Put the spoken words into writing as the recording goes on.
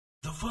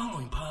The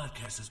following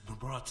podcast has been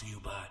brought to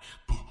you by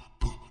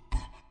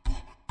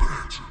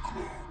Banter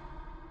Club.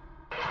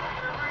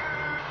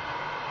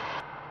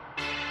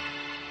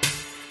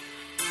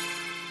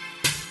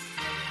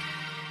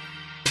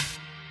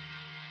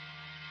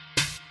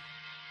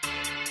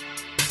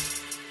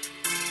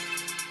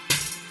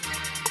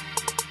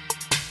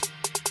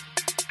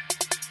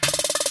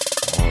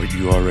 Oh,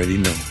 you already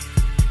know.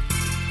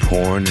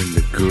 Pouring in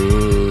the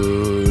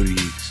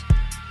goodies.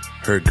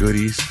 Her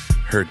goodies,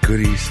 her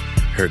goodies,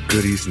 her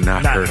goodies,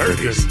 not her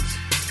goodies.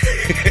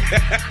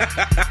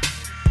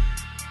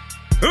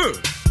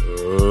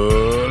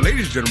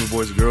 Ladies and gentlemen,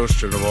 boys and girls,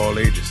 children of all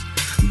ages,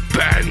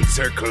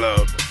 Banter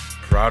Club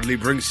proudly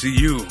brings to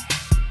you.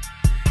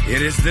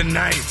 It is the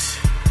night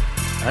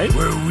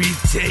where we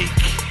take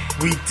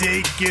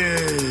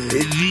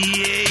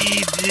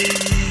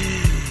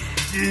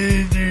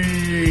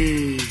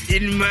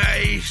in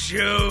my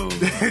show,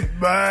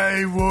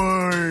 My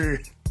war.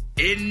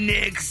 in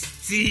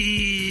NXT.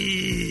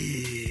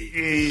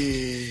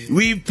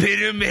 We pit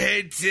them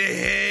head to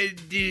head.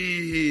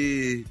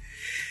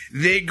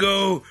 They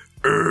go.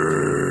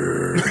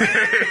 And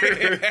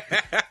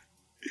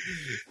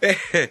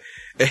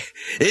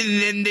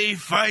then they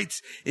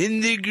fight in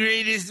the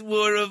greatest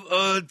war of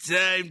all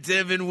time.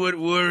 Tevin, what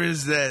war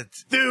is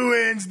that? The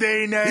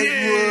Wednesday night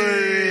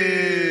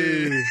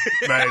war.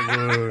 My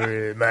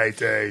war. My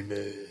time.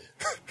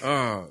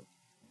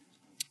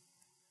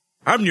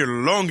 I'm your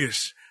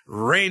longest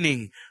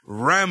reigning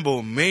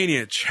Ramble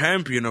Mania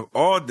champion of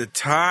all the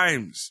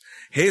times.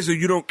 Hazel,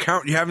 you don't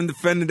count. You haven't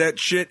defended that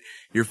shit.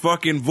 You're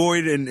fucking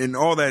void and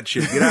all that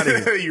shit. Get out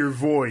of here. You're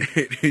void.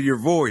 You're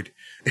void.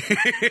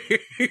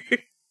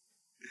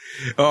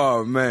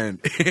 Oh, man.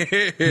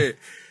 The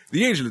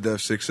Angel of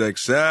Death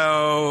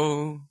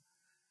 6XL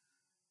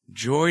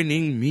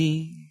joining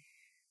me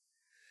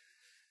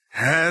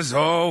as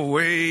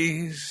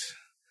always.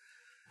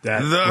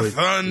 The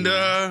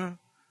Thunder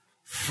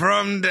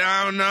from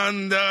down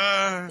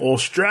under.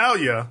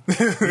 Australia.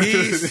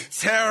 He's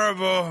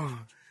terrible.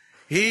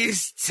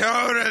 He's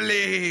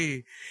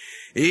totally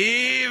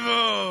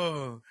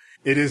evil.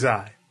 It is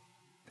I,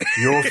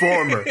 your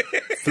former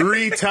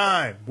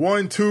 3-time,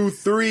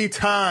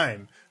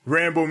 3-time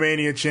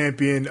Ramblemania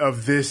champion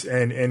of this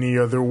and any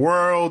other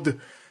world,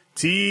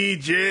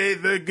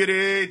 TJ the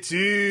Great.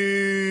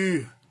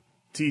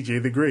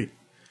 TJ the Great.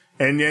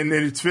 And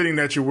it's fitting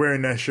that you're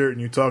wearing that shirt and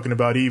you're talking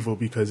about evil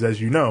because, as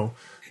you know,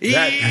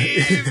 that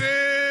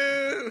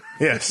Evil.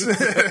 yes,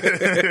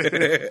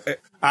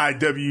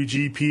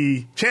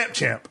 IWGP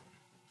champ,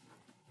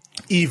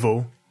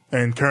 evil,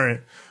 and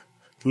current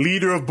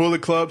leader of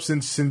Bullet Club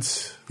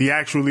since the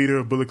actual leader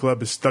of Bullet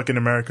Club is stuck in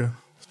America.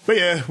 But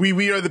yeah,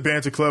 we are the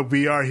Banter Club.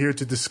 We are here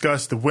to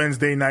discuss the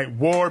Wednesday night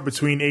war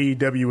between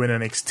AEW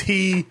and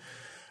NXT.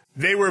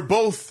 They were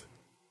both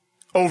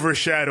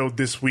overshadowed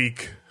this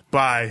week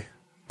by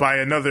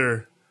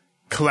another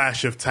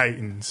Clash of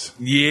Titans.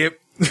 Yep.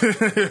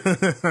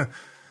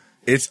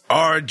 It's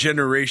our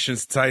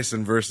generation's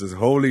Tyson versus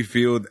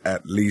Holyfield,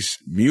 at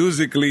least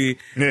musically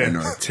and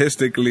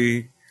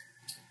artistically.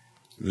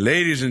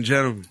 Ladies and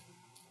gentlemen,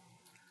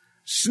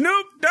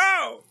 Snoop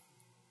Dogg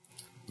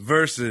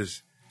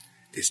versus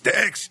it's the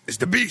X, it's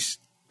the Beast.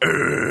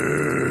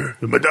 Where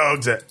my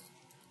dog's at?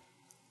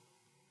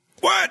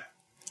 What?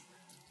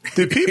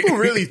 Did people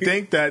really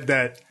think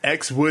that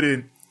X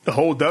wouldn't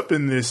hold up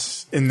in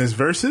this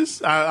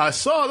versus? I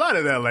saw a lot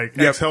of that. Like,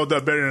 X held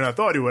up better than I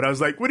thought he would. I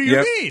was like, what do you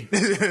mean?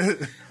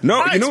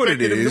 No, I you know what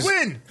it expected him is. to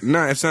win.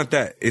 No, it's not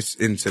that. It's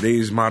in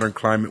today's modern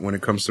climate when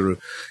it comes to,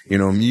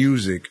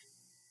 music.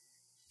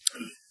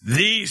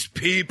 These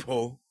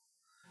people.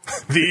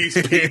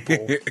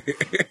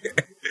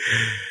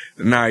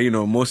 Nah,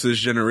 most of this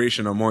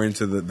generation are more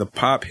into the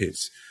pop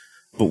hits.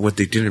 But what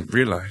they didn't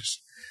realize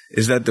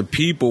is that the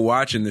people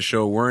watching the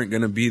show weren't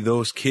going to be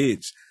those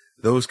kids.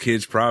 Those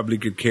kids probably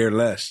could care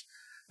less.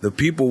 The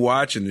people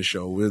watching the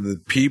show were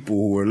the people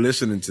who were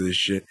listening to this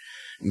shit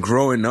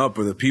growing up,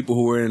 or the people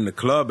who were in the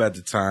club at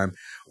the time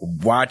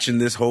watching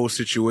this whole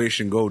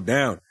situation go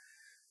down.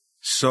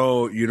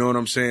 So, you know what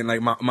I'm saying?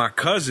 Like my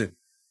cousin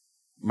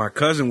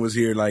was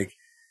here like,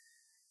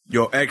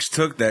 yo, X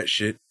took that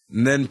shit.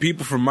 And then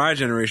people from my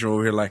generation were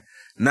over here like,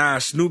 nah,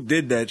 Snoop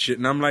did that shit.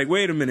 And I'm like,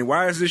 wait a minute,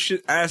 why is this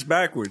shit ass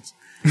backwards?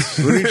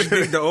 Wouldn't you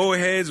think the old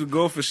heads would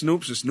go for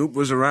Snoop so Snoop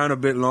was around a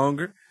bit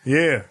longer?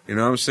 Yeah. You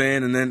know what I'm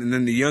saying? And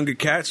then the younger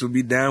cats would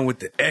be down with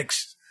the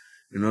X.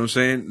 You know what I'm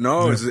saying?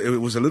 No, it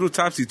was a little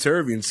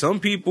topsy-turvy. And some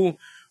people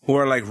who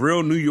are like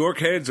real New York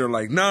heads are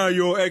like, nah,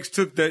 your X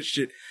took that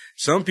shit.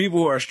 Some people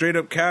who are straight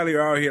up Cali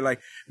are out here like,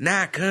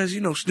 nah, cuz,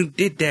 Snoop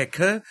did that,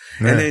 cuz.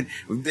 Yeah. And then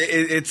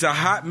it's a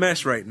hot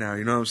mess right now,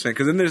 you know what I'm saying?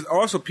 Because then there's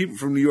also people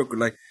from New York who are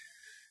like,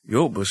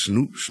 yo, but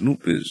Snoop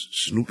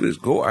is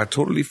gold. I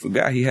totally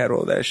forgot he had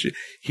all that shit.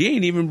 He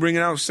ain't even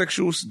bringing out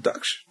sexual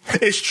seduction.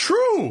 It's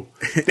true.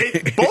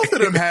 Both of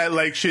them had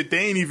like shit they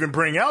ain't even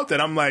bring out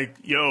that I'm like,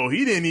 yo,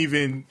 he didn't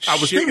even. I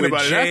was thinking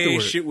about it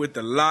afterwards. Shit with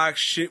the lock,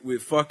 shit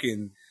with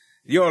fucking,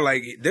 Yo,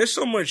 like, there's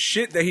so much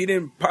shit that he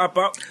didn't pop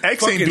out.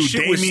 X ain't do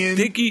shit Damien. Was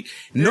sticky.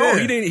 No, Yeah.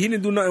 he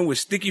didn't do nothing with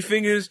sticky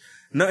fingers,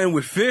 nothing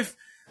with Fifth.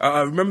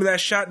 Remember that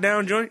shot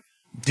down joint?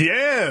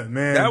 Yeah,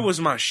 man. That was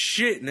my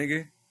shit,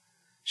 nigga.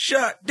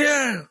 Shot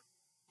down.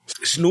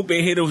 Snoop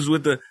ain't hit us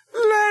with the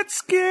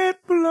let's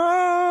get blown.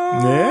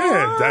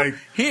 Yeah, like,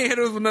 he ain't hit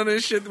us with none of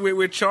this shit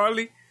with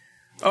Charlie.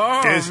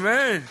 Oh,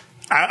 man.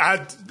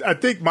 I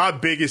think my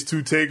biggest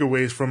two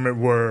takeaways from it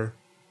were,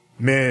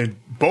 man,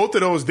 both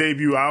of those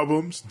debut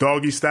albums,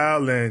 Doggy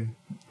Style and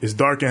It's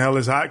Dark and Hell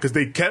is Hot, because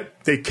they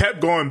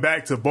kept going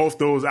back to both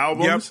those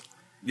albums.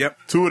 Yep.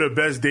 Two of the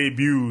best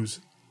debuts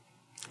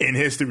in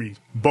history.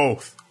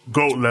 Both.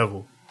 GOAT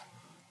level.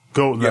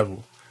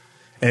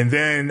 And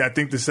then I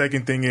think the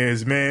second thing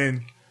is,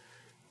 man,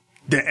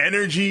 the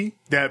energy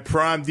that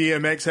Prime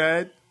DMX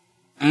had,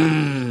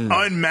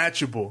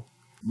 unmatchable.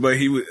 But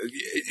he was,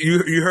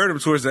 you heard him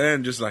towards the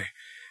end, just like,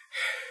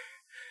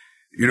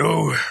 you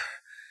know,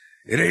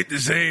 it ain't the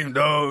same,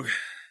 dog.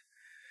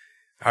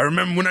 I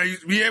remember when I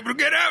used to be able to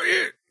get out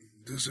here,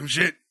 do some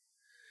shit.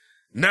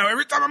 Now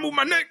every time I move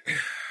my neck,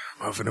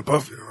 I'm huffing and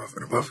puffing.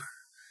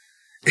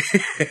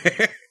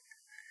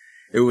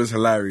 It was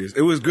hilarious.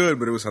 It was good,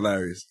 but it was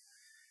hilarious.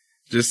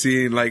 Just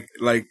seeing like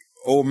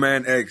old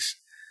man X.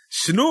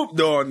 Snoop,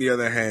 though, on the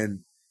other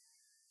hand,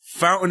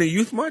 fountain of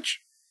youth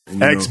much?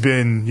 X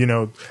been,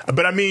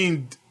 but I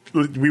mean,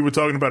 we were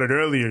talking about it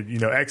earlier.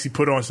 X, he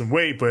put on some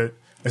weight, but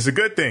it's a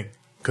good thing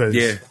because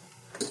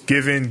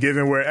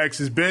given where X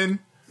has been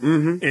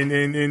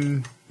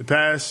in the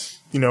past,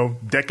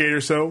 decade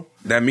or so,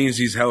 that means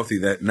he's healthy.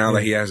 That now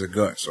that he has a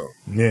gut, so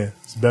yeah,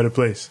 it's a better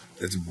place.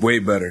 It's way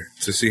better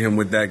to see him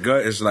with that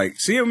gut. It's like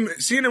seeing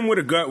him with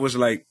a gut was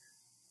like,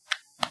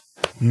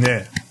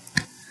 yeah.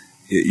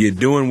 You're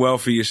doing well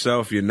for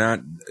yourself. You're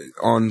not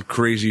on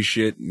crazy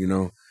shit,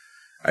 You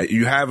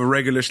have a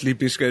regular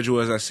sleeping schedule,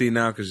 as I see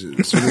now, because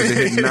as soon as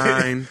it hit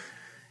 9,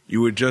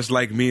 you were just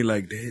like me,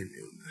 like, damn,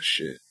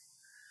 shit.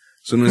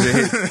 As soon as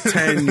it hit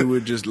 10, you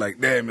were just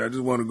like, damn, I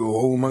just want to go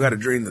home. I got to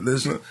drain the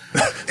listen.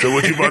 So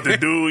what you about to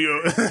do,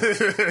 yo?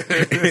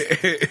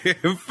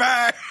 In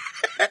fact,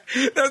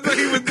 that's what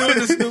he was doing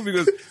to Snoop,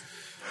 because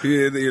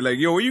you're like,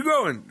 yo, where you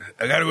going?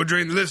 I got to go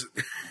drain the listen.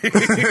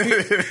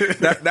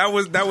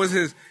 that was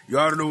his, yo,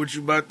 I don't know what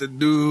you about to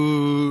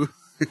do.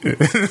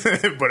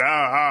 But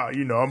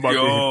I'm about to.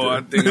 Yo,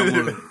 I think I'm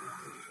gonna.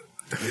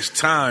 It's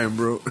time,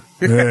 bro.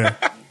 Yeah.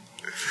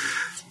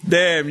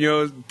 Damn,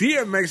 yo,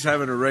 DMX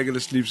having a regular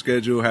sleep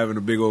schedule, having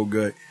a big old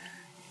gut.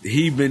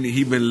 He been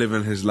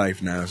living his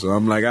life now, so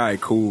I'm like, all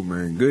right, cool,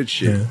 man, good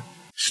shit. Yeah.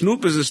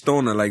 Snoop is a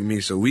stoner like me,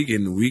 so we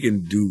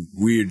can do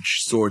weird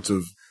sorts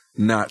of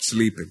not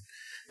sleeping.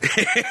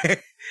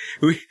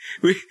 we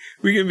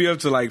can be up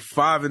to like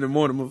 5 in the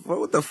morning.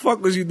 What the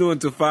fuck was you doing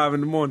till 5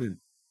 in the morning?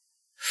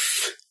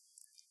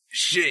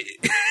 Shit.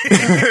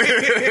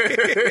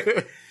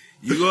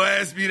 You gonna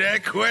ask me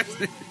that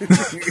question?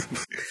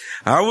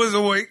 I was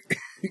awake.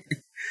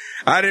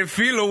 I didn't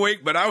feel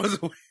awake, but I was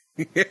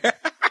awake.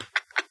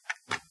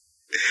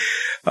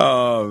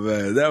 Oh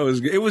man, that was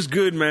good. It was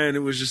good, man. It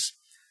was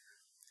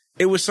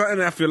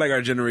something I feel like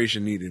our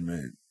generation needed,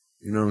 man.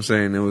 You know what I'm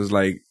saying? It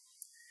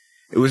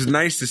was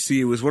nice to see.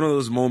 It was one of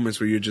those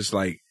moments where you're just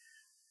like,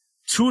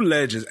 two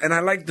legends. And I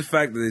like the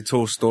fact that they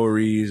told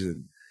stories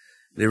and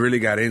they really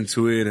got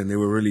into it, and they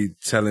were really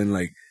telling,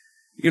 like,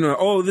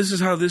 oh, this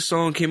is how this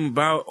song came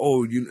about.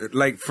 Oh,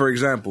 like, for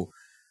example,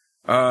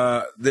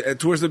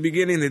 towards the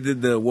beginning, they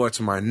did the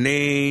What's My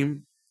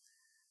Name,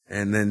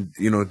 and then,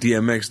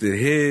 DMX did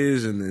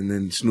his, and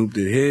then Snoop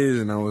did his,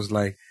 and I was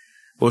like,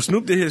 well,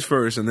 Snoop did his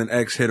first, and then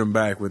X hit him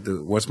back with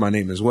the What's My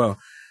Name as well.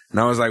 And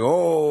I was like,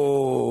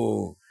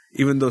 oh,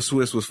 even though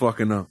Swiss was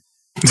fucking up.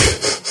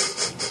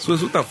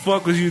 Swiss, what the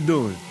fuck was you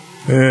doing?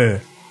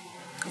 Yeah.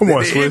 Come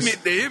on, Swiss.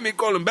 They hit me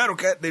calling Battle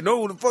Cat. They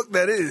know who the fuck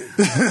that is.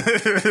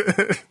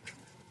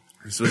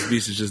 Swiss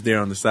Beats is just there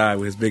on the side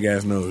with his big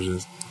ass nose.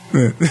 Just.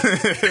 Hey,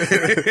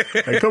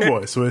 come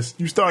on, Swiss.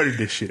 You started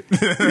this shit.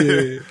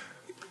 Yeah.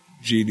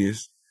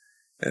 Genius.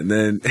 And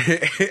then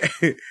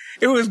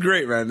it was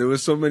great, man. There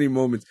was so many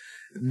moments.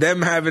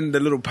 Them having the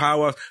little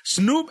powwows.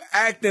 Snoop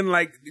acting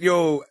like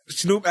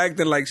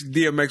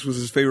DMX was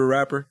his favorite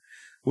rapper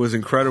was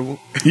incredible.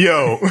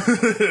 Yo.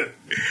 The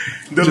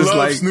love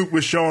like, Snoop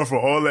was showing for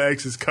all the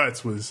X's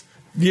cuts was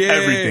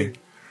everything.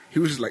 He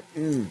was just like,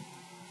 He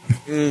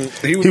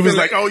was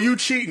like, oh, you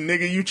cheating,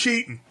 nigga, you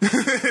cheating.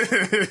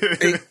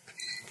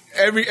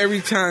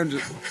 every time,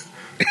 just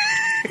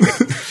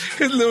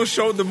his little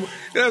shoulder move.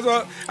 That's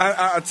all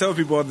I tell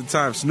people all the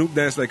time. Snoop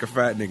dance like a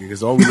fat nigga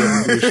because all we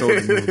got to do is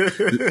shoulder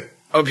move.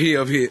 Up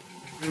here.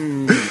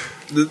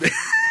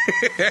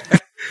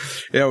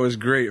 Yeah, it was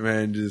great,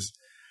 man. Just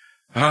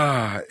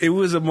it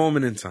was a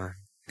moment in time,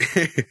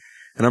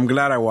 and I'm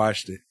glad I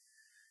watched it.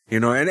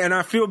 And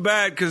I feel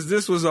bad because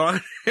this was on.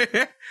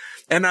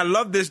 And I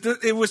love this.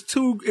 It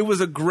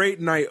was a great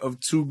night of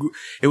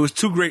it was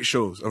two great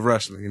shows of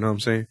wrestling. You know what I'm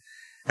saying?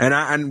 And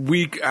I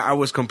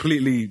was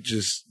completely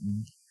just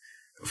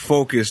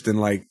focused in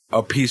like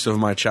a piece of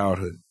my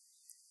childhood.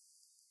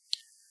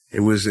 It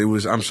was,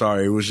 I'm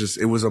sorry. It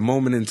was a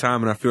moment in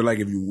time. And I feel like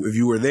if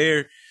you were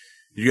there,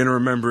 you're going to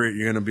remember it.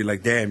 You're going to be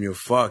like, damn,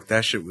 fuck,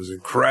 that shit was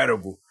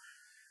incredible.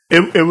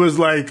 It was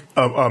like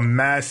a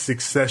mass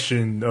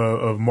succession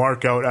of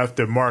mark out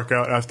after mark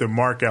out after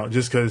mark out,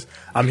 just because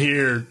I'm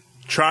here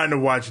trying to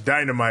watch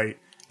Dynamite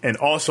and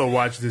also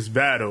watch this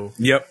battle.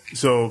 Yep.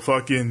 So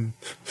fucking,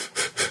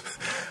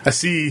 I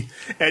see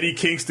Eddie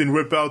Kingston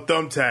whip out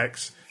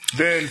thumbtacks,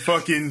 then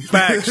fucking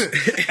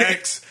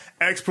Facts.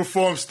 X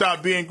performs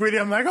Stop Being Greedy.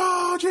 I'm like,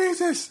 oh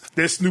Jesus.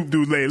 Then Snoop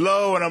Dogg lay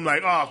low, and I'm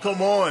like, oh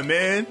come on,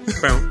 man.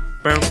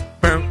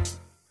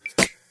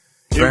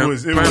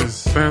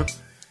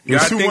 It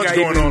was too much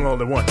going on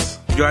all at once.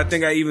 Yo, I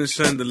think I even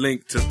sent the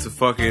link to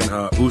fucking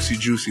Oosie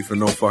Juicy for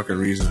no fucking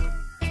reason.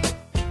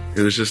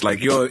 It was just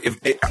like, yo, if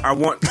I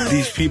want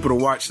these people to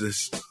watch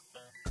this.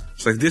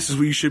 It's like, this is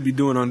what you should be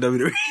doing on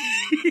WWE.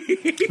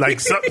 Like,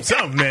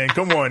 something, man.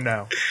 Come on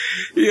now.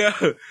 Yeah.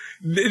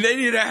 They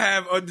need to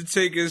have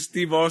Undertaker and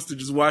Steve Austin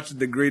just watching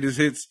the greatest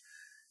hits.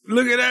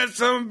 Look at that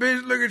son of a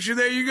bitch. Look at you.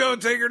 There you go,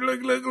 Taker.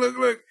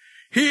 Look.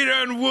 He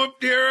done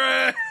whooped your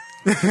ass.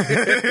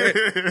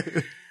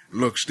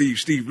 Look,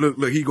 Steve,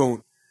 look, he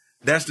going,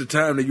 that's the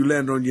time that you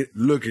land on your,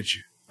 look at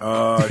you.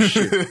 Oh,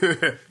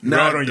 shit.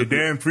 Not on your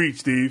damn preach,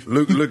 Steve.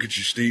 Look at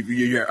you, Steve.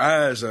 Your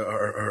eyes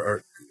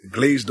are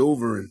glazed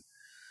over and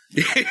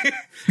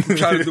I'm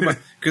trying to do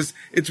cause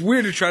it's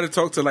weird to try to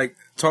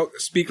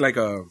speak like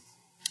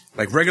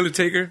regular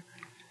Taker.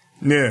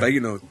 Yeah. Like,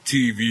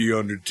 TV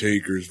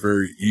Undertaker is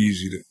very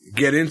easy to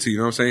get into, you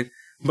know what I'm saying?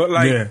 But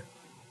like,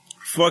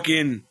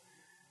 fucking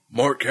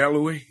Mark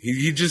Calloway,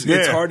 he just,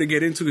 it's hard to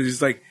get into because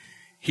he's like,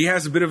 he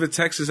has a bit of a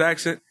Texas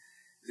accent.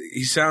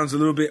 He sounds a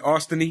little bit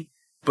Austin-y,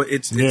 but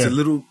it's a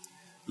little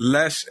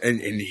less,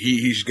 and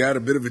he's got a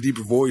bit of a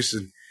deeper voice,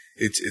 and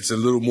it's a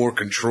little more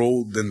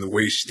controlled than the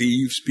way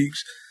Steve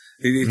speaks.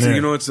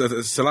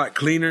 It's a lot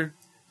cleaner.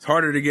 It's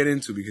harder to get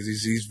into because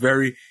he's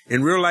very,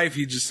 in real life,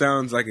 he just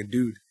sounds like a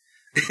dude.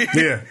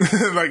 Yeah,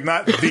 like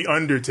not the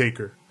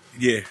Undertaker.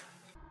 Yeah.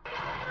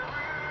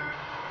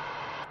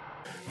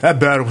 That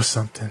battle was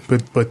something,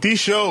 but these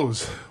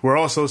shows were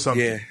also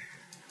something. Yeah.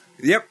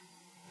 Yep.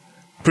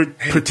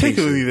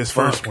 Particularly this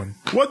first one.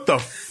 What the?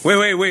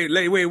 Wait. We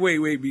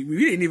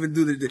didn't even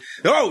do the.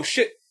 Oh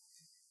shit!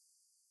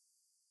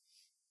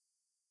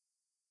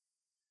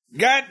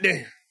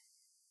 Goddamn!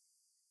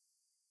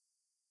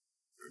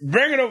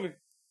 Bring it over.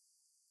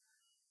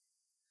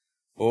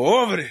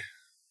 Over there.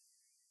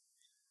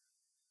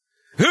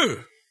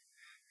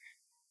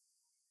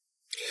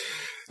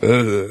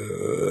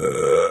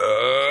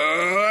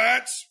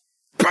 That's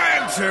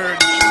banter.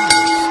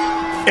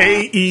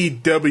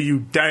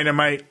 AEW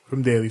Dynamite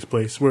from Daly's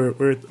Place, where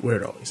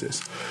it always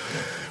is.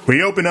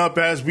 We open up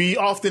as we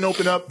often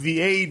open up. The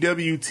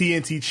AEW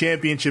TNT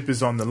Championship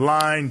is on the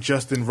line.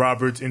 Justin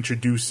Roberts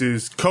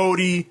introduces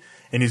Cody,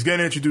 and he's going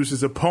to introduce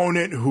his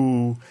opponent,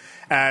 who,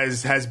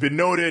 as has been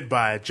noted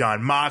by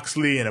Jon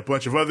Moxley and a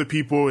bunch of other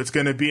people, it's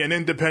going to be an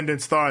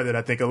independent star that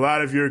I think a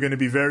lot of you are going to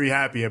be very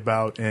happy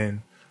about.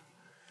 And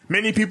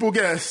many people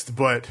guessed,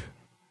 but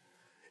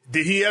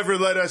did he ever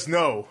let us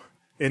know?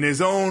 In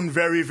his own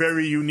very,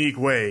 very unique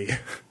way,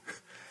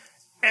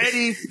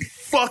 Eddie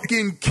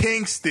fucking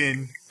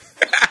Kingston.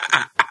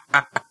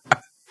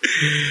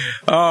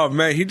 Oh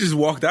man, he just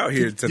walked out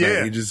here tonight.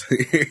 Yeah. He just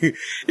he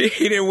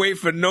didn't wait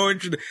for no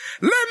introduction.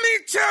 Let me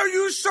tell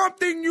you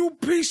something, you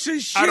piece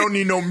of shit. I don't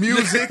need no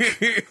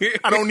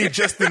music. I don't need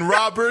Justin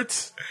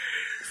Roberts.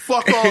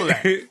 Fuck all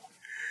that.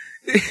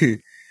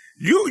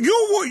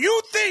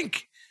 You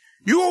think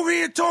you over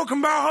here talking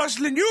about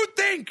hustling? You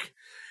think?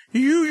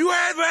 You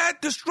ever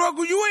had to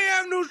struggle? You ain't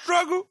have no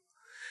struggle.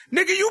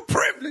 Nigga, you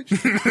privileged.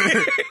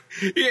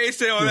 He ain't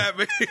say all that,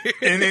 but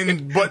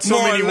but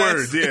so many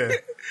words, yeah.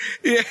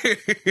 Yeah.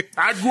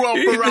 I grew up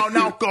around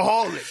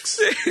alcoholics.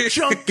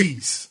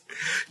 Junkies.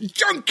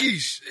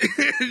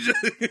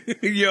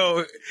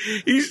 Yo,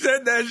 he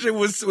said that shit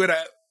with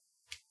a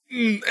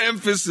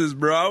emphasis,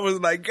 bro. I was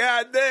like,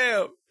 God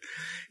damn.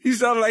 He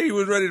sounded like he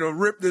was ready to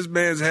rip this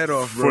man's head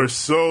off, bro. He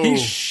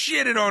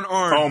shitted on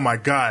Arn. Oh my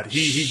God.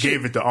 He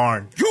gave it to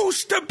Arn.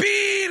 Used to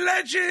be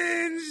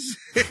legends.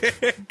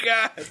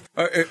 God.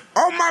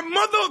 On my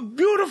mother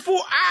beautiful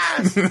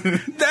eyes.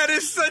 That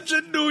is such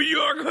a New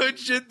York hood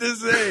shit to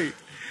say.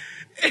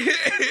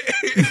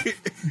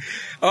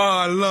 Oh,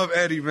 I love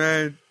Eddie,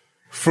 man.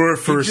 For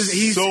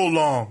so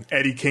long,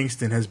 Eddie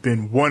Kingston has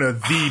been one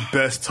of the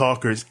best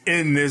talkers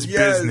in this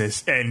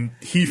business, and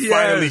he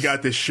finally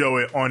got to show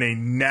it on a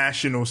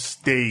national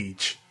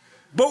stage.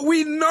 But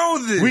we know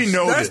this.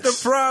 That's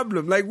this. The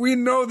problem. Like, we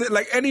know that,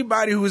 like,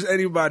 anybody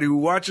who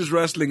watches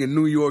wrestling in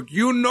New York,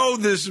 you know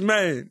this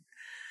man.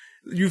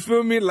 You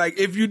feel me? Like,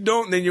 if you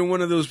don't, then you're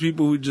one of those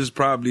people who just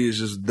probably is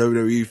just a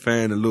WWE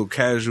fan, a little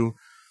casual.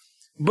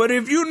 But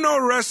if you know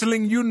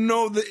wrestling, you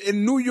know that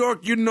in New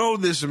York, you know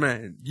this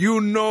man.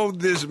 You know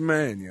this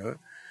man, yo.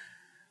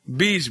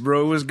 Beast,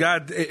 bro.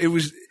 It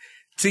was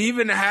to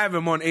even have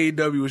him on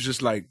AEW was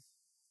just like.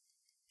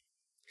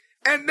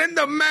 And then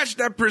the match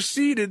that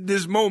preceded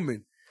this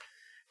moment,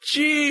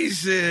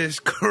 Jesus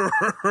Christ.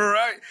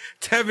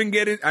 Tevin,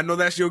 get it. I know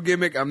that's your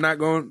gimmick. I'm not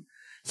going.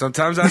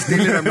 Sometimes I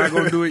steal it. I'm not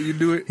going to do it. You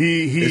do it.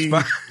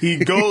 He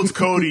golds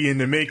Cody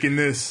into making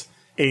this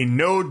a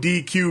no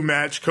DQ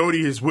match.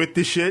 Cody is with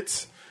the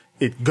shits.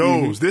 It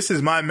goes. This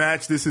is my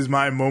match. This is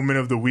my moment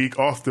of the week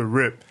off the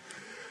rip.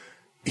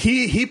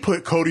 He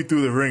put Cody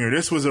through the ringer.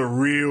 This was a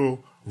real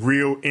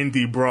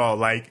indie brawl.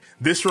 Like,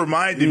 this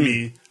reminded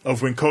me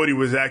of when Cody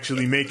was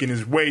actually making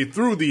his way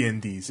through the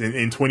indies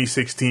in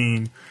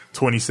 2016,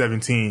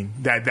 2017.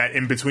 That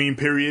in-between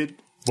period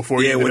before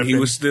when he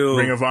was still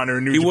Ring of Honor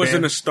and New Japan. He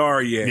wasn't a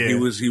star yet. Yeah.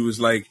 He was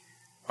like,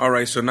 all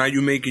right, so now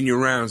you're making your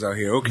rounds out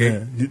here.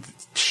 Okay. Yeah.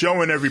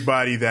 Showing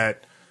everybody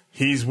that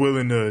he's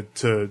willing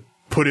to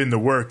put in the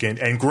work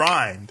and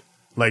grind,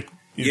 like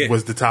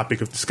was the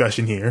topic of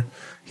discussion here.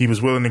 He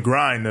was willing to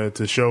grind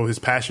to show his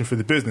passion for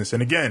the business.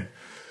 And again,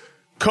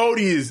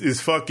 Cody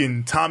is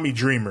fucking Tommy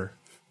Dreamer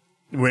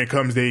when it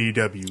comes to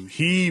AEW.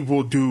 He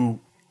will do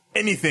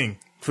anything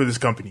for this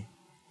company.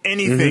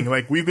 Anything.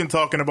 Like, we've been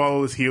talking about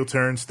all this heel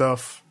turn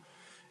stuff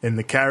and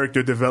the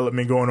character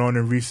development going on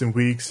in recent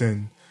weeks,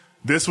 and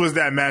this was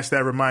that match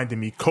that reminded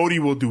me Cody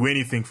will do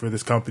anything for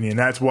this company, and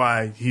that's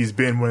why he's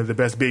been one of the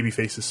best baby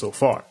faces so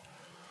far.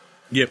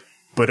 Yep.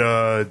 But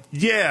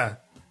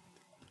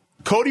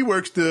Cody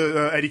works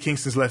the Eddie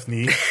Kingston's left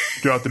knee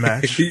throughout the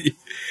match.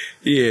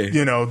 Yeah.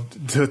 You know,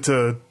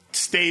 to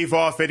stave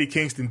off Eddie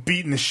Kingston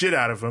beating the shit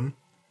out of him.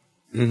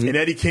 And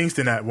Eddie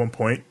Kingston at one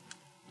point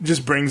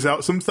just brings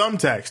out some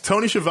thumbtacks.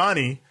 Tony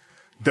Schiavone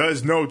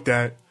does note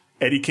that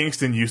Eddie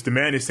Kingston used to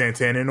manage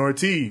Santana and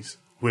Ortiz,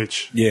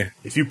 which,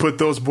 if you put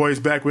those boys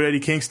back with Eddie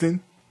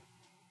Kingston,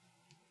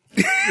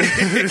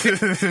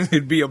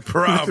 it'd be a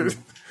problem.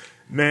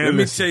 Man, let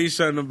me tell you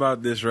something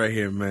about this right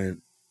here,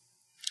 man.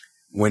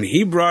 When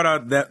he brought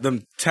out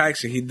them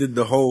tacks and he did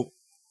the whole,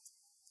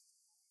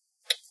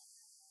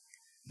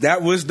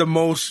 that was the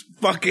most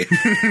fucking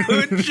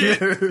good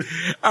shit.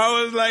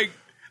 I was like,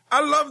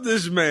 I love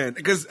this man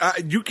because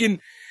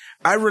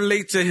I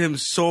relate to him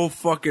so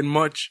fucking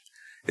much.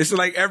 It's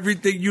like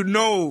everything you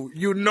know,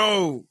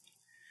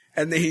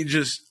 and then he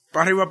just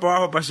pa arriba, pa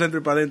abajo, pa centro,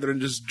 pa dentro,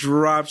 and just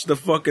drops the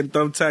fucking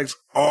thumbtacks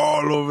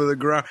all over the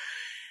ground.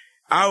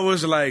 I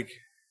was like,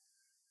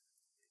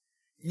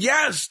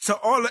 yes to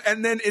all,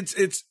 and then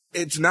it's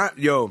not,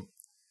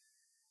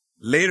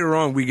 later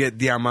on we get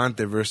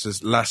Diamante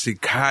versus La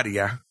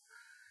Sicaria,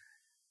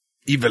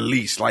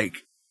 Ivelisse, like,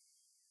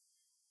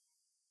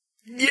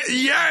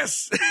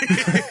 yes!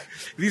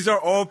 These are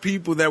all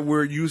people that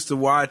we're used to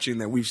watching,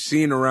 that we've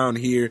seen around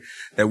here,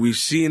 that we've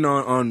seen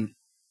on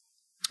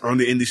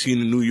the indie scene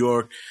in New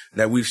York,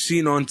 that we've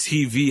seen on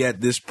TV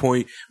at this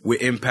point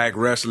with Impact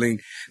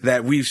Wrestling,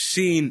 that we've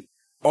seen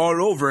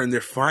all over, and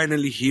they're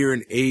finally here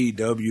in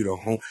AEW to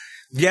home.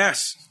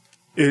 Yes.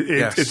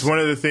 Yes. It's one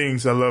of the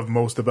things I love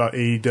most about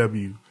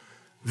AEW.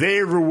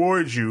 They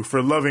reward you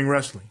for loving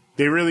wrestling.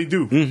 They really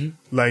do.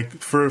 Like,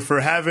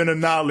 for having a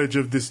knowledge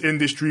of this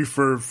industry,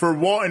 for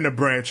wanting to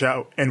branch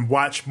out and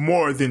watch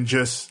more than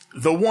just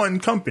the one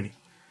company.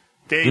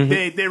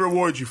 They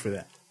reward you for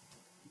that.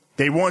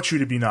 They want you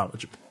to be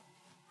knowledgeable.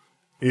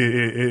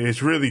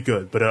 It's really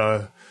good.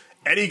 But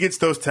Eddie gets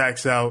those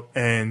tacks out,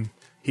 and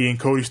he and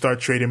Cody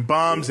start trading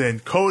bombs,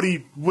 and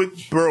Cody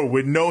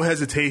with no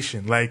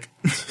hesitation. Like,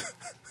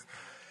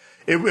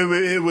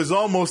 it was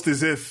almost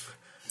as if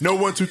no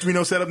 1, 2, 3,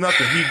 no setup,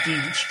 nothing. He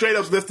straight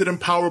up lifted him,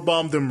 power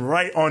bombed him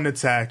right on the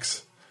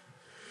tacks.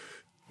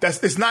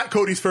 It's not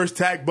Cody's first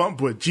tag bump,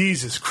 but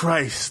Jesus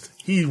Christ,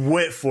 he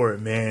went for it,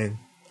 man.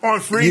 On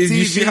free TV.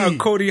 You see how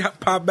Cody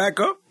popped back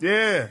up?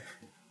 Yeah.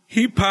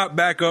 He popped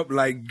back up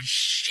like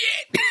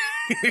shit.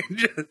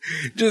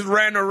 just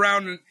ran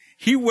around, and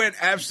he went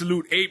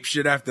absolute ape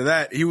shit after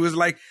that. He was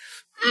like,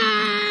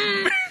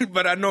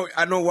 but I know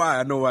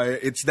why.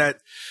 It's that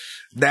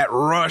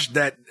rush,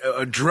 that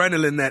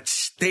adrenaline, that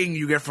sting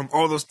you get from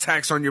all those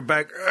tacks on your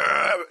back.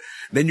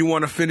 Then you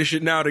want to finish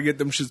it now to get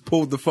them shits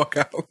pulled the fuck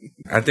out.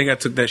 I think I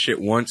took that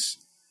shit once,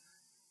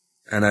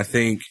 and I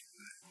think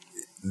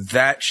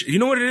that you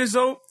know what it is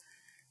though.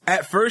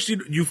 At first,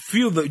 you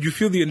feel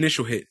the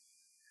initial hit.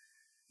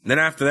 Then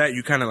after that,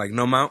 you kind of like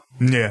numb out.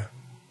 Yeah.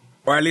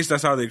 Or at least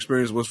that's how the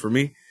experience was for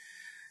me.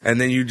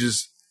 And then you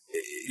just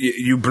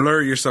you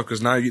blur yourself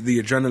because now the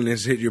adrenaline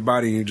has hit your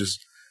body and you're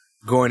just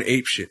going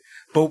ape shit.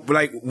 But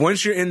like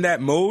once you're in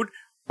that mode,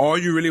 all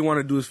you really want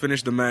to do is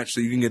finish the match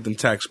so you can get them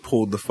tacks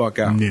pulled the fuck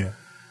out. Yeah.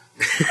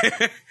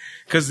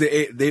 Because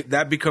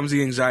that becomes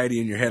the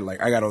anxiety in your head.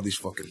 Like, I got all these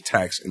fucking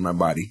tacks in my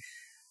body.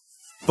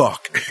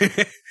 Fuck.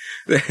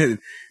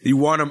 You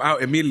want them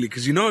out immediately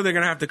because you know they're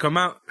going to have to come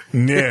out.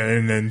 Yeah,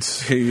 and then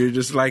you're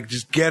just like,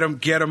 just get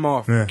them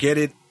off. Yeah. Get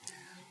it.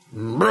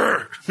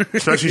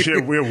 Especially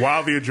shit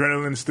while the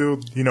adrenaline's still,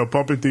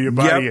 pumping through your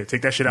body. Yeah,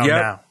 take that shit out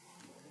now.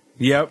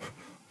 Yep.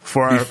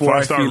 Before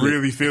I start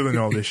really feeling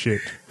all this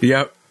shit.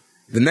 Yep.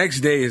 The next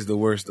day is the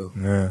worst though.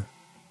 Yeah.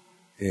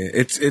 Yeah.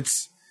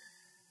 It's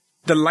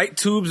the light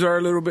tubes are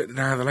a little bit.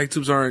 Nah, the light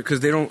tubes aren't because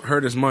they don't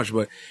hurt as much.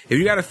 But if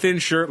you got a thin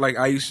shirt, like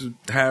I used to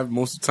have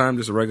most of the time,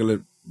 just a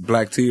regular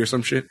black tee or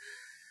some shit,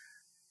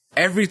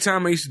 every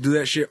time I used to do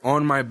that shit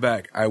on my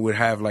back, I would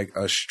have like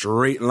a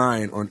straight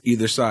line on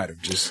either side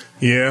of just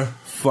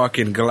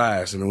fucking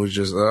glass. And it was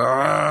just,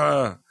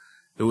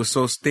 it was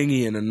so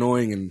stingy and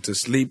annoying, and to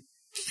sleep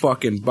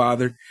fucking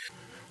bothered.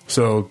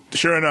 So,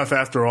 sure enough,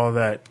 after all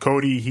that,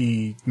 Cody,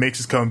 he makes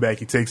his comeback.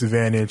 He takes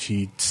advantage.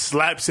 He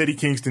slaps Eddie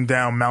Kingston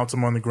down, mounts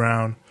him on the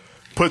ground,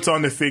 puts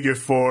on the figure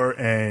 4,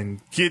 and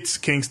gets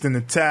Kingston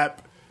to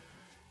tap.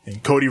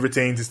 And Cody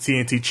retains his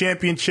TNT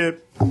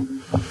championship.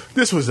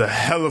 This was a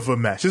hell of a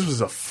match. This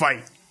was a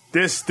fight.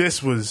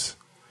 This was...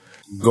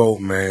 Go,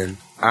 man.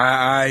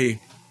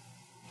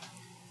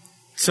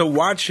 To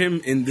watch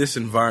him in this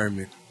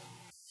environment.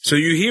 So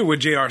you hear what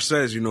JR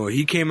says,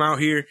 he came out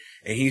here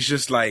and he's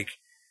just like,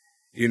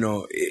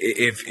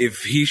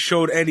 if he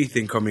showed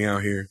anything coming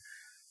out here,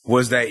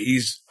 was that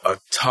he's a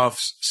tough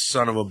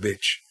son of a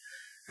bitch.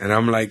 And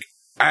I'm like,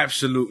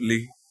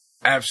 absolutely,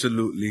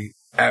 absolutely,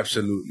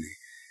 absolutely.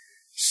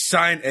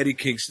 Sign Eddie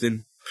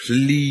Kingston,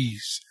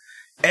 please.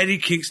 Eddie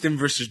Kingston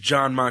versus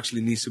Jon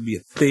Moxley needs to be a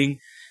thing,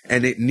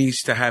 and it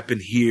needs to happen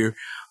here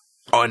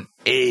on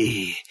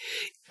AEW.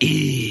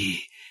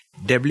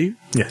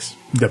 Yes,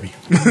 W.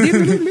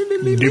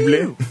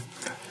 W.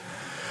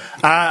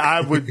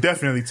 I would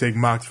definitely take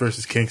Mox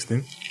versus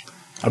Kingston.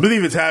 I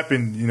believe it's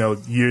happened,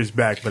 years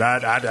back, but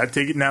I'd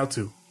take it now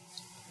too.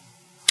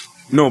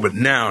 No, but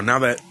now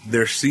that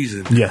they're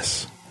seasoned.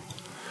 Yes.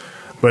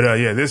 But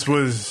this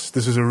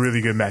was a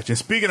really good match. And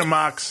speaking of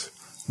Mox,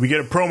 we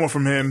get a promo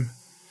from him.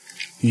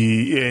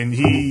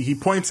 He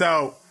points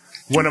out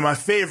one of my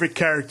favorite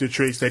character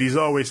traits that he's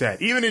always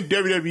had. Even in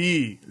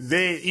WWE,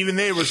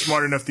 they were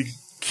smart enough to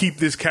keep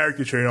this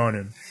character trait on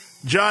him.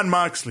 Jon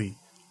Moxley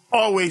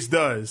always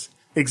does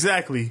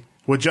exactly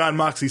what Jon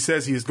Moxley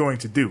says he is going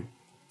to do.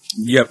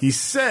 Yep. He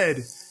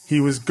said he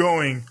was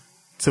going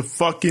to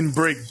fucking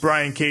break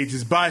Brian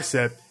Cage's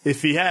bicep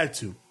if he had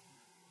to.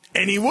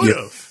 And he would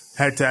have.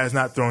 Had Taz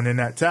not thrown in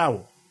that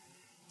towel.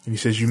 And he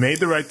says, you made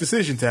the right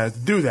decision, Taz, to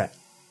do that.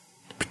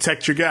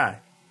 Protect your guy.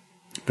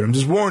 But I'm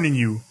just warning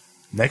you,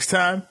 next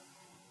time,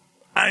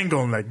 I ain't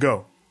gonna let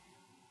go.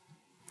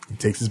 He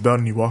takes his belt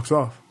and he walks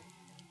off.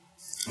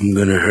 I'm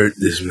gonna hurt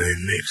this man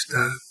next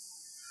time.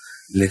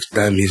 Next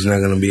time he's not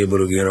gonna be able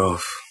to get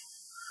off.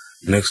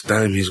 Next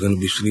time he's gonna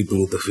be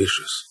sleeping with the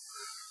fishes.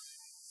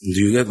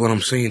 Do you get what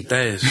I'm saying,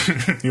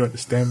 Taz? You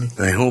understand me?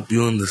 I hope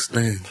you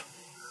understand.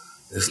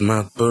 It's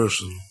not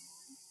personal.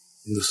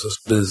 This is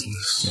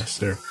business. Yes,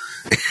 sir.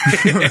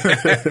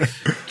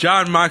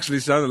 Jon Moxley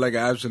sounded like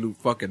an absolute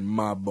fucking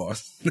mob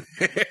boss.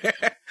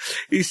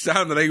 He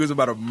sounded like he was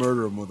about to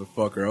murder a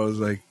motherfucker. I was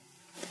like,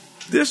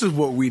 this is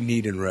what we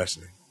need in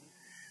wrestling.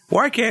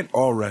 Why can't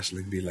all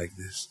wrestling be like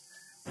this?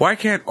 Why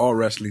can't all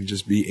wrestling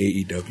just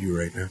be AEW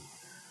right now?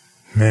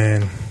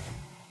 Man,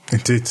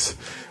 it's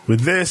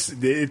with this,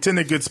 it's in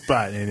a good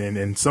spot.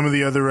 And some of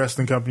the other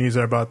wrestling companies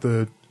are about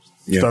to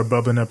start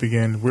bubbling up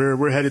again.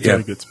 We're headed to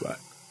a good spot.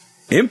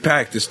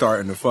 Impact is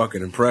starting to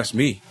fucking impress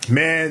me.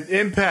 Man,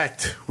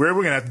 Impact. We're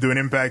going to have to do an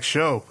Impact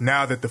show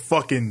now that the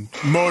fucking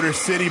Motor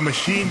City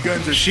Machine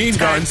Guns are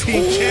tag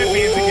team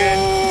champions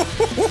again.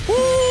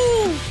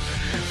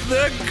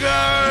 The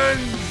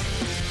Guns.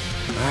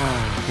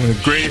 One of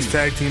the greatest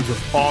tag teams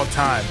of all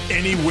time.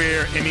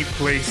 Anywhere, any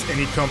place,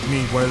 any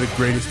company, one of the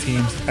greatest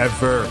teams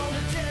ever.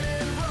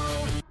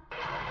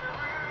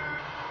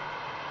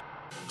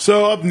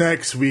 So up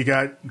next, we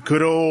got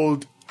good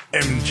old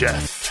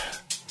MJF.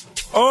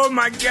 Oh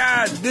my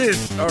God,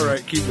 this. All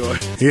right, keep going.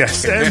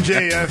 Yes,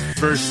 MJF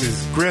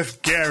versus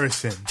Griff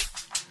Garrison.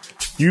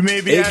 You may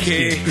be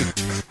asking,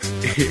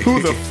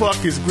 who the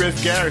fuck is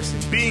Griff Garrison?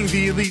 Being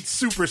the elite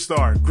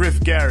superstar,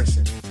 Griff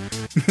Garrison.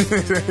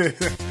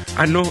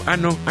 I know.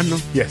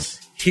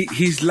 Yes.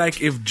 He's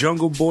like if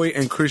Jungle Boy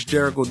and Chris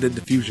Jericho did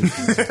the fusion.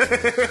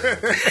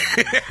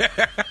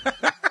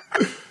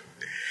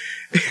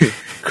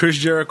 Chris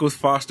Jericho's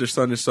foster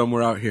son is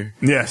somewhere out here.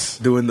 Yes.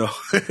 Doing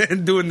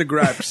the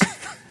graps.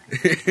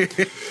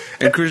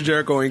 And Chris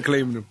Jericho ain't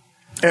claiming him.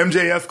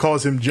 MJF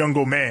calls him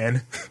Jungle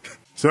Man.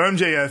 So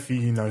MJF,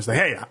 he's like,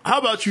 hey, how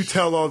about you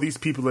tell all these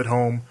people at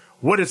home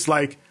what it's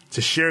like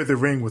to share the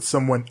ring with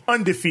someone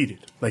undefeated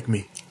like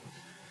me?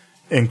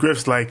 And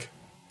Griff's like,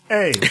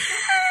 hey,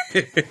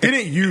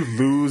 didn't you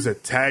lose a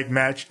tag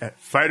match at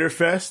Fyter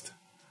Fest?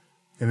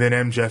 And then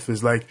MJF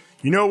is like,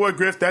 you know what,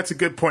 Griff, that's a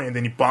good point. And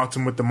then he bonks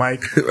him with the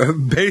mic.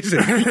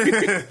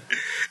 Basically.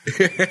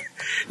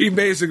 He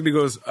basically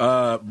goes,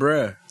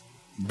 bruh,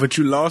 but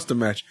you lost the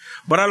match.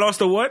 But I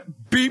lost a what?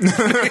 Beep.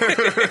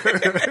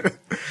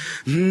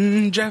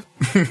 Jeff.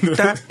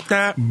 Tap,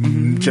 tap.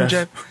 Jeff.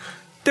 Jeff.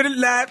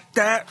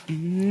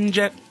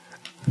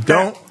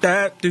 Don't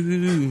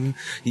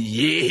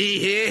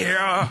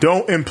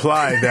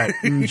imply that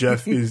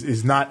Jeff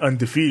is not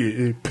undefeated.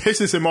 It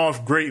pisses him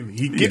off greatly.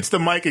 He gets the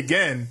mic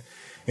again,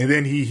 and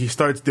then he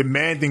starts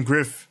demanding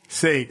Griff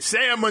say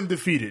I'm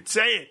undefeated.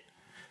 Say it.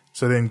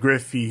 So then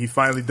Griff, he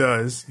finally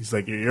does. He's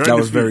like, you're undefeated. That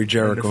was very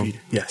Jericho.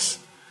 Undefeated. Yes.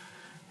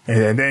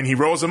 And then he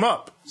rolls him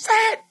up. Say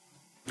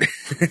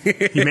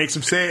it. He makes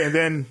him say it, and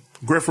then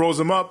Griff rolls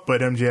him up, but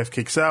MJF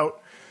kicks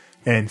out.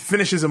 and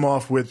finishes him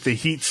off with the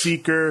Heat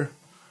Seeker.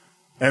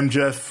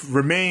 MJF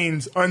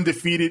remains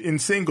undefeated in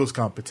singles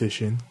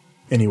competition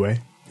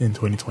anyway in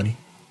 2020.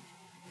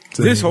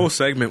 So this whole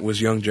segment was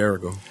young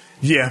Jericho.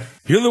 Yeah.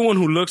 You're the one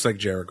who looks like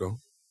Jericho,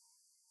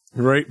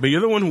 right? But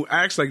you're the one who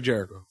acts like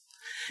Jericho.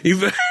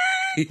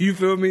 You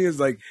feel me? It's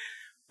like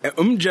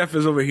Jeff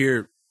is over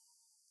here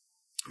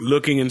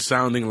looking and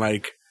sounding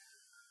like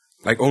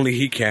only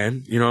he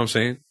can. You know what I'm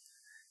saying?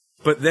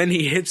 But then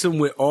he hits him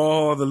with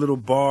all the little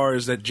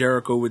bars that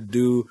Jericho would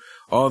do,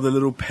 all the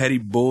little petty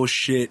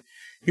bullshit.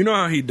 You know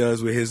how he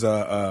does with his you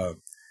know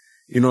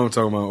what I'm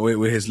talking about,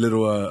 with his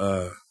little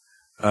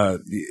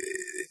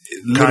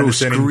little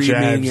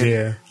screaming jabs,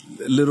 and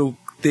little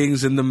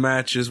things in the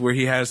matches where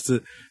he has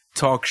to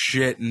talk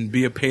shit and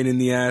be a pain in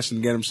the ass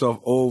and get himself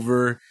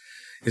over.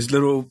 His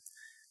little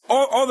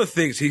all the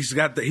things. He's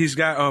got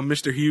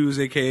Mr. Hughes,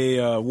 aka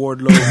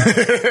Wardlow.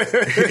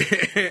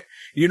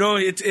 You know,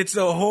 it's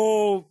a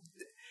whole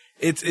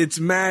it's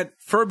mad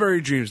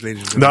Furbury dreams,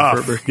 ladies and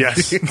gentlemen.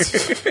 Yes.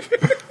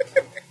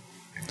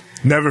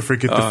 Never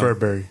forget the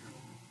Furbury.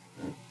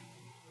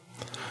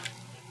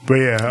 But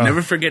yeah.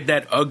 Never forget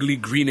that ugly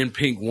green and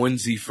pink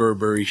onesie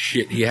Furbury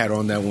shit he had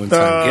on that one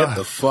time. Get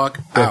the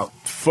fuck out.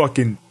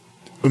 Fucking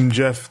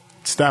Jeff,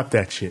 stop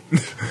that shit.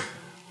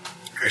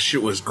 That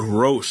shit was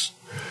gross.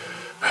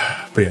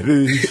 But yeah,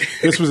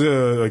 this was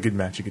a good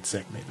match, a good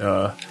segment.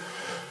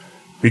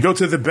 We go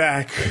to the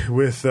back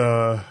with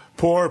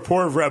poor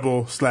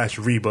Rebel /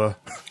 Reba.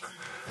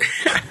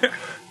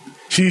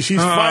 She's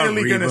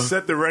finally going to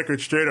set the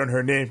record straight on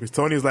her name because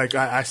Tony's like,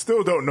 I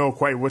still don't know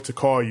quite what to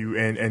call you.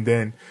 And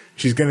then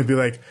she's going to be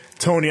like,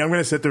 Tony, I'm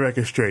going to set the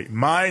record straight.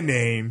 My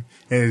name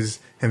is,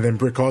 and then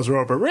Britt calls her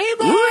over,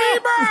 Reba!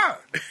 Reba!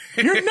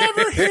 You're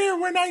never here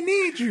when I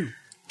need you.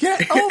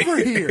 Get over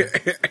here.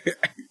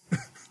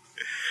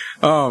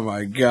 Oh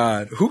my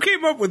God. Who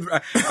came up with,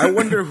 I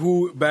wonder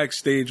who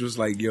backstage was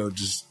like, yo,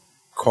 just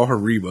call her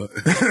Reba.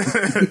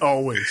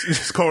 Always.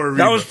 Just call her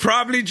Reba. That was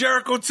probably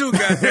Jericho too,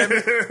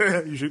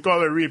 goddammit. You should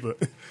call her Reba.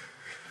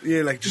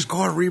 Yeah, like, just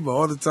call her Reba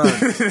all the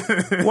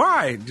time.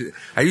 Why?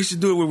 I used to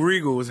do it with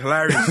Regal. It was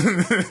hilarious.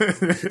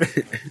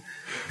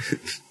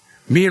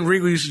 Me and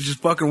Regal used to just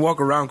fucking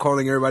walk around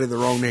calling everybody the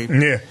wrong name.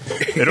 Yeah.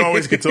 It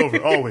always gets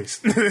over. Always.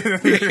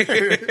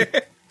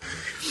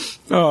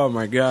 Oh,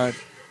 my God.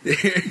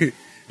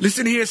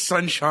 Listen here,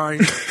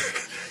 sunshine.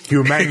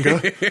 You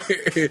manga.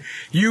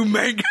 You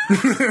manga.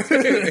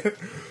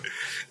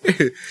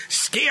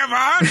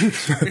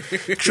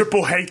 Skiavon.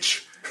 Triple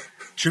H.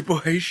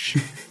 Triple H.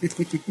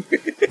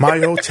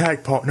 My old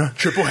tag partner,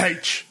 Triple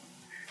H.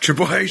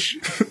 Triple H.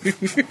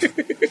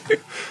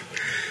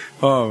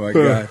 Oh, my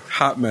God.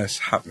 Hot mess.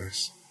 Hot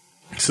mess.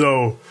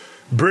 So,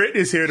 Britt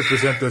is here to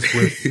present us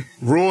with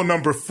rule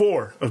number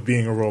 4 of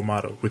being a role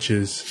model, which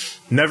is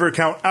never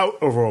count out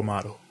a role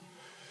model.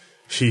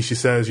 She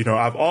says, you know,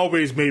 I've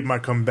always made my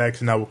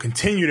comebacks and I will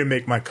continue to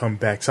make my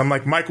comebacks. I'm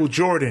like Michael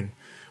Jordan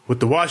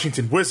with the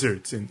Washington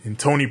Wizards. And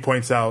Tony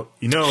points out,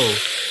 you know,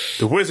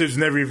 the Wizards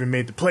never even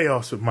made the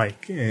playoffs with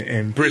Mike.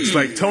 And Britt's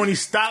like, Tony,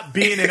 stop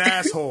being an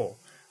asshole.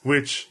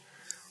 Which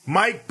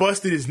Mike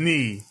busted his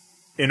knee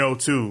in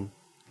 2002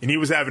 and he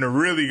was having a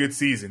really good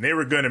season. They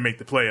were going to make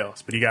the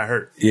playoffs, but he got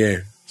hurt. Yeah.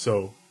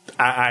 So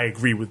I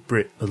agree with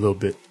Britt a little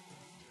bit.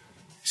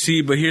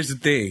 See, but here's the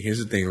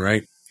thing,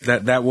 right?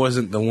 That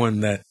wasn't the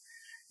one that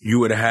you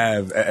would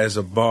have as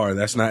a bar.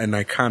 That's not an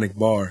iconic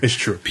bar. It's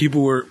true.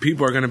 People are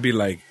going to be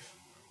like,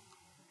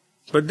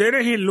 but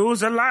didn't he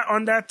lose a lot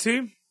on that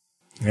team?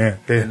 Yeah.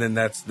 And then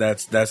that's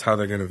how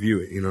they're going to view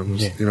it. You know,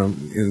 you know,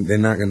 they're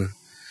not going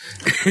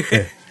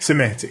to.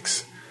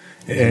 Semantics.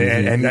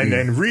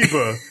 And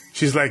Reba,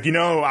 she's like, you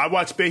know, I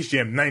watched Space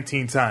Jam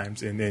 19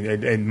 times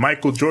and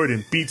Michael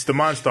Jordan beats the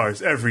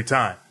Monstars every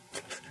time.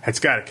 That's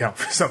got to count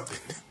for something.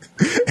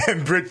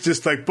 And Britt's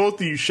just like,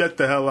 both of you shut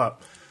the hell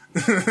up.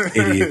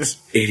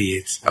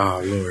 Idiots.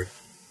 Oh, Lord.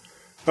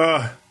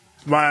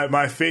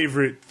 My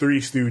favorite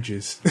Three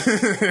Stooges.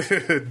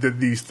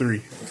 These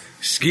three.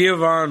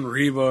 Schiavone,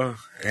 Reba,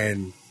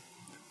 and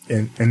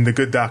the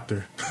Good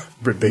Doctor,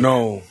 Britt Baker.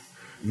 No,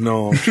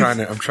 I'm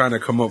trying to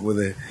come up with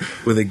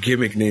a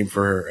gimmick name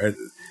for her.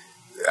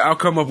 I'll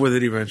come up with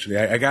it eventually.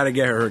 I got to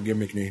get her a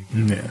gimmick name.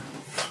 Yeah.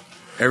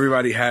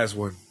 Everybody has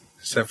one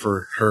except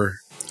for her.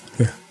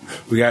 Yeah.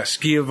 We got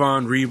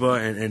Schiavone, Reba,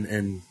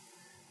 and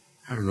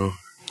I don't know.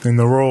 And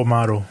the role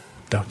model,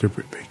 Dr.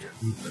 Britt Baker.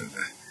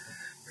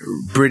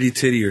 Britty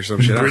Titty or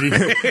some shit.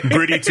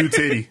 Britty Two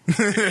Titty.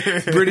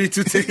 Britty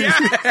Two Titty.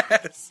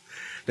 Yes.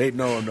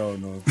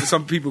 No.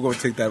 Some people going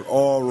to take that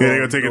all wrong. Yeah, they're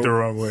going to take it the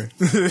wrong way.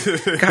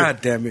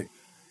 God damn it.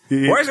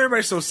 Why is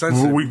everybody so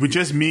sensitive? We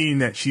just mean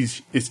that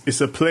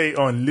it's a play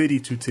on Liddy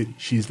Two Titty.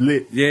 She's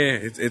lit. Yeah,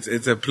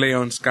 it's a play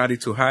on Scotty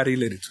Too Hottie,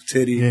 Liddy Two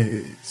Titty. Yeah,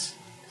 it's,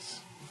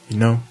 you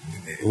know?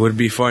 It would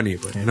be funny,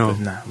 but no. But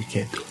nah, we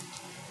can't do it.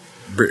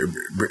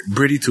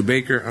 Britty to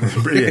Baker. I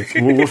don't know. Yeah,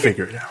 we'll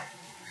figure it out.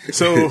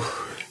 So,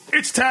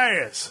 it's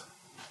Taz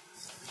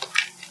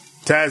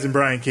Taz and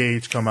Brian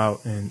Cage come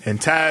out, and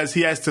Taz,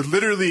 he has to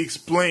literally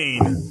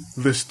explain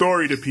the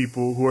story to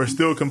people who are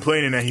still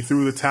complaining that he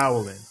threw the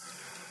towel in.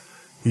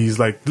 He's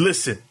like,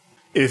 listen,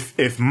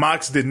 if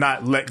Mox did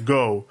not let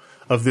go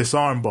of this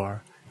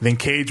armbar, then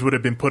Cage would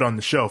have been put on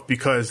the shelf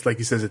because, like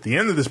he says at the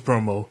end of this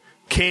promo,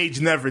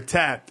 Cage never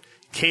tapped.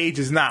 Cage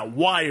is not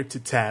wired to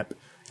tap,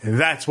 and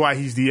that's why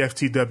he's the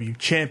FTW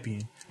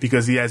champion,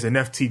 because he has an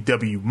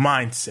FTW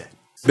mindset.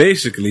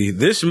 Basically,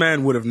 this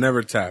man would have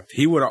never tapped.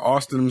 He would have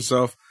Austin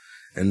himself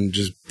and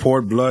just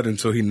poured blood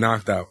until he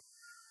knocked out.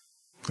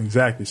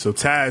 Exactly. So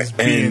Taz,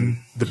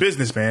 being the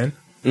businessman,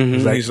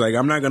 he's like,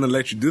 I'm not going to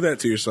let you do that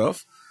to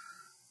yourself.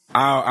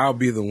 I'll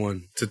be the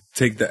one to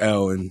take the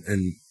L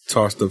and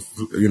toss the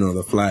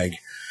flag.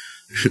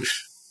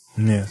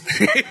 Yeah.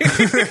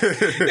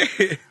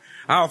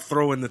 I'll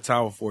throw in the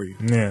towel for you.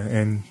 Yeah,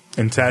 and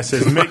Taz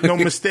says, make no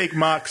mistake,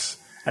 Mox.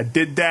 I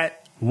did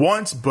that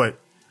once, but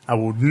I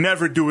will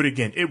never do it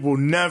again. It will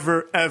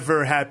never,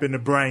 ever happen to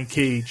Brian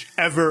Cage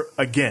ever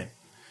again.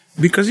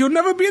 Because you'll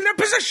never be in that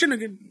position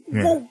again.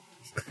 Yeah.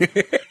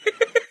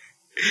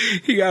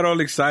 He got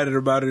all excited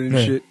about it and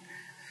shit.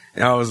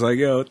 And I was like,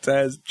 yo,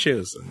 Taz,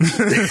 chill, son.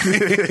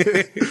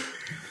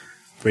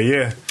 But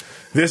yeah,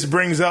 this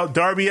brings out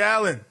Darby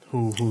Allin,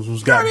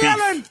 who's got beef.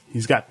 Allin!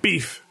 He's got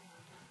beef.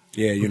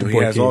 Yeah, he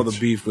has all the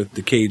beef with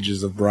the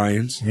Cages of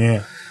Brian's.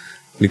 Yeah.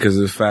 Because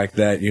of the fact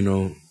that,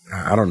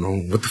 I don't know,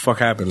 what the fuck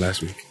happened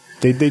last week?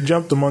 They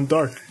jumped him on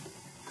Dark.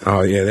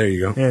 Oh, yeah, there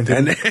you go. Yeah,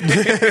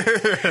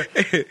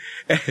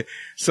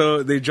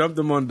 so they jumped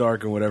him on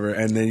Dark and whatever,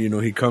 and then,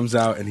 he comes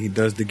out and he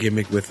does the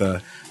gimmick with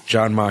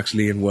John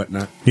Moxley and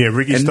whatnot. Yeah,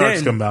 Ricky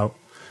Starks come out.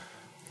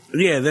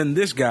 Yeah, then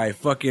this guy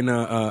fucking,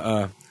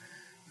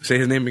 say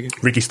his name again?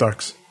 Ricky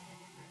Starks.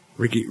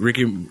 Ricky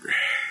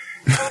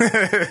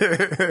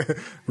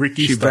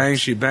Starks.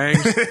 She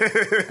bangs.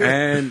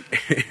 And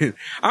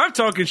I'm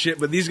talking shit,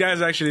 but these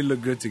guys actually look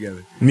good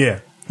together.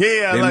 Yeah.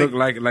 Yeah, they look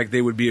like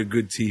they would be a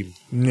good team.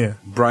 Yeah.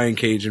 Brian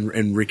Cage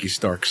and Ricky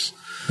Starks.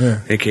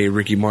 Yeah. A.K.A.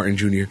 Ricky Martin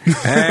Jr.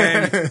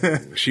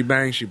 And she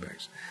bangs.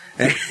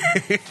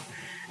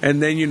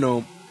 And then,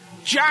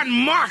 John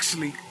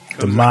Moxley.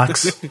 The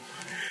Mox.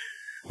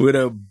 With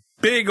a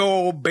big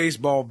old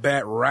baseball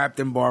bat wrapped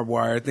in barbed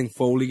wire. I think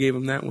Foley gave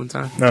him that one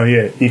time. Oh,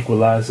 yeah.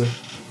 Equalizer.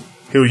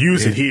 He'll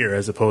use it here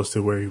as opposed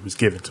to where he was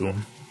given to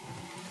him.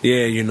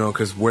 Yeah,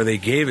 because where they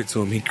gave it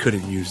to him, he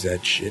couldn't use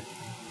that shit.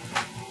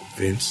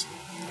 Vince.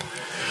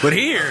 But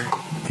here,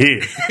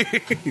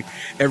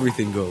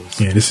 everything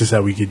goes. Yeah, this is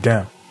how we get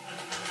down.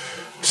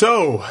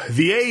 So,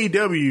 the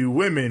AEW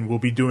women will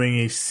be doing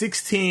a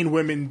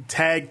 16-women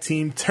tag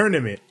team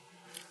tournament.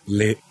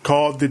 Lit.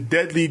 Called the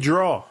Deadly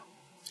Draw.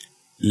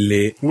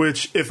 Lit.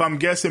 Which, if I'm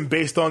guessing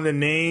based on the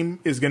name,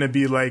 is going to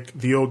be like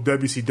the old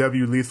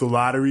WCW Lethal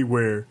Lottery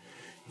where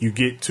you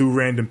get two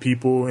random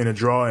people in a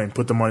draw and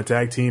put them on a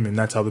tag team, and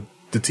that's how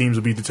the teams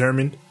will be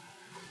determined.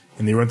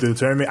 And they run through the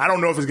tournament. I don't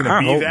know if it's going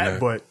to be that,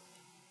 but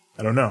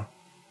I don't know.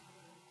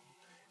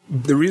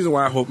 The reason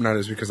why I hope not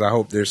is because I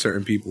hope there's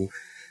certain people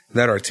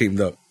that are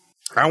teamed up.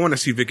 I want to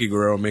see Vicky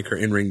Guerrero make her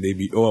in-ring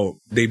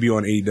debut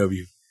on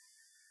AEW.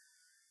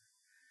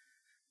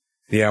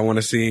 Yeah, I want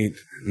to see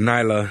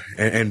Nyla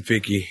and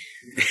Vicky.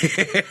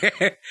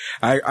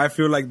 I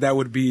feel like that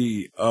would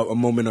be a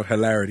moment of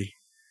hilarity.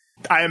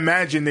 I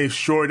imagine they've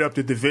shored up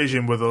the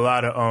division with a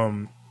lot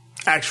of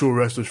actual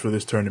wrestlers for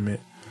this tournament.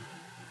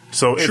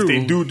 So if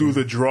they do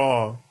the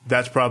draw,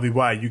 that's probably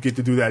why. You get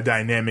to do that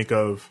dynamic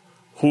of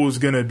who's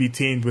going to be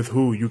teamed with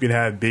who. You could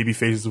have baby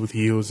faces with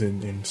heels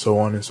and so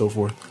on and so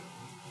forth.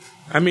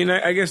 I mean,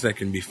 I guess that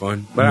can be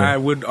fun. But I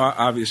would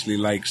obviously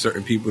like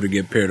certain people to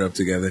get paired up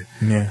together.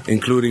 Yeah.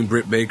 Including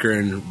Britt Baker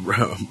and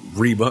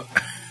Reba.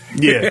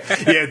 Yeah,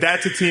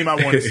 that's a team I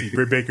want to see.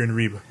 Britt Baker and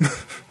Reba.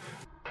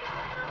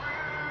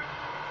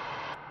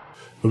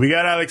 But we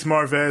got Alex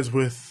Marvez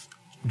with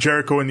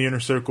Jericho in the Inner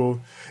Circle.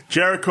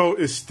 Jericho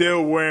is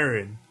still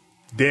wearing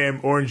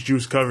damn orange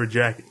juice covered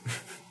jacket.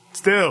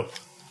 Still.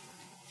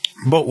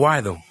 But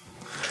why though?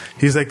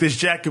 He's like, this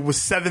jacket was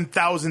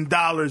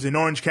 $7,000 and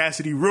Orange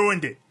Cassidy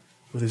ruined it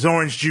with his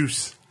orange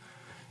juice.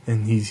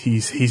 And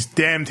he's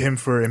damned him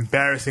for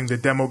embarrassing the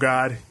Demo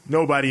God.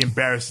 Nobody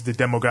embarrasses the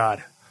Demo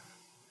God.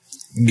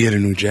 Get a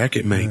new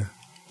jacket, man.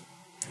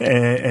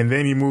 And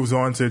then he moves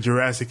on to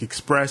Jurassic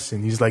Express,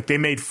 and he's like, they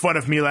made fun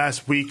of me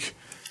last week.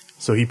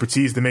 So he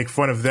proceeds to make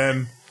fun of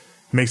them.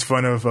 Makes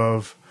fun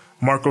of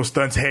Marco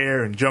Stunt's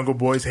hair and Jungle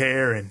Boy's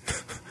hair. And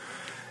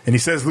he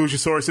says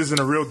Luchasaurus isn't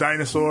a real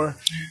dinosaur.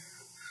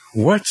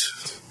 What?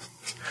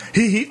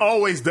 He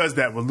always does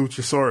that with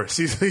Luchasaurus.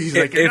 He's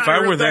like, if I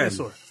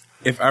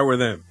were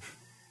them,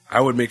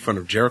 I would make fun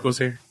of Jericho's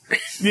hair.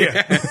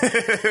 Yeah.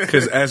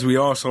 Because as we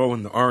all saw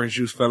when the orange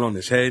juice fell on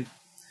his head,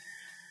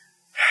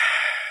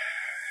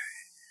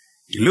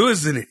 you're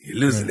losing it,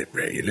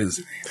 bro. You're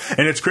losing it.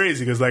 And it's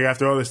crazy because like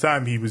after all this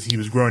time, he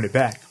was growing it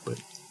back. But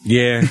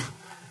yeah,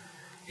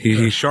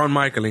 he's Shawn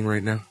Michaeling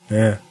right now.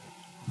 Yeah.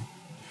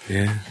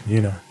 Yeah.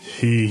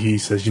 He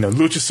says,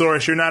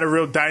 Luchasaurus, you're not a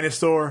real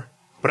dinosaur,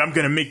 but I'm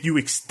gonna make you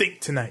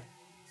extinct tonight.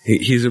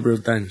 He's a real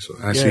dinosaur.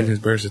 I seen his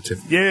birth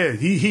certificate. Yeah,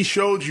 he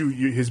showed you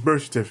his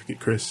birth certificate,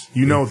 Chris.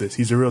 You know this.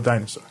 He's a real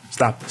dinosaur.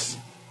 Stop this.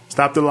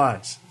 Stop the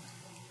lies.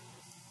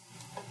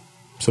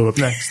 So up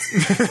next.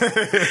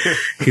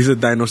 He's a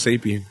dino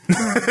sapien.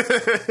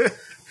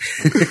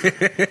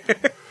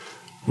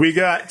 We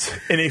got,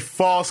 in a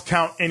Falls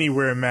Count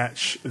Anywhere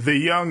match, the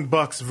Young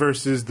Bucks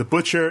versus the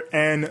Butcher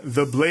and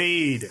the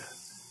Blade.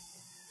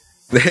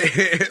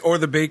 Or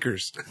the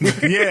Bakers.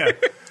 Yeah.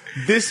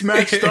 This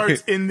match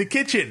starts in the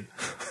kitchen.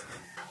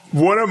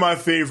 One of my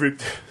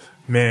favorite,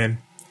 man.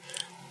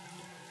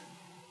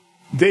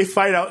 They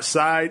fight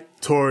outside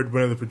toward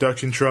one of the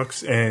production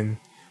trucks, and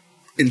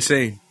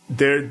insane.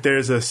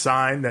 There's a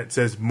sign that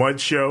says Mud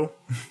Show.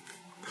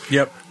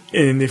 Yep.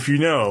 And if you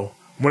know,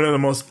 one of the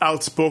most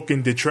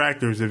outspoken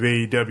detractors of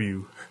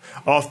AEW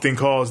often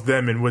calls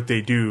them and what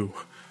they do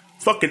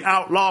fucking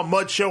outlaw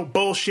mud show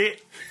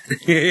bullshit.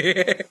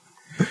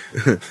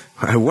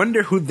 I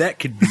wonder who that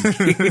could be.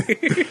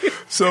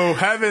 So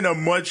having a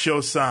mud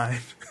show sign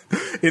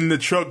in the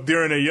truck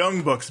during a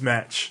Young Bucks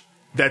match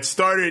that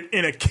started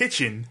in a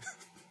kitchen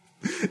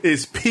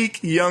is peak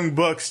Young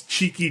Bucks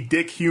cheeky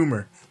dick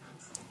humor.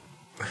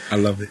 I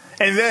love it.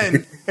 And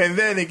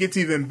then it gets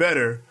even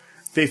better.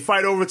 They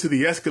fight over to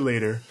the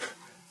escalator.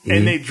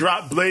 And they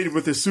drop Blade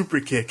with a super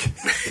kick.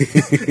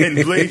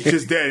 And Blade's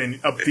just dead, and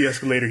up the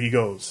escalator he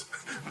goes.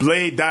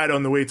 Blade died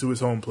on the way to his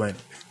home planet.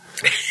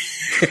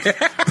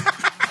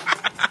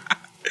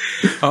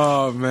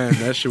 Oh, man,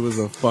 that shit was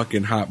a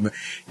fucking hot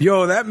match.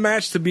 Yo, that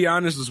match, to be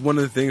honest, was one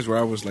of the things where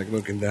I was, like,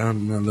 looking down,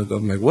 and I look up,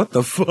 I'm like, what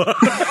the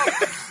fuck?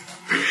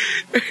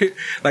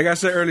 Like I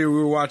said earlier, we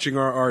were watching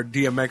our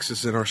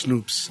DMXs and our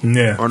Snoops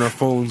on our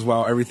phones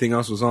while everything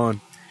else was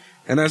on.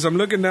 And as I'm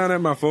looking down at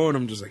my phone,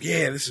 I'm just like,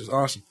 yeah, this is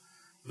awesome.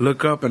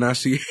 Look up and I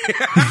see,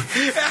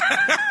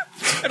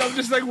 and I'm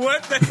just like,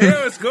 what the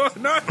hell is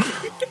going on?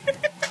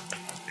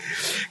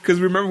 Because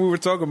remember we were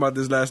talking about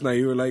this last night.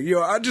 You were like,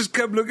 yo, I just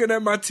kept looking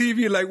at my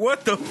TV like,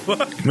 what the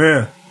fuck?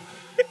 Yeah.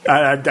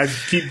 I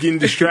keep getting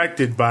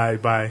distracted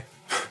by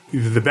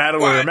either the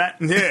battle or the match.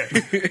 Yeah.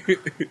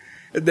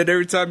 And then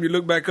every time you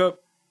look back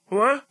up,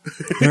 what?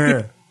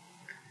 Yeah.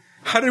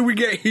 How did we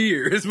get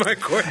here is my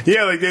question.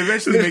 Yeah, like they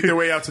eventually make their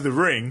way out to the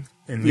ring.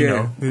 And, you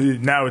know,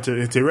 now it's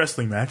a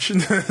wrestling match.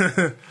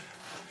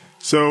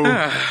 So,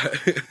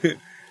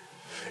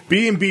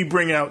 B&B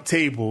bring out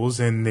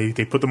tables, and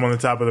they put them on the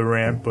top of the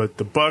ramp, but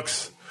the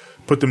Bucks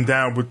put them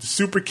down with the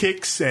super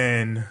kicks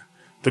and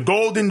the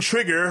golden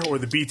trigger, or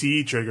the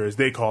BTE trigger, as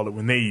they call it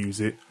when they use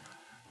it.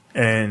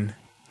 And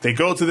they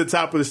go to the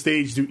top of the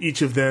stage, do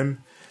each of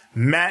them.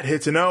 Matt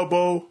hits an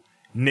elbow,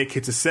 Nick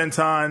hits a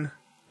senton,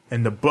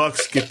 and the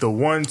Bucks get the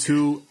 1,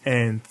 2,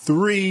 and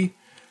 3.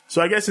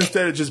 So I guess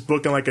instead of just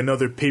booking like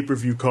another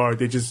pay-per-view card,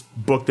 they just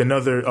booked a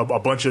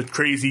bunch of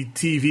crazy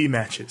TV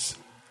matches.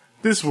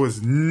 This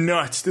was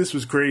nuts. This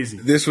was crazy.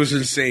 This was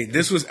insane.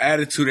 This was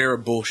Attitude Era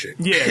bullshit.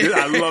 Yeah,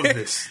 I love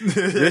this.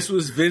 This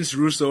was Vince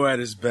Russo at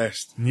his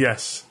best.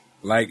 Yes.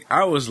 Like,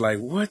 I was like,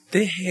 what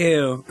the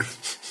hell?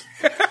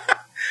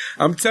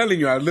 I'm telling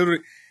you,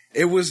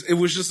 it was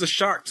just a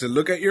shock to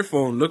look at your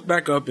phone, look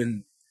back up,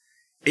 and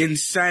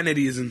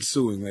insanity is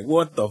ensuing. Like,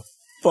 what the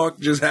fuck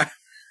just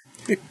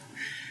happened?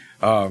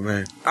 Oh,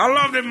 man. I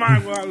loved it,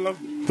 Michael. I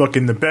loved it.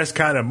 Fucking the best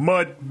kind of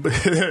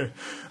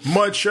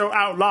mud show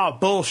outlaw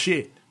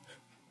bullshit.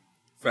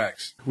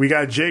 Facts. We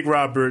got Jake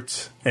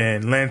Roberts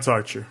and Lance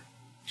Archer.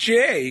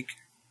 Jake?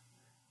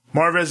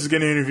 Marvez is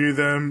going to interview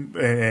them,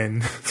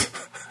 and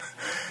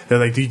they're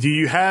like, do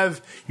you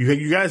have,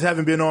 you guys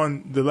haven't been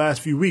on the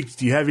last few weeks.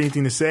 Do you have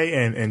anything to say?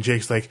 And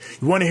Jake's like,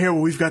 you want to hear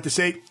what we've got to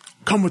say?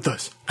 Come with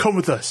us. Come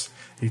with us.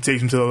 He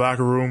takes him to the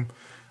locker room.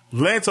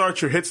 Lance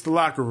Archer hits the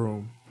locker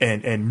room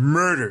and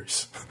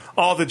murders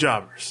all the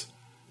jobbers.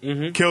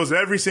 Mm-hmm. Kills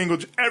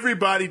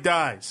everybody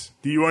dies.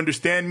 Do you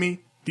understand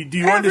me? Do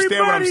you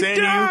understand what I'm saying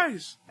to you?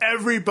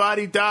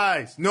 Everybody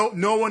dies.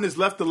 No one is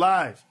left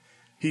alive.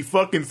 He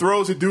fucking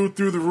throws a dude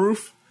through the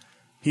roof.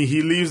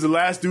 He leaves the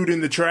last dude in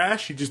the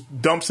trash. He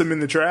just dumps him in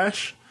the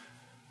trash.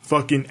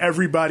 Fucking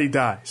everybody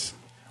dies.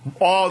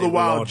 All the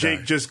while,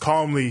 Jake just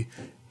calmly,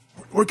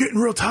 we're getting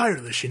real tired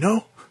of this, you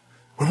know?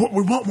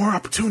 We want more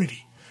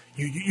opportunity.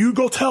 You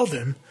go tell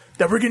them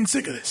that we're getting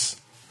sick of this.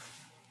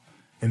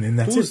 And then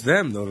that's Who's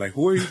them, though? Like,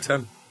 who are you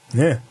telling?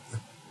 Yeah.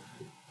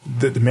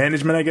 The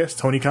management, I guess.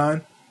 Tony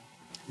Khan.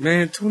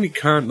 Man, Tony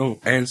Khan don't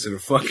answer the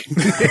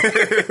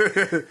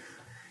fucking...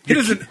 He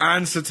doesn't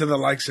answer to the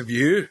likes of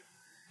you.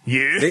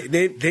 Yeah.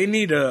 They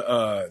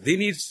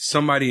need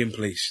somebody in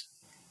place.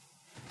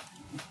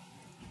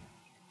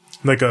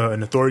 Like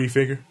an authority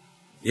figure?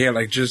 Yeah,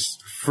 like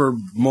just for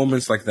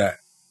moments like that.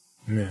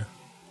 Yeah.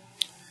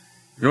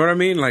 You know what I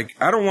mean? Like,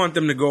 I don't want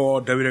them to go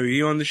all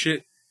WWE on the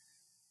shit.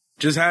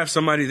 Just have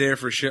somebody there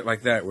for shit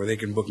like that where they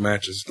can book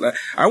matches. Like,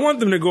 I want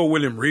them to go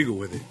William Regal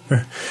with it.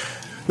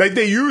 Like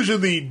they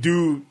usually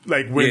do,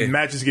 like when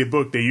matches get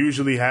booked, they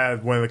usually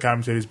have one of the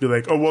commentators be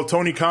like, oh, well,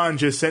 Tony Khan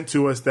just sent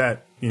to us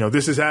that, you know,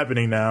 this is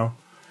happening now.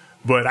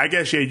 But I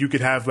guess, yeah, you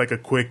could have like a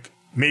quick,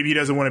 maybe he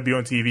doesn't want to be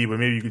on TV, but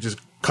maybe you could just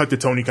cut to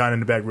Tony Khan in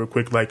the back real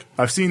quick. Like,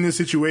 I've seen this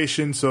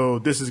situation, so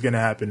this is going to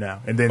happen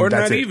now. And then or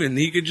that's not it. even.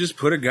 He could just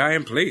put a guy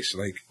in place,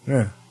 like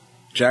Yeah.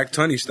 Jack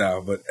Tunney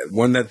style, but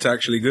one that's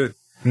actually good.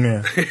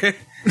 Yeah.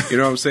 You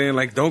know what I'm saying?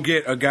 Like, don't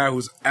get a guy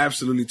who's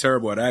absolutely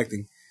terrible at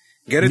acting.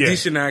 Get a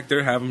decent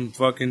actor, have him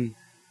fucking,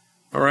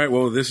 all right,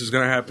 well, this is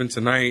going to happen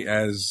tonight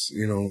as,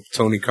 you know,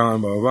 Tony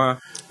Khan, blah, blah, blah.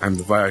 I'm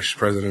the vice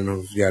president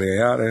of yada,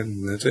 yada,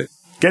 and that's it.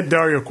 Get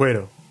Dario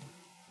Cueto.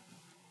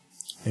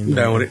 I'm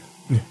down with it.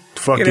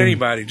 Fucking, Get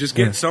anybody. Just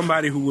get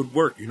somebody who would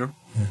work, you know?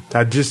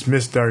 I just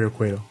missed Dario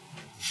Cueto.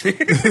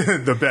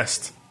 The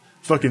best.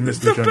 Fucking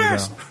missed The Lucha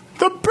best. Underground.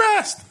 The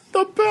best.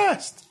 The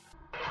best.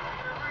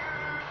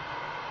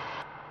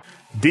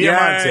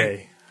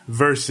 Diamante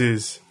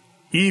versus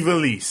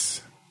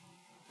Ivelisse.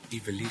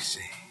 Ivelisse.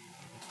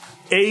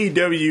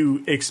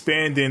 AEW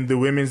expanding the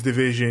women's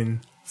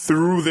division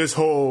through this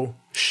whole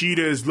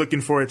Sheeta is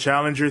looking for a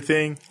challenger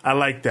thing. I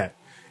like that.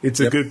 It's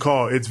a good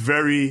call. It's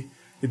very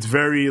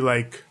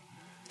like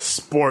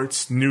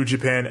sports New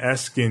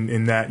Japan-esque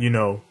in that, you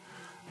know,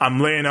 I'm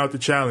laying out the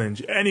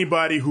challenge.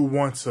 Anybody who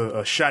wants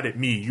a shot at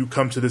me, you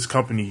come to this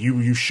company.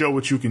 You show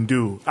what you can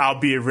do. I'll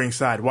be at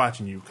ringside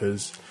watching you,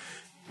 because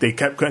they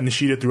kept cutting the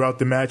Sheeta throughout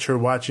the match, her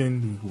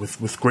watching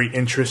with great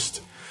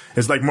interest.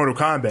 It's like Mortal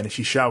Kombat, and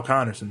she's Shao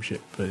Kahn or some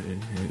shit, but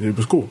it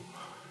was cool.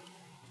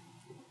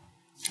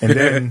 And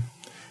then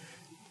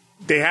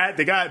they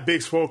got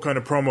Big Swole kind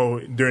of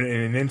promo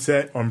during an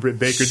inset on Britt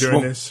Baker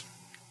during this.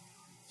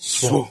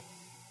 Swole.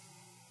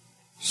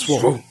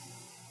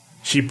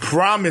 She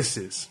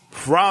promises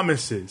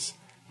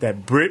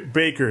that Britt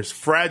Baker's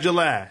fragile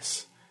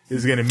ass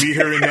is going to meet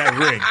her in that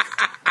ring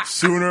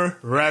sooner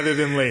rather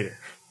than later.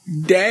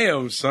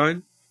 Damn,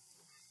 son.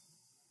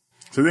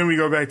 So then we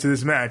go back to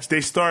this match.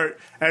 They start,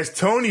 as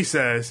Tony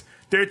says,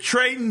 they're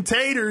trading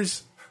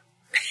taters.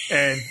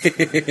 And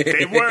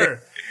they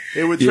were.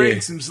 They were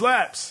trading some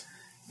slaps.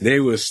 They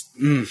was...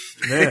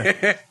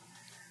 Yeah.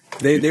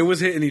 They was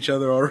hitting each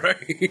other all right.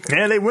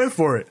 Yeah, they went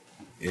for it.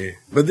 Yeah.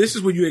 But this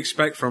is what you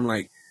expect from,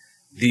 like,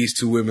 these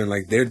two women.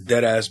 Like, they're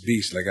dead-ass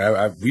beasts. Like,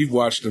 we've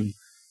watched them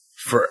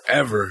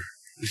forever,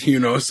 you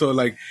know? So,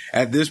 like,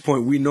 at this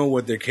point, we know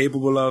what they're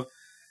capable of.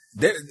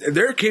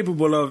 They're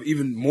capable of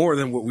even more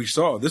than what we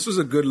saw. This was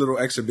a good little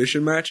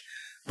exhibition match,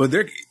 but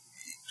they're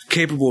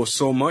capable of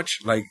so much.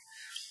 Like,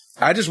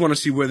 I just want to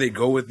see where they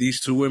go with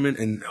these two women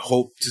and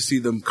hope to see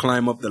them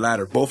climb up the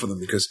ladder, both of them,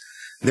 because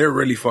they're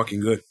really fucking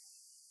good.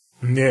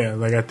 Yeah,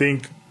 like, I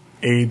think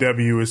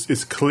AEW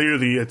is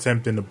clearly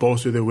attempting to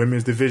bolster their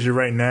women's division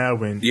right now,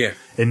 and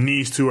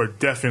these two are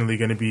definitely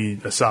going to be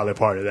a solid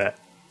part of that.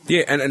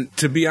 Yeah, and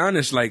to be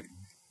honest, like,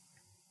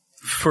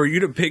 for you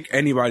to pick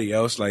anybody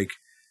else, like,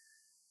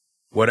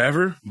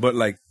 whatever, but,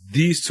 like,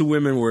 these two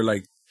women were,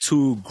 like,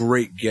 two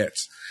great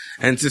gets.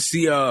 And to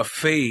see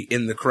Faye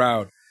in the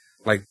crowd,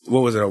 like,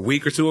 what was it, a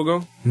week or two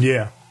ago?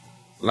 Yeah.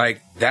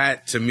 Like,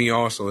 that to me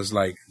also is,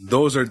 like,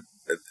 those are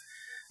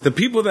the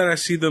people that I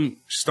see them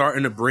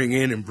starting to bring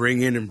in.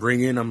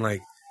 I'm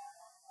like,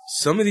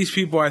 some of these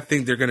people, I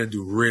think they're going to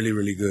do really,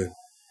 really good.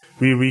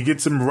 We get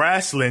some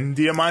wrestling.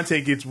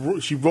 Diamante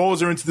she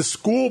rolls her into the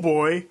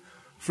schoolboy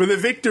for the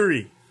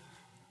victory.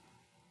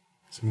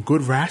 Some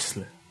good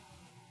wrestling.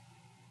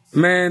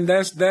 Man,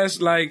 that's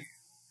like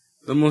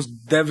the most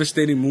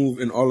devastating move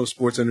in all of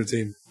sports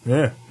entertainment.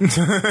 Yeah.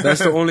 That's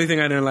the only thing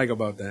I didn't like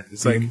about that.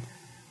 It's like,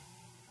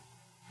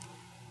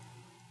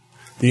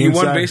 he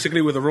won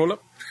basically with a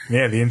roll-up?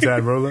 Yeah, the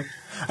inside roll-up.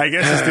 I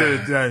guess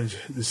it's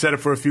the setup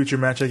for a future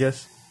match, I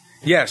guess.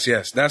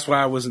 Yes. That's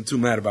why I wasn't too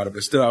mad about it.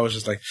 But still, I was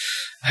just like,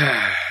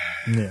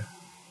 yeah.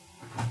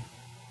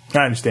 I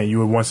understand. You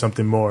would want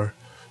something more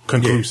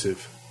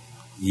conclusive.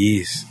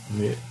 Yes.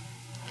 Yeah.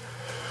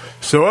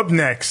 So up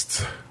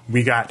next,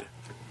 we got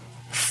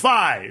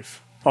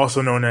 5,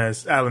 also known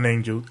as Alan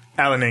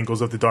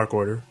Angels of the Dark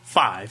Order.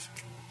 5.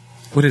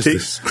 What is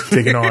this?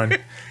 Taking on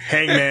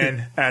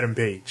Hangman Adam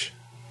Page.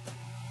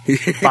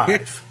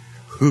 5.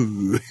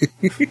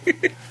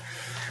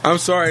 I'm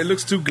sorry, it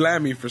looks too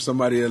glammy for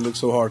somebody that looks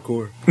so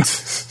hardcore.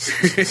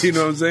 You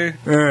know what I'm saying?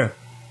 Yeah.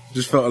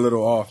 Just felt a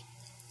little off.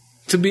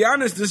 To be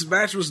honest, this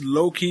match was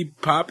low-key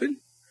popping.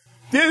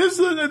 Yeah, this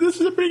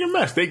is a pretty good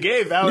match. They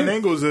gave Alan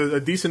Angles a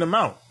decent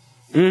amount.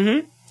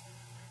 Mm-hmm.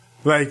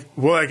 Like,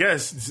 well, I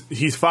guess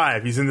he's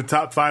 5. He's in the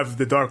top 5 of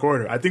the Dark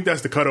Order. I think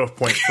that's the cutoff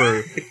point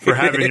for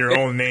having your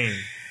own name.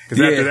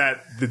 Because after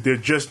that, they're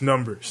just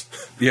numbers.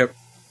 Yep.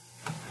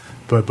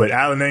 But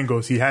Alan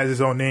Angles, he has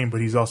his own name,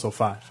 but he's also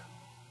 5.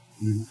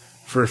 Mm-hmm.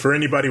 For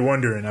anybody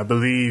wondering, I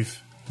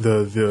believe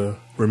the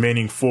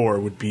remaining 4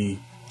 would be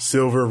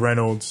Silver,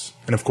 Reynolds,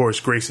 and of course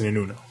Grayson and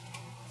Uno.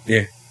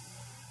 Yeah.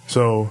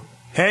 So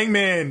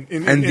Hangman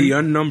the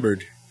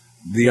unnumbered.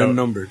 The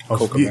unnumbered.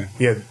 Colt Cabana.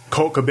 Yeah,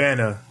 Colt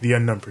Cabana, the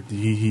unnumbered.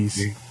 He's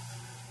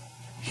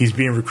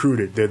being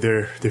recruited.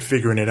 They're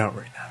figuring it out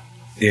right now.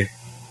 Yeah.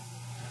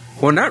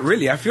 Well, not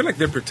really. I feel like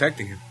they're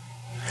protecting him.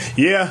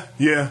 Yeah.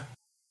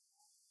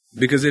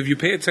 Because if you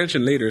pay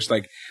attention later, it's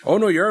like, oh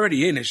no, you're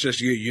already in. It's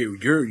just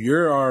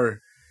you're our.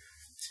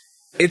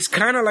 It's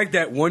kind of like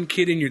that one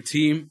kid in your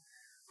team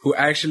who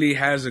actually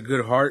has a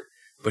good heart,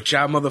 but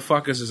y'all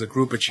motherfuckers is a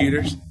group of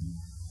cheaters.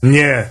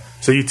 Yeah.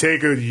 So you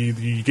take her,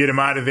 you get him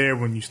out of there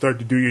when you start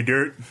to do your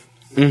dirt.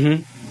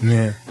 Mm-hmm.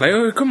 Yeah. Like,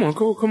 oh, come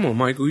on,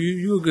 Michael,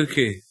 you a good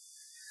kid.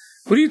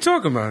 What are you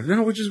talking about?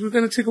 No, we're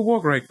gonna take a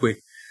walk right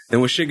quick. Then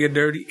when shit get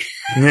dirty.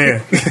 Yeah.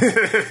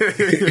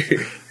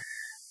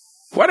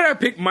 Why did I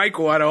pick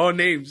Michael out of all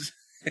names?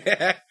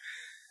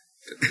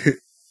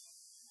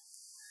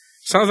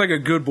 Sounds like a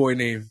good boy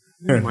name.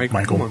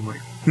 Michael. Come on,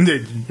 Michael.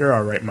 You're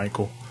all right,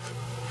 Michael.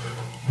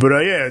 But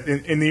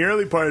in the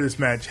early part of this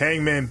match,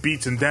 Hangman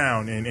beats him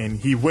down, and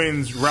he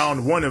wins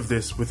round 1 of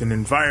this with an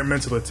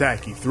environmental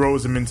attack. He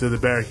throws him into the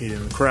barricade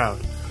in the crowd.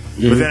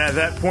 Mm-hmm. But then at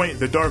that point,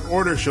 the Dark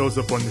Order shows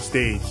up on the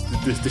stage.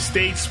 The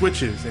stage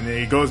switches, and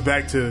it goes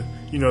back to,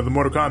 the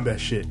Mortal Kombat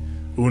shit.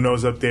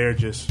 Uno's up there,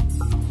 and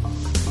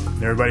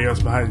everybody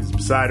else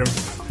beside him.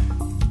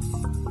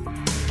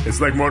 It's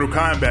like Mortal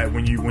Kombat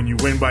when you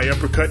win by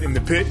uppercut in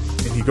the pit,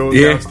 and he goes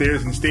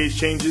downstairs and the stage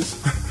changes.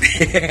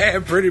 Yeah,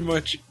 pretty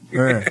much.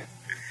 Yeah.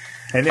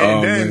 And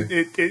then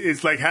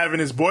it's like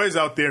having his boys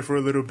out there for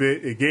a little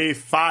bit. It gave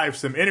Five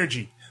some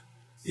energy.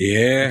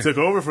 Yeah. He took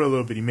over for a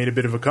little bit. He made a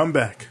bit of a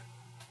comeback.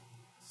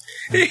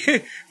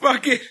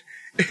 Fuck it.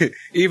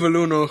 Evil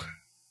Uno.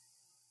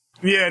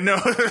 Yeah,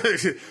 no.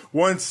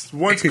 Once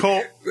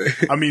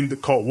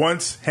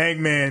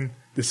Hangman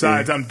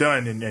decides I'm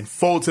done and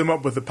folds him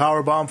up with a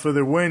power bomb for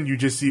the win, you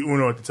just see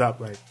Uno at the top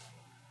right.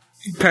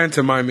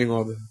 Pantomiming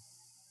all the...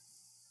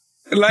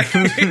 Like,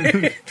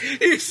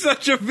 he's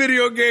such a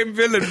video game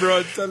villain, bro.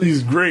 I'm telling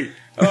He's you. great.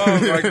 Oh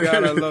my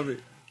god, I love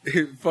it.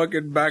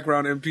 Fucking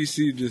background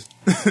NPC just.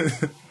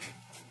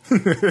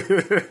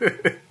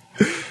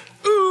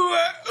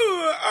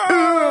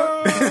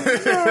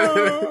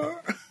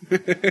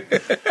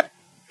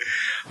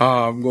 Oh,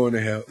 I'm going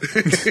to hell.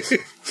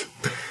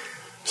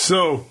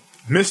 So,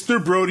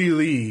 Mr. Brody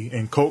Lee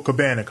and Colt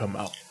Cabana come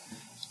out.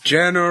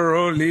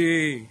 General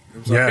Lee.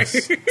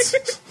 Yes.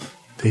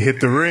 They hit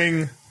the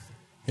ring.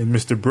 And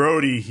Mr.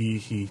 Brody,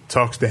 he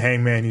talks to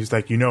Hangman. He's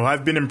like,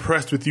 I've been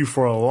impressed with you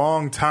for a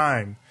long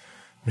time,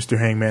 Mr.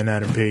 Hangman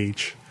Adam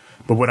Page.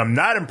 But what I'm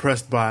not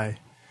impressed by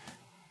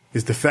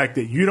is the fact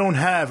that you don't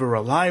have a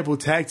reliable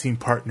tag team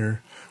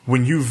partner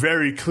when you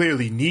very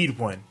clearly need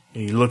one.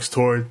 And he looks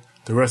toward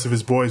the rest of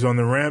his boys on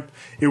the ramp.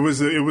 It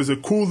was a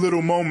cool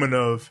little moment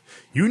of,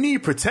 you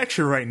need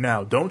protection right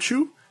now, don't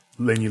you?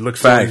 Then you look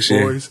for his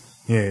boys.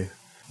 Yeah.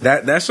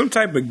 That's some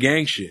type of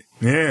gang shit.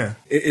 Yeah.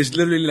 It's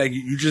literally like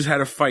you just had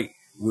a fight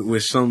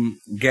with some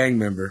gang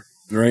member,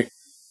 right?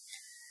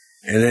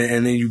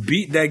 And then you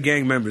beat that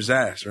gang member's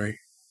ass, right?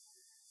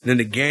 And then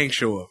the gang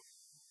show up.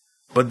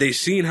 But they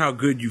seen how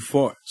good you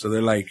fought. So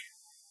they're like,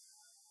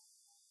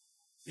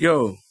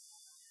 yo,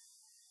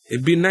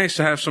 it'd be nice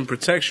to have some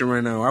protection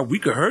right now. We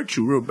could hurt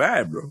you real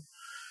bad, bro.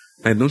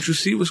 Like, don't you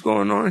see what's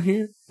going on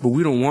here? But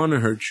we don't want to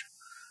hurt you.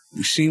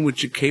 We've seen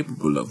what you're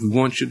capable of. We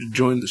want you to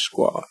join the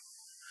squad.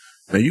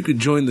 Now, you could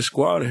join the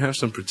squad and have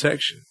some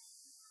protection.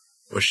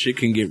 Or shit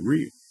can get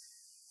real.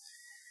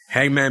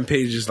 Hangman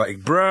Page is like,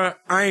 bruh,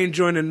 I ain't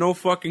joining no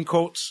fucking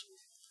Colts.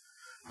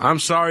 I'm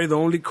sorry, the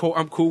only Colt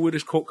I'm cool with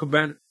is Colt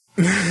Cabana.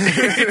 He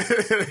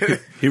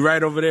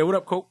right over there. What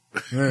up, Colt?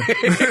 Yeah.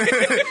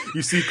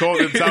 You see Colt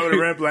at the top of the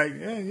ramp like,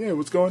 yeah,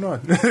 what's going on?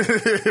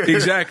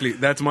 Exactly.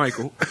 That's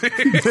Michael.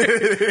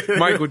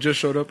 Michael just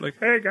showed up like,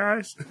 hey,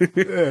 guys.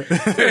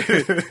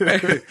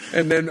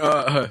 And then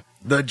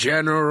the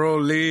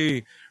General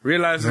Lee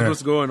realizes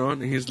what's going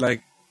on. And he's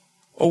like,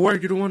 oh,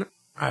 word, you don't want to?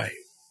 All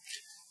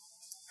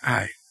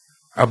right.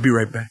 I'll be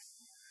right back.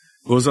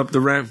 Goes up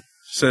the ramp,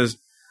 says,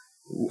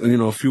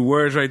 a few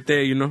words right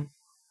there, And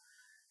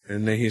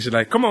then he's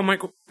like, come on,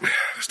 Michael,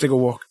 let's take a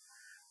walk.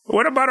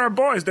 What about our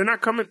boys? They're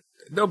not coming.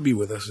 They'll be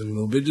with us in a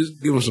little bit.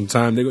 Just give them some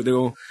time. They're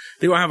gonna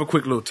have a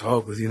quick little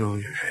talk with,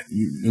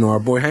 our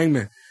boy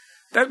Hangman.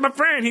 That's my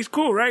friend. He's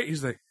cool, right?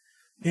 He's like,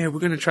 yeah,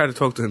 we're going to try to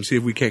talk to him, see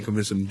if we can't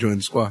convince him to join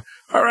the squad.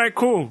 All right,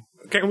 cool.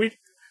 Can we?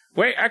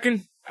 Wait, I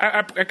can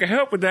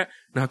help with that.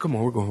 No, come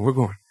on, we're going.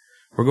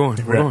 We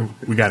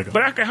gotta go.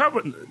 But I can help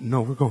it.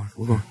 No, we're going.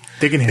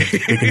 They can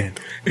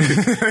handle.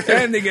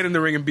 And they get in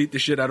the ring and beat the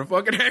shit out of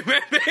fucking Hangman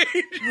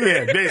Page.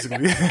 Yeah,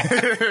 basically.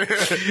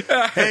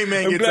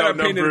 Hangman gets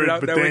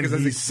outnumbered, but then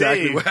he's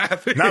saved.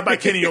 Not by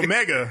Kenny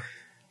Omega.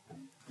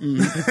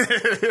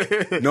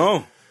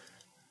 No.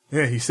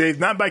 Yeah, he's saved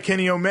not by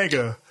Kenny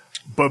Omega,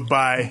 but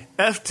by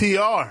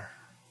FTR.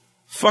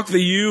 Fuck the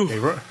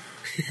U.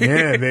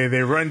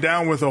 They run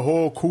down with a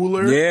whole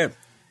cooler. Yeah.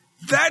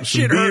 That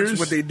shit hurts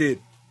what they did.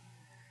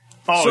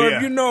 Oh, so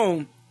if you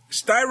know,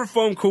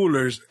 styrofoam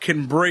coolers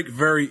can break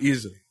very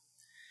easily.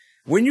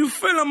 When you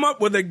fill them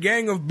up with a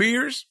gang of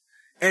beers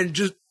and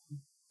just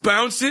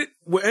bounce it,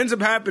 what ends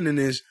up happening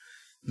is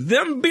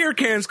them beer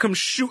cans come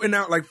shooting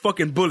out like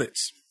fucking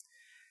bullets.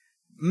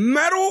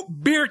 Metal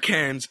beer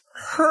cans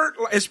hurt,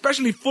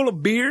 especially full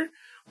of beer,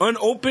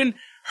 unopened,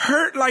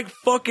 hurt like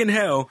fucking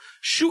hell,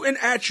 shooting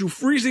at you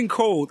freezing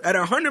cold at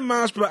 100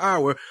 miles per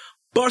hour,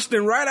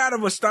 busting right out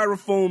of a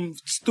styrofoam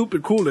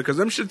stupid cooler because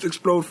them shits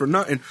explode for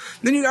nothing.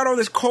 Then you got all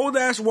this cold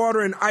ass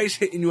water and ice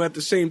hitting you at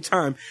the same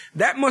time.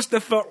 That must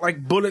have felt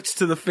like bullets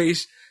to the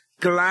face,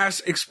 glass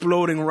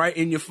exploding right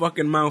in your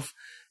fucking mouth.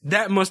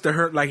 That must have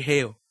hurt like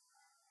hell.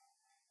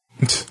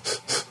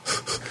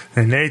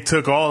 And they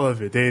took all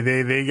of it.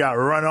 They got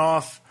run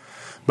off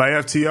by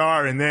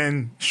FTR, and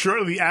then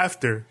shortly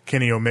after,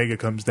 Kenny Omega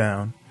comes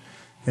down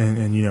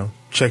and you know,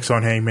 checks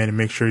on Hangman and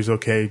makes sure he's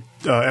okay.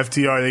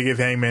 FTR, they give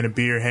Hangman a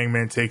beer.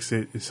 Hangman takes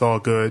it. It's all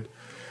good.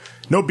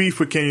 No beef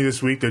with Kenny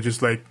this week. They're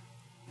just like,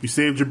 you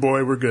saved your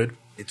boy. We're good.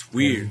 It's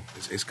weird.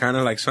 It's kind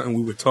of like something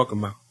we were talking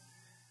about.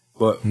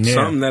 But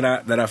something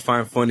that I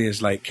find funny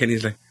is like,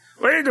 Kenny's like,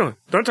 what are you doing?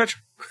 Don't touch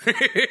him.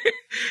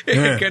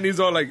 And Kenny's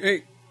all like,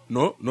 hey,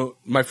 no,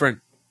 my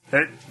friend.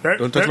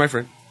 Don't touch my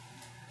friend.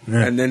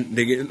 Yeah. And then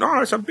they get,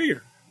 no, it's a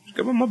beer. Just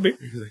give him a beer.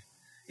 Like,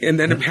 and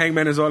then the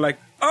Hangman is all like,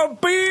 a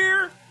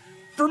beer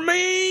for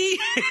me.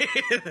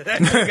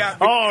 That shit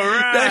got me. All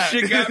right. That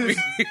shit got me.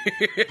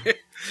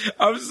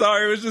 I'm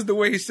sorry. It was just the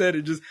way he said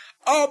it. Just,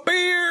 a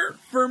beer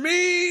for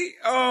me.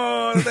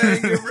 Oh,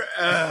 thank you.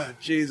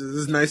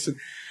 Jesus, it's nice.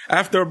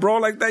 After a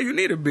brawl like that, you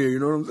need a beer. You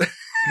know what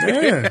I'm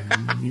saying?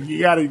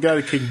 Yeah. You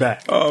gotta kick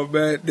back. Oh,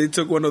 man. They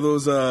took one of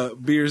those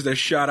beers that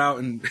shot out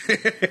and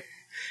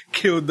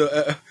killed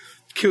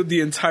the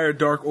entire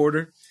Dark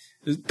Order.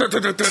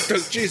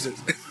 Just,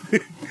 Jesus.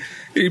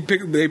 They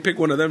pick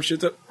one of them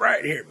shits up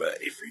right here,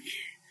 buddy, for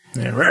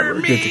you. Yeah, right. For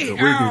me.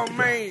 Oh,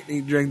 man.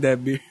 He drank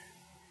that beer.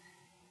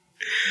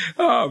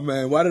 Oh,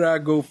 man. Why did I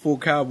go full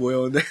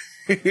cowboy on that?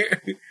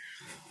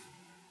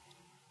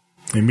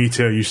 Let me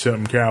tell you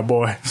something,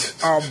 cowboy.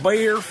 A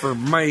beer for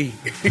me.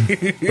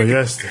 But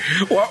yes.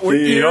 What would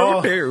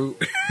you do?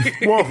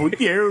 What would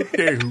you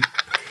do?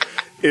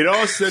 It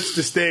all sets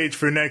the stage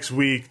for next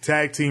week.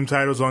 Tag team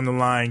titles on the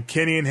line.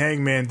 Kenny and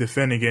Hangman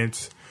defend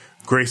against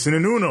Grayson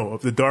and Uno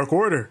of the Dark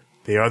Order.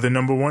 They are the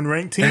number 1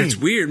 ranked team. That's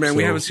weird, man.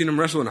 We haven't seen them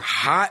wrestle in a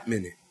hot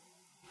minute.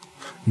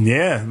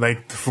 Yeah,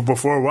 like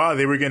before a while,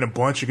 they were getting a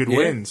bunch of good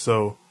wins.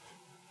 So,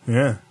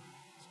 yeah.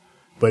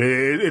 But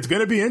it's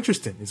going to be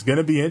interesting. It's going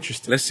to be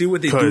interesting. Let's see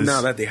what they do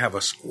now that they have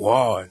a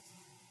squad.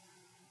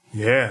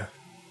 Yeah.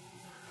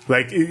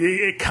 Like,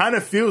 it kind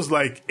of feels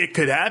like it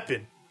could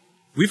happen.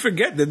 We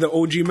forget they're the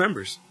OG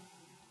members.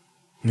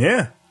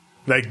 Yeah.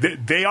 Like,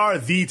 they are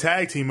the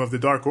tag team of the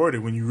Dark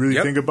Order when you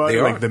really think about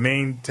it. Like, the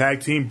main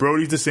tag team,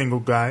 Brody's the single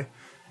guy.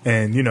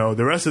 And, you know,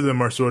 the rest of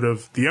them are sort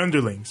of the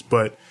underlings.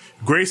 But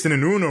Grayson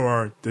and Uno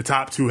are the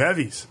top 2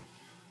 heavies.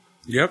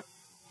 Yep.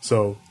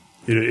 So,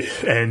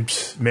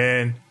 and,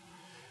 man,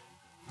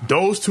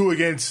 those 2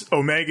 against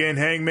Omega and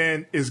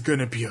Hangman is going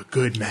to be a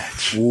good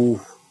match.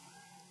 Ooh.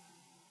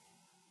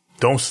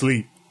 Don't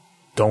sleep.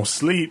 Don't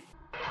sleep.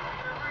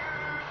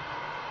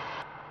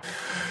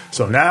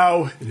 So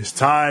now it is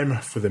time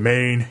for the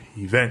main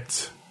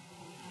event.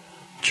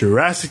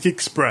 Jurassic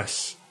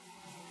Express.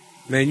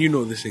 Man, you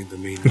know this ain't the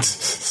main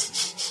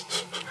event.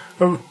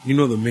 You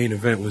know the main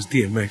event was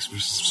DMX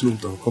versus Snoop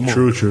Dogg. Come on.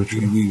 True.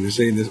 We were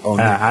saying this all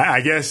night.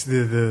 I guess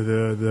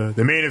the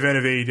main event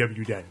of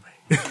AEW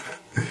Dynamite.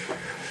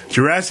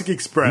 Jurassic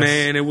Express.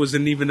 Man, it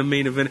wasn't even the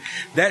main event.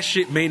 That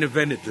shit main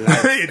evented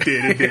life. It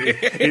did.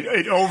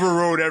 It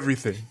overrode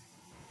everything.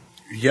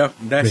 Yep,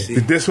 that's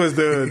it. This was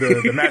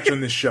the match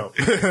on this show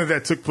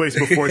that took place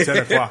before 10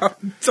 o'clock.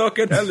 I'm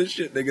talking hella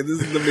shit, nigga.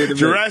 This is the main event.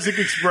 Jurassic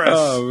Express.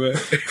 Oh,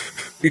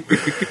 man.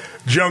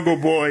 Jungle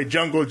Boy,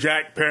 Jungle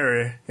Jack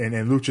Perry, and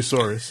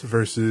Luchasaurus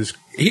versus...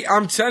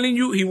 I'm telling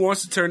you, he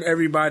wants to turn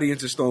everybody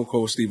into Stone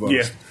Cold Steve Austin.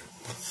 Yeah.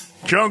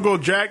 Jungle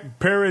Jack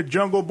Perry,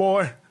 Jungle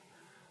Boy.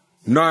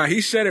 Nah,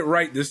 he said it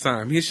right this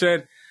time. He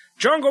said,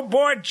 Jungle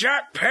Boy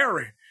Jack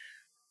Perry.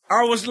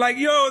 I was like,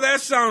 yo,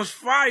 that sounds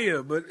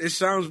fire, but it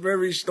sounds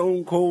very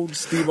Stone Cold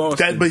Steve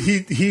Austin. But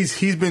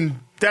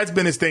that's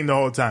been his thing the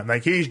whole time.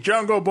 Like, he's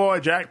Jungle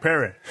Boy Jack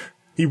Perry.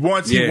 He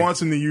wants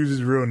him to use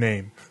his real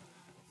name.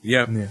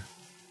 Yep. Yeah.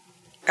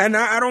 And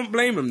I don't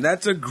blame him.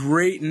 That's a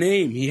great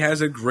name. He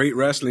has a great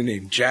wrestling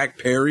name. Jack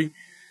Perry.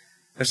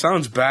 That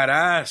sounds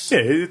badass.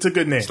 Yeah, it's a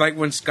good name. It's like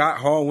when Scott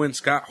Hall went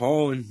Scott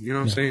Hall, and you know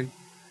what I'm saying?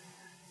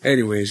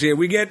 Anyways, yeah,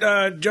 we get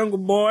Jungle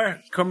Boy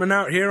coming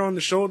out here on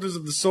the shoulders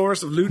of the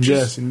Saurus of Luchas.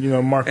 Yes, and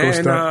Marco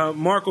Stunt. And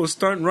Marco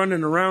Stunt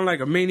running around like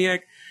a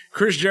maniac.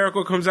 Chris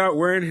Jericho comes out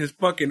wearing his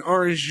fucking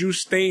orange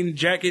juice stained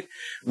jacket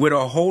with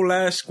a whole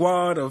ass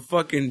squad of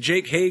fucking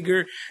Jake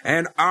Hager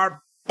and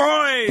our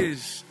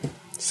boys.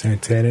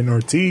 Santana and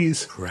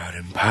Ortiz. Proud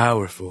and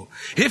powerful.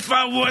 If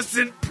I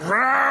wasn't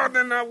proud,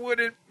 then I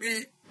wouldn't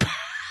be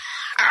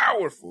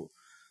powerful.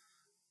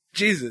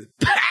 Jesus.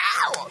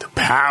 Power. The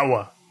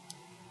power.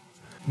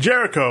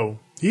 Jericho,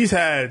 he's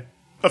had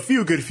a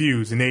few good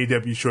feuds in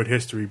AEW short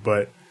history,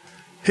 but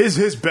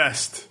his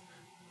best,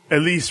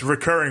 at least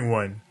recurring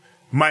one,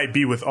 might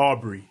be with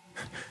Aubrey.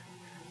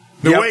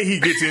 The way he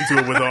gets into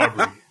it with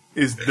Aubrey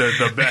is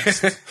the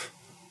best.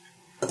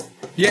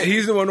 Yeah,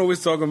 he's the one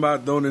always talking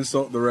about don't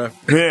insult the ref.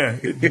 Yeah,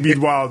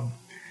 meanwhile,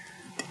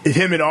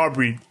 him and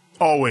Aubrey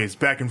always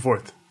back and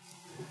forth.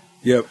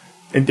 Yep.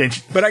 And then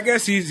But I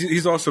guess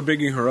he's also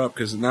bigging her up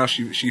because now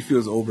she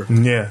feels over.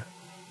 yeah.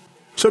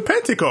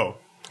 Serpentico,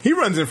 he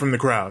runs in from the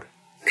crowd.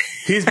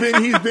 He's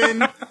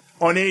been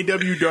on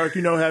AEW Dark,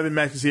 having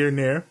matches here and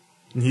there.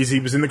 And he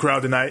was in the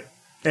crowd tonight.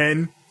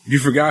 And You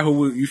forgot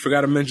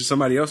to mention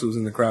somebody else who was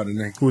in the crowd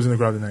tonight. who was in the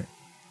crowd tonight?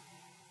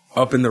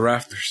 Up in the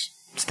rafters.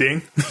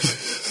 Sting?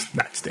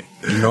 Not Sting.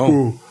 No.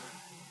 Who?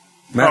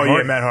 Matt Hardy.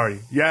 Yeah, Matt Hardy.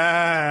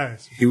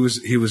 Yes. He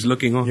was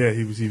looking on. Yeah,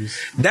 he was.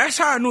 That's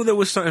how I knew there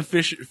was something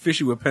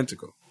fishy with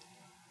Pentacle.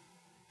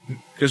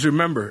 Because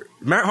remember,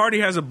 Matt Hardy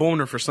has a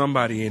boner for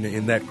somebody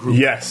in that group.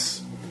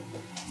 Yes.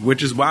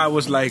 Which is why I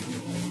was like, you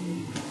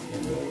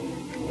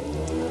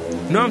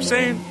know what I'm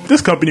saying?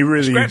 This company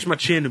really Scratch my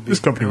chin a bit. This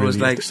company It was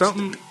really like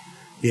something.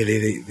 Yeah,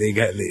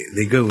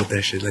 they go with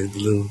that shit, like the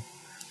little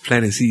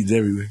planting seeds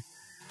everywhere.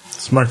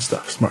 Smart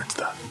stuff.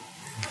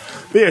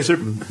 But yeah,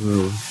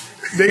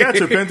 they got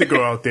Serpentico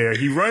out there.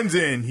 He runs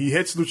in. He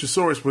hits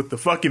Luchasaurus with the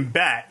fucking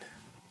bat.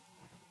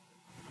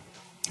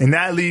 And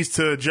that leads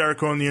to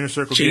Jericho in the Inner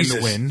Circle getting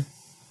the win.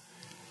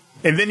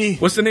 And then he...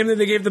 What's the name that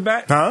they gave the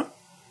bat? Huh?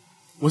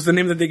 What's the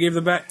name that they gave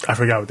the bat? I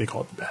forgot what they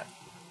called the bat.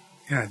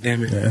 God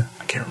damn it. Yeah,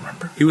 I can't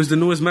remember. He was the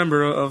newest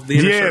member of the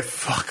Inner Circle.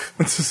 Fuck.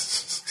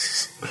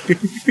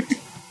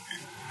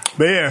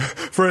 But yeah,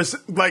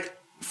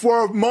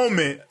 for a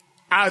moment,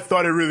 I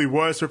thought it really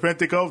was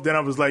Serpentico. Then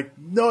I was like,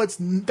 no,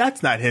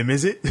 that's not him,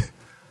 is it?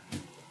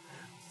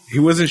 He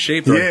wasn't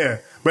shaped right. Yeah,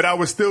 but I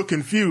was still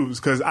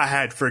confused because I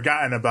had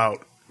forgotten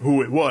about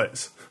who it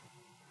was.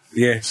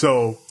 Yeah.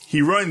 So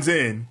he runs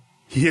in,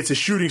 he hits a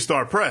shooting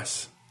star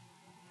press.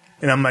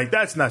 And I'm like,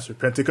 that's not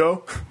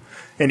Serpentico.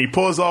 And he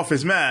pulls off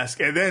his mask.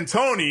 And then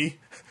Tony,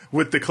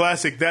 with the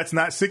classic That's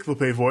Not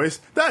Cyclope voice,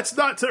 that's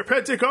not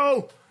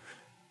Serpentico.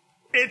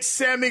 It's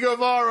Sammy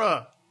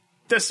Guevara.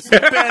 The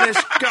Spanish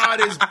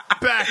God is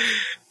back.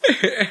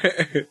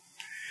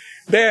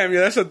 Damn, yeah,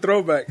 that's a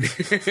throwback.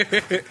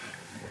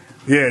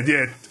 Yeah.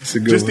 It's a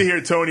good Just one. to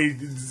hear Tony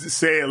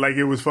say it like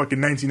it was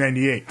fucking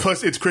 1998.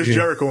 Plus, it's Chris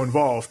Jericho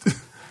involved.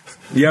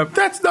 Yep.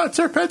 That's not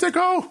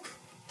Serpentico.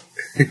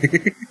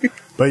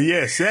 But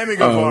yeah, Sammy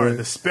Guevara, man.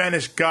 the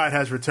Spanish God,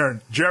 has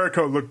returned.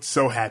 Jericho looked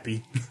so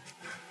happy.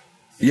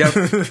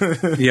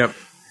 Yep.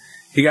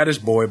 He got his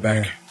boy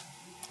back.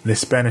 The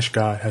Spanish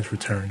God has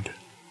returned.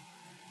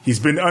 He's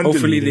been undeleted.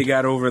 Hopefully they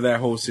got over that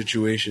whole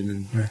situation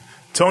and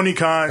Tony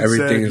Khan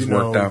everything said, is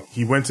worked out.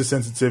 He went to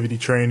sensitivity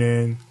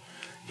training.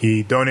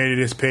 He donated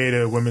his pay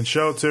to women's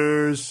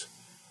shelters.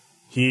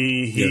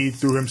 He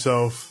threw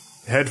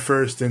himself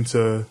headfirst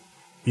into,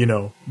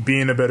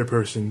 being a better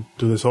person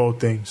through this whole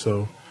thing.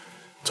 So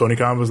Tony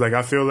Khan was like,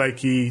 I feel like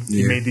he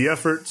made the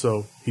effort,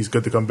 so he's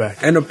good to come back.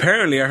 And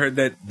apparently I heard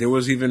that there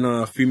was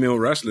even female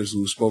wrestlers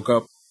who spoke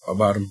up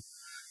about him.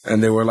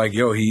 And they were like,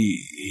 yo,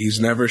 he's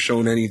never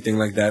shown anything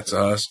like that to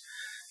us.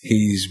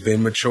 He's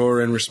been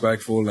mature and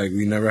respectful. Like,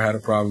 we never had a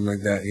problem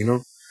like that,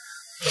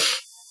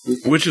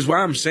 Which is why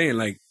I'm saying,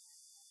 like,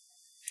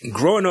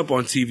 growing up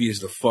on TV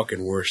is the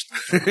fucking worst.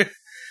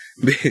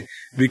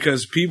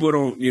 Because people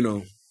don't,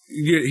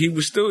 he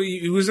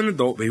was an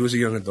adult, but he was a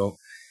young adult.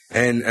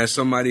 And as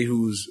somebody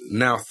who's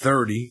now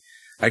 30,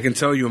 I can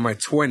tell you in my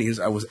 20s,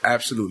 I was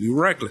absolutely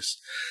reckless.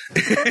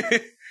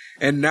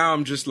 And now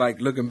I'm just like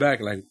looking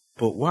back like,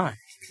 but why?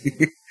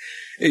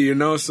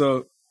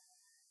 So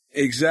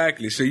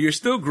exactly. So you're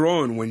still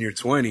growing when you're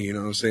 20, you know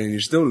what I'm saying? You're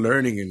still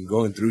learning and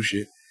going through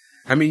shit.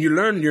 I mean, you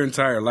learn your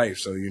entire life.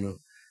 So,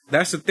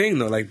 that's the thing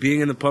though, like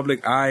being in the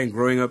public eye and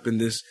growing up in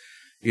this,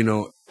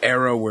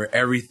 era where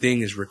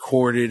everything is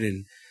recorded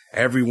and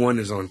everyone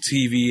is on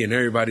TV and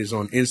everybody's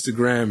on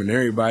Instagram and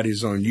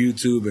everybody's on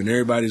YouTube and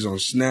everybody's on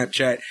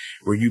Snapchat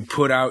where you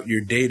put out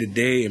your day to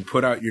day and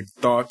put out your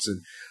thoughts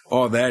and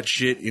all that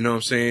shit, you know what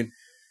I'm saying?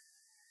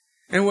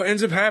 And what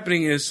ends up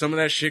happening is some of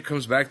that shit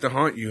comes back to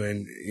haunt you.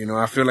 And,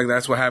 I feel like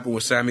that's what happened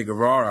with Sammy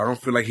Guevara. I don't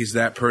feel like he's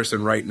that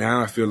person right now.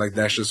 I feel like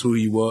that's just who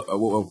he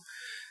was.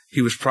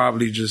 He was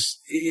probably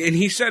just, and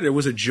he said it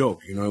was a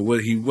joke, he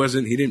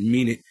didn't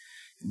mean it.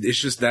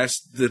 It's just that's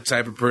the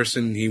type of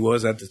person he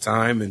was at the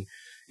time. And,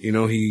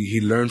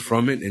 he learned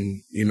from it.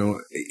 And,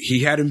 he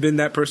hadn't been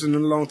that person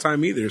in a long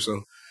time either.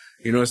 So,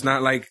 it's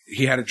not like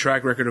he had a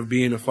track record of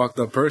being a fucked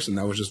up person.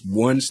 That was just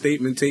one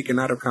statement taken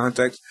out of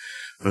context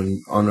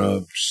on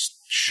a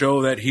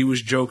show that he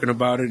was joking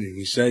about it. And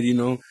he said,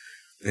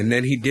 and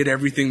then he did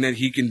everything that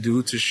he can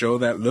do to show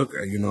that, look,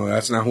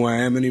 that's not who I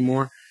am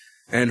anymore.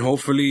 And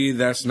hopefully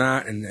that's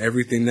not, and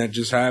everything that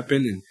just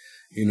happened. And,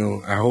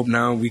 I hope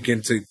now we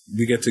get to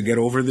get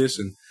over this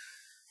and,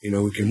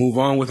 we can move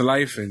on with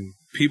life and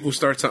people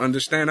start to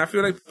understand. I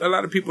feel like a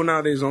lot of people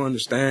nowadays don't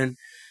understand.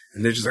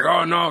 And they're just like,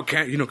 oh, no,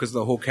 can't, because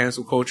the whole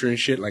cancel culture and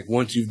shit. Like,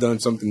 once you've done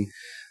something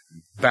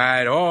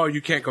bad, oh,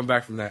 you can't come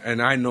back from that. And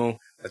I know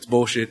that's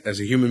bullshit. As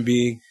a human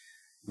being,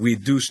 we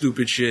do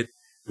stupid shit.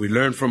 We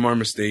learn from our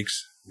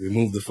mistakes. We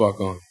move the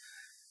fuck on,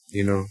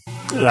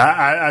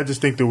 I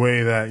just think the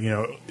way that,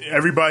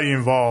 everybody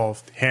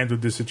involved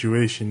handled this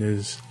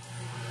situation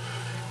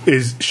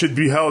should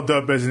be held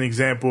up as an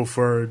example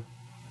for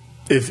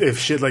if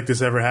shit like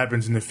this ever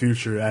happens in the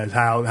future, as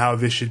how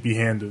this should be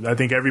handled. I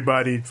think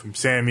everybody from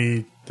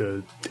Sammy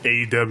to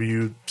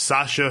AEW,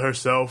 Sasha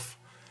herself,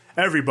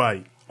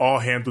 everybody all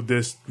handled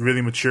this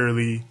really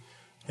maturely,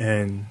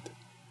 and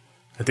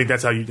I think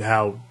that's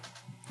how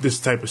this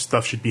type of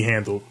stuff should be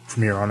handled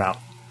from here on out.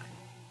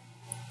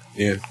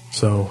 Yeah.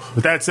 So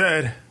with that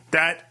said,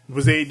 that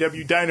was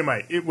AEW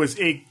Dynamite. It was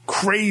a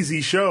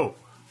crazy show.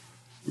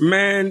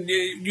 Man,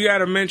 you got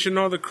to mention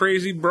all the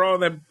crazy brawl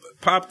that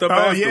popped up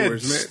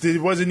afterwards, man.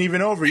 It wasn't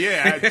even over.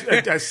 Yeah,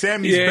 as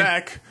Sammy's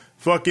back,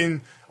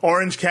 fucking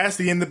Orange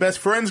Cassidy and the Best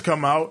Friends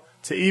come out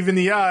to even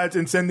the odds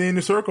and send the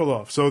Inner Circle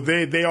off. So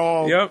they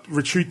all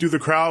retreat through the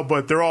crowd,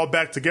 but they're all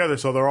back together,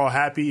 so they're all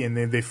happy, and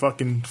then they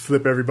fucking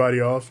flip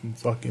everybody off and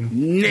fucking...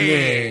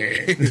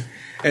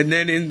 And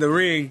then in the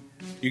ring,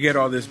 you get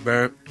all this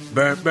burp.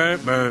 Yeah,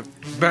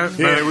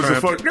 it was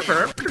a fucking...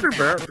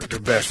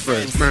 The Best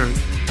Friends.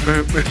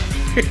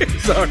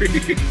 Sorry.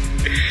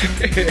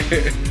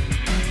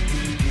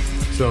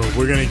 So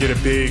we're going to get a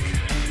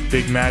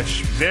big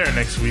match there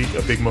next week,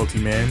 a big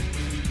multi-man,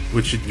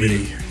 which should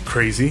be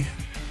crazy.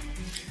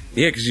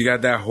 Yeah, because you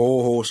got that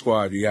whole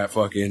squad. You got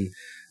fucking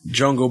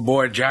Jungle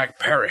Boy Jack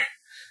Perry.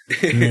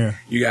 Yeah.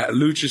 You got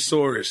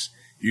Luchasaurus.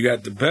 You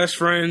got the Best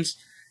Friends.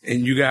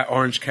 And you got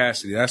Orange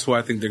Cassidy. That's who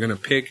I think they're going to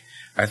pick.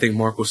 I think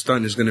Marco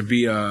Stunt is going to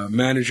be a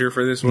manager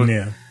for this one.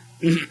 Yeah.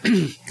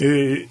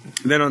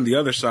 Then on the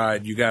other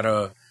side, you got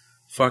a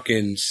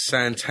fucking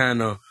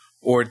Santana,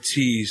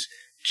 Ortiz,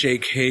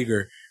 Jake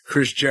Hager,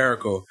 Chris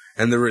Jericho,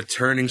 and the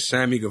returning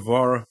Sammy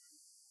Guevara.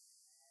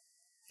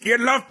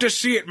 You'd love to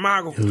see it,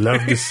 Mago. You'd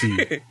love to see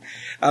it.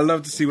 I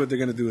love to see what they're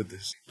going to do with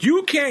this.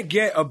 You can't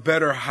get a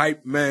better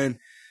hype man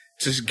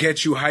to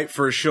get you hyped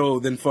for a show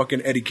than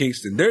fucking Eddie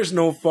Kingston. There's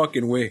no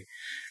fucking way.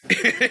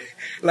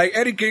 Like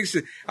Eddie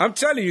Kingston, I'm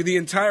telling you, the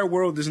entire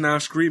world is now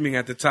screaming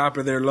at the top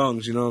of their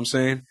lungs. You know what I'm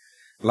saying?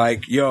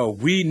 Like, yo,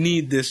 we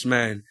need this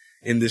man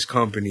in this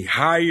company.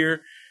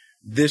 Hire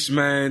this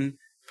man.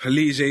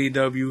 Please,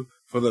 AEW,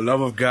 for the love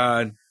of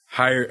God,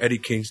 hire Eddie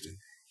Kingston.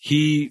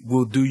 He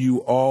will do you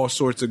all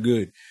sorts of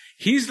good.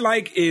 He's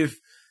like if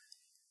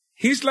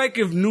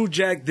New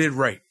Jack did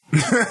right.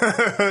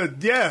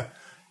 Yeah.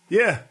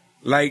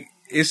 Like,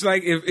 it's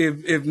like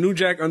if New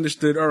Jack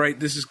understood, all right,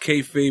 this is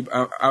kayfabe.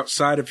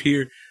 Outside of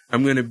here,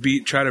 I'm gonna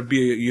try to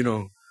be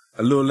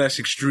a little less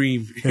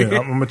extreme. Yeah,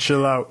 I'm gonna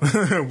chill out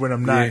when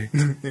I'm not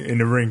in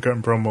the ring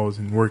cutting promos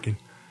and working.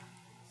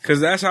 Because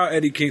that's how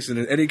Eddie Kingston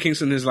is. Eddie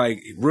Kingston is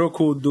like real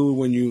cool dude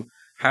when you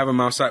have him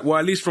outside. Well,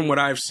 at least from what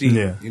I've seen.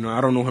 Yeah.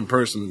 I don't know him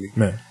personally.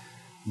 Man.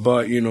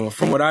 But,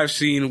 from what I've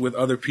seen with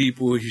other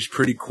people, he's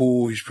pretty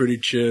cool. He's pretty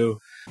chill.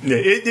 Yeah,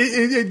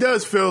 it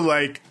does feel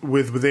like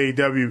with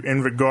AEW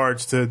in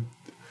regards to,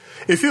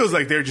 it feels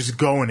like they're just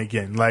going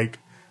again. Like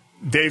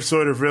they've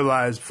sort of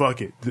realized,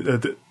 fuck it.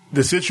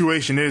 The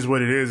situation is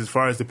what it is as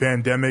far as the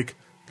pandemic.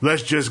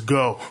 Let's just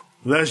go.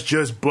 Let's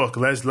just book.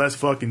 Let's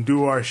fucking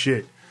do our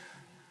shit.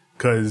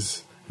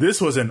 Because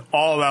this was an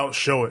all-out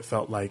show, it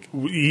felt like.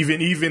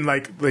 Even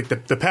like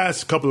the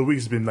past couple of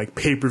weeks has been like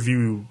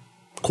pay-per-view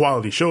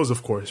quality shows,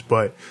 of course.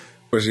 But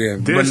but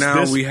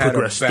now we had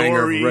a banger.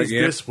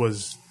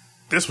 Stories,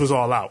 this was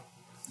all out.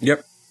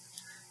 Yep.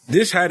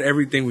 This had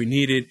everything we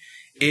needed.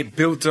 It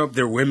built up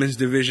their women's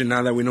division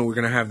now that we know we're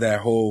going to have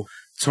that whole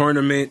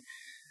tournament.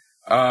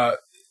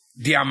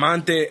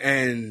 Diamante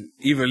and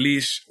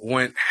Ivelisse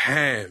went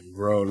ham,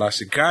 bro. La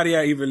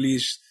Sicaria,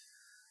 Ivelisse.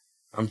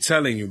 I'm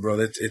telling you, bro,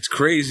 it's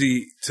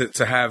crazy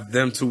to have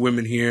them two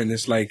women here. And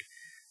it's like,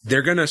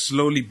 they're going to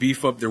slowly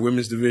beef up their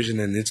women's division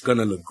and it's going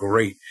to look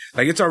great.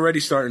 Like, it's already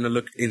starting to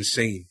look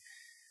insane.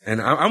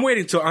 And I'm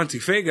waiting till Auntie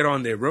Faye get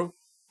on there, bro.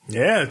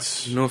 Yeah,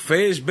 it's...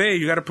 Faye is bae.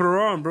 You got to put her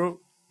on, bro.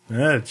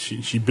 Yeah,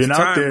 she been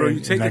out there, bro. You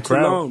take it too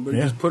long, but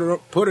just put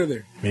her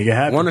there. Make it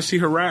happen. Want to see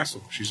her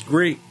wrestle. She's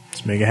great.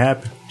 Let's make it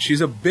happen.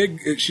 She's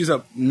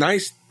a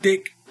nice,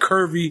 thick,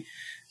 curvy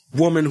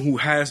woman who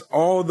has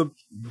all the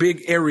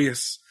big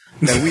areas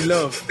that we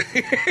love.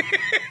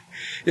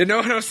 You know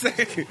what I'm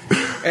saying?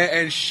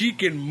 And she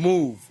can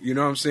move. You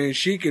know what I'm saying?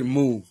 She can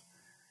move.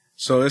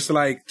 So it's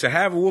like to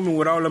have a woman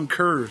with all them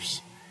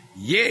curves.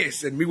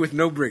 Yes, and me with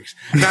no breaks.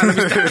 Nah, let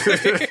me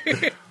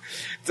stop.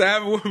 To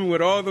have a woman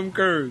with all them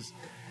curves.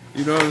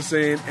 You know what I'm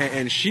saying?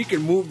 And she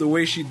can move the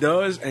way she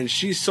does, and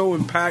she's so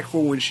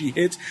impactful when she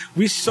hits.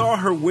 We saw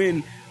her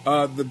win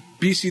the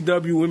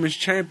BCW Women's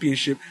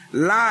Championship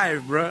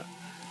live, bruh.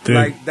 Dude.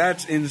 Like,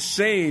 that's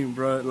insane,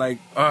 bruh. Like,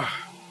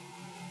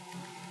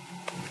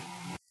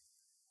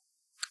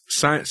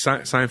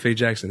 Sign Faye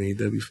Jackson,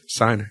 AEW.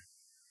 Sign her.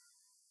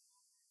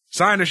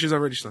 Sign her, she's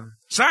already signed.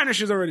 Sign her,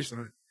 she's already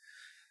signed.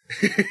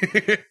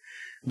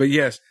 But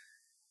yes,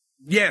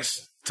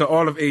 to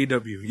all of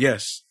AEW,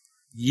 yes,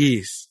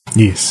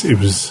 it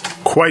was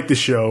quite the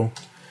show.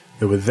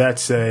 And with that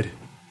said,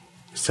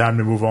 it's time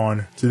to move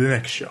on to the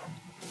next show.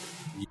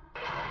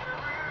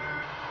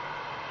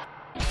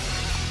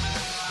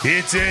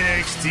 It's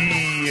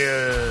NXT,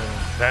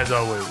 as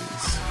always.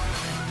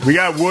 We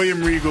got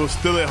William Regal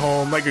still at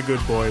home, like a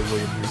good boy,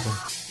 William Regal.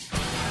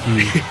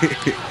 He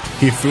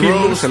He looks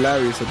throws.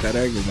 hilarious at that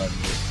angle, by the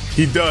way.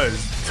 He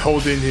does,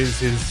 holding his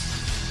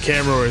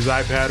camera or his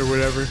iPad or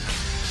whatever.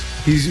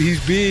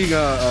 He's being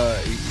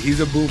he's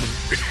a boomer.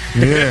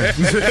 Yeah.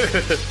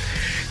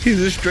 He's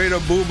a straight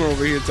up boomer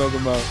over here talking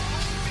about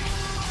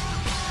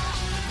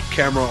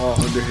camera all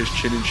under his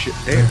chin and shit.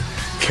 Damn.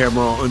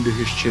 Camera all under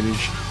his chin and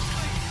shit.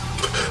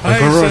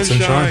 Like, Hi, all right,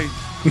 sunshine.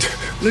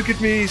 Look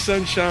at me,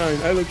 sunshine.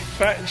 I look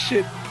fat and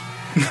shit.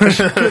 I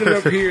should put it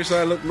up here so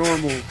I look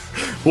normal.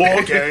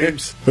 Wall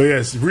games. But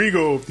yes,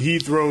 Regal, he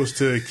throws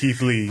to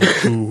Keith Lee,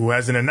 who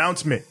has an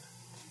announcement.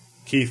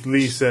 Keith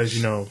Lee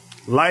says,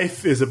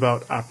 life is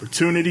about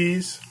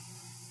opportunities,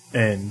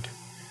 and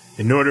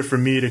in order for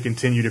me to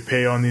continue to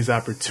pay on these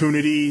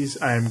opportunities,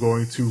 I am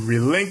going to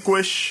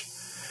relinquish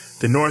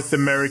the North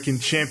American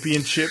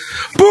Championship.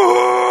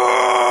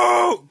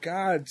 Boo!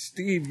 God,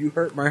 Steve, you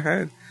hurt my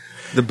hand.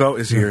 The belt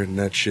is here, and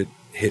that shit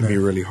hit me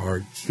really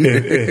hard.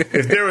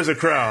 If there was a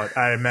crowd,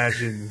 I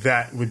imagine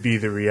that would be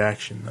the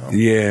reaction, though.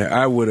 Yeah,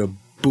 I would have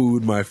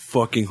booed my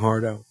fucking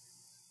heart out.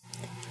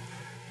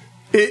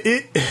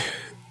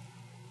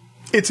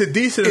 It's a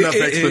decent enough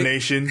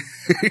explanation.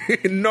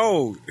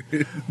 No.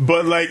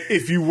 But,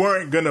 if you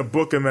weren't going to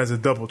book him as a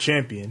double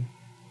champion,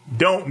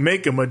 don't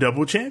make him a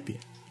double champion.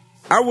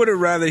 I would have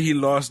rather he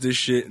lost this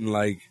shit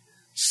in,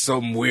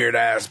 some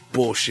weird-ass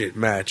bullshit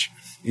match.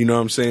 You know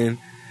what I'm saying?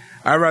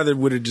 I rather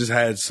would have just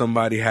had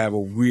somebody have a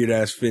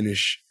weird-ass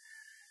finish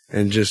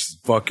and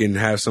just fucking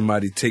have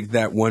somebody take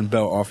that one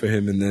belt off of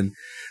him and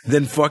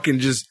then fucking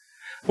just,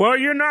 well,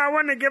 I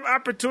want to give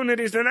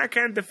opportunities, then I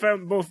can't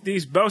defend both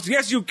these belts.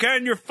 Yes, you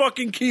can. You're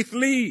fucking Keith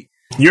Lee.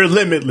 You're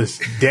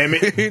limitless. Damn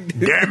it.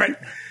 Damn it.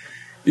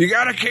 You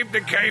gotta keep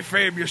the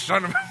kayfabe, you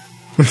son of a...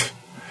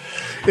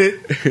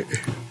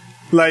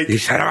 You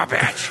son of a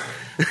bitch.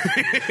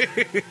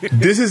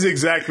 This is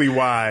exactly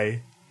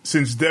why,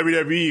 since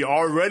WWE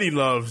already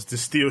loves to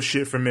steal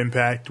shit from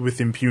Impact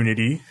with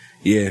impunity,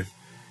 Yeah.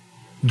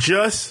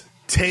 just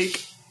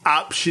take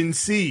Option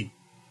C.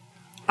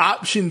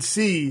 Option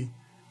C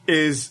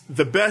is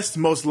the best,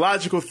 most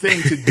logical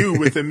thing to do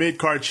with a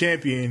mid-card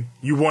champion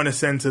you want to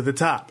send to the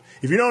top.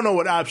 If you don't know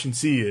what Option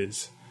C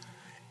is,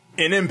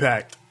 in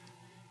Impact,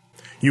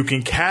 you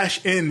can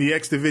cash in the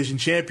X Division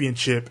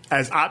Championship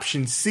as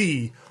Option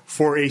C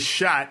for a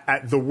shot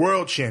at the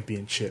World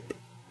Championship,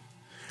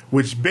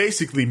 which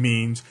basically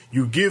means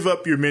you give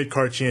up your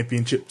mid-card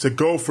championship to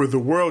go for the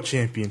World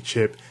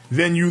Championship,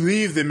 then you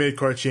leave the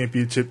mid-card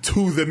championship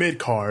to the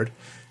mid-card,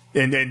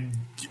 and then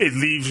it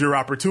leaves your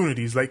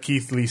opportunities, like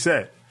Keith Lee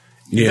said.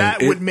 Yeah,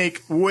 that would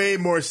make way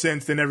more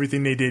sense than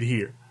everything they did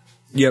here.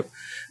 Yep.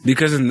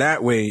 Because in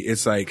that way,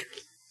 it's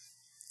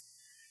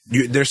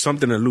there's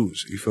something to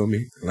lose. You feel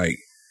me?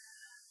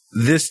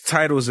 This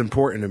title is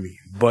important to me,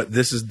 but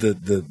this is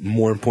the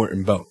more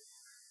important belt.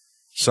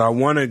 So I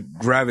want to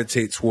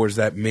gravitate towards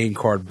that main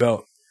card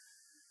belt.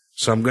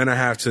 So I'm going to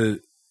have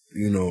to,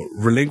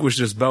 relinquish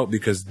this belt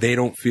because they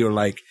don't feel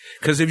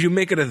because if you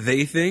make it a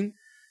they thing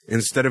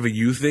instead of a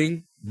you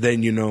thing,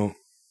 then,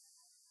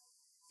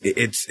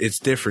 it's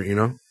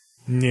different,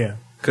 Yeah.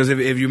 Because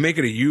if you make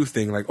it a you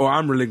thing,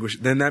 I'm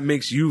relinquished, then that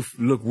makes you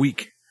look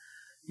weak,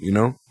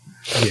 Yeah.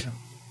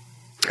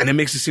 And it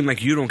makes it seem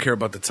like you don't care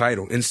about the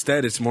title.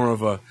 Instead, it's more of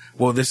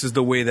this is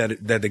the way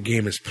that the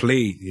game is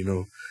played,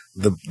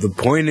 The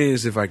point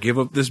is, if I give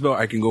up this belt,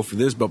 I can go for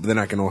this belt, but then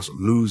I can also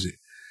lose it.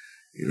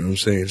 You know what I'm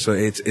saying? So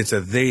it's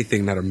a they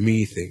thing, not a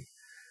me thing.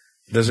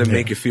 Doesn't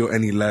make it feel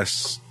any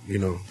less,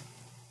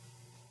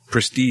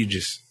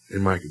 prestigious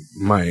in my.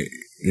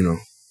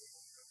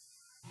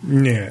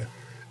 Yeah.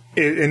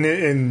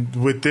 And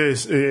with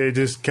this, it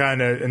just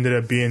kind of ended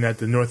up being that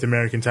the North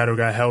American title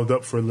got held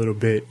up for a little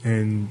bit.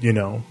 And,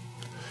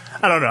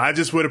 I don't know. I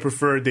just would have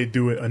preferred they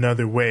do it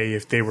another way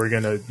if they were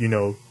going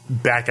to,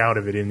 back out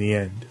of it in the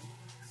end.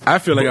 I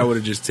feel like I would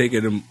have just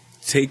taken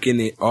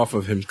it off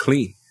of him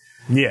clean.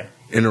 Yeah.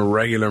 In a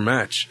regular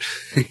match,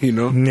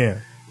 Yeah.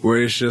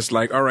 Where it's just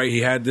all right,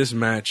 he had this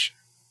match.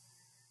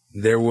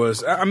 There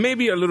was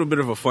maybe a little bit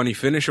of a funny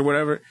finish or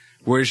whatever,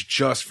 where it's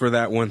just for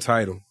that one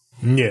title.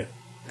 Yeah.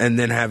 And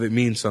then have it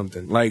mean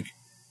something.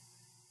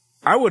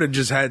 I would have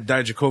just had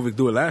Dijakovic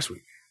do it last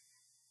week.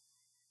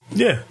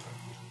 Yeah.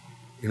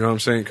 You know what I'm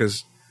saying?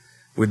 Because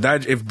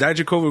if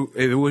Dijakovic,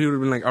 he would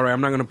have been all right, I'm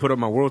not going to put up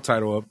my world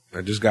title up.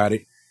 I just got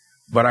it.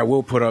 But I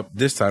will put up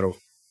this title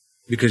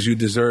because you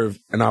deserve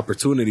an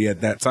opportunity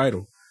at that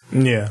title.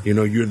 Yeah.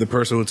 You're the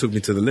person who took me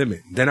to the limit.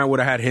 Then I would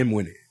have had him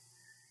win it.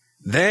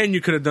 Then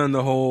you could have done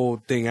the whole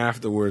thing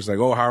afterwards. How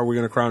are we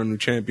going to crown a new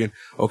champion?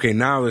 Okay,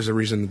 now there's a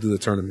reason to do the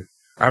tournament.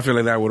 I feel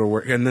like that would have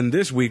worked. And then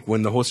this week,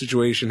 when the whole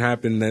situation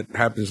happened that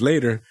happens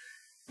later,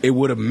 it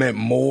would have meant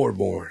more,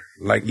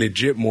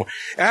 legit more.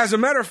 As a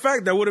matter of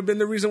fact, that would have been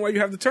the reason why you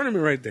have the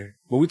tournament right there.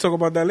 But we talk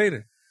about that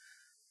later.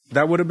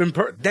 That would have been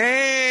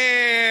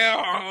damn!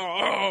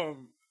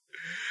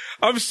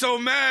 I'm so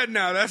mad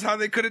now. That's how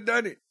they could have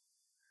done it.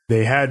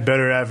 They had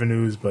better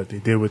avenues, but they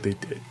did what they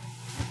did.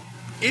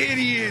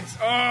 Idiots!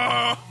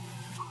 Oh!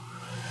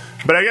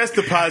 But I guess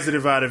the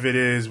positive out of it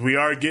is we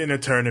are getting a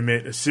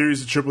tournament, a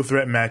series of triple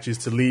threat matches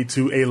to lead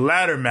to a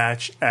ladder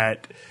match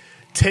at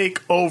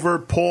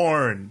Takeover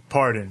Porn.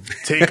 Pardon.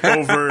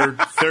 Takeover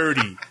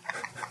 30.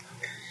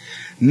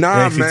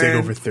 Nah, NXT man.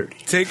 Takeover 30.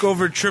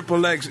 Takeover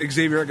Triple X.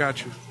 Xavier, I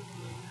got you.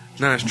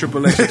 Nah, it's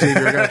Triple X.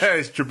 Xavier, I got you.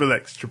 It's Triple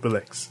X. Triple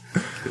X.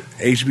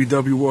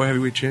 HBW World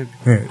Heavyweight Champion.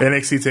 Yeah,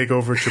 NXT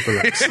Takeover Triple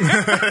X.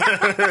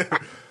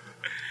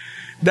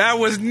 That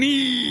was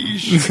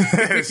niche.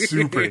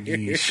 Super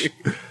niche.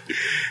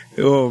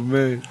 Oh,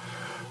 man.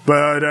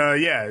 But,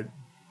 yeah.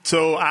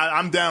 So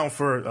I'm down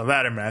for a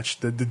ladder match.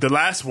 The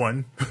last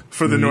one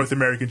for the North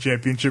American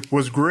Championship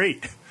was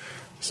great.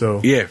 So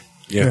Yeah.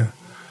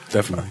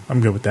 Definitely.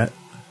 I'm good with that.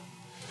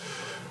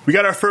 We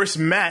got our first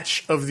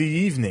match of the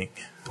evening.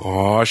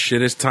 Oh,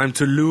 shit. It's time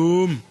to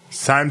loom.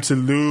 It's time to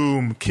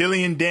loom.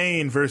 Killian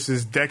Dane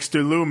versus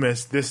Dexter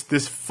Loomis.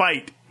 This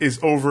fight is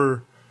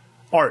over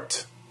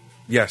art.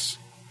 Yes.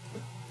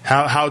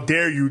 How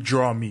dare you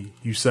draw me,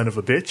 you son of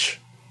a bitch?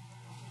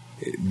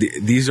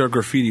 These are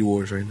graffiti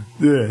wars right now.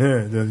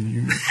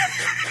 You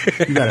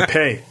gotta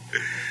pay.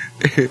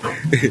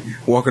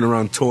 Walking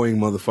around toying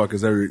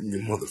motherfuckers.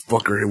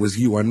 Motherfucker, it was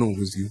you. I know it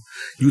was you.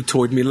 You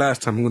toyed me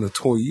last time. I'm going to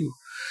toy you.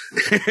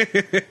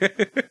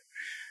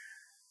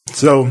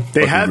 So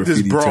they Fucking have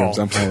this graffiti brawl. terms,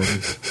 I'm proud of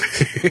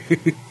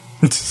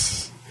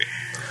this.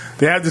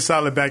 They have this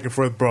solid back and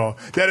forth brawl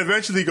that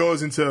eventually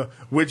goes into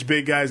which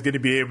big guy is going to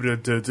be able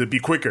to be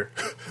quicker.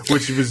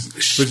 which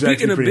Speaking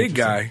actually of pretty big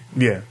guy,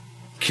 yeah,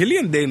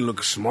 Killian Dane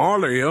looked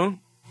smaller, yo.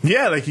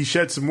 yeah, like he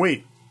shed some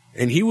weight.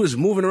 And he was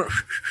moving around.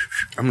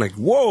 I'm like,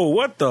 whoa,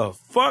 what the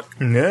fuck?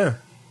 Yeah,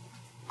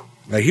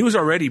 Like, he was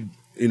already,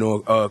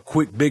 a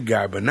quick big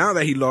guy. But now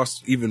that he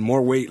lost even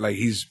more weight, like,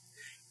 he's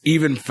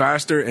even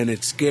faster and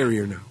it's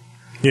scarier now.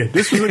 yeah.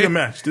 This was a good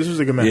match.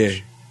 Yeah.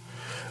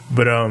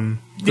 But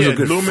was a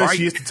good Loomis fight.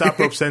 he hits the top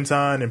rope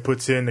senton and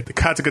puts in the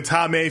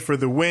Katakatame for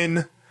the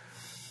win.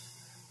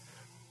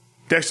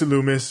 Dexter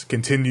Loomis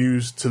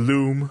continues to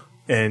loom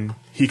and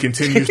he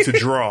continues to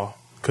draw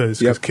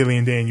because Yep.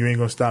 Killian Dane, you ain't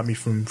gonna stop me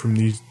from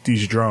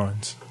these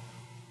drawings.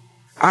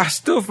 I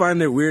still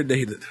find it weird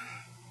that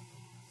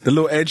the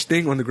little edge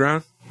thing on the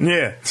ground.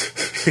 Yeah,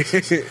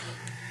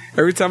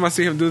 Every time I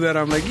see him do that,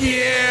 I'm like,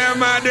 yeah,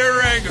 my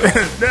Durango.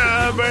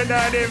 number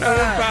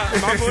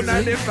 95. Mambo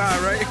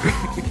 95,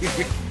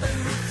 right?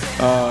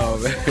 Oh,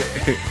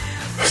 man.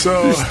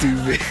 So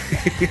Stupid.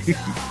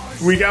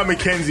 we got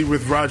Mackenzie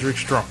with Roderick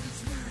Strong.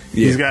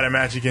 Yeah. He's got a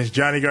match against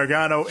Johnny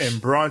Gargano and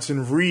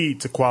Bronson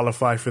Reed to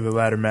qualify for the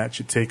ladder match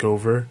at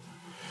TakeOver.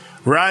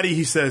 Roddy,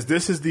 he says,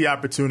 this is the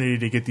opportunity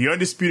to get the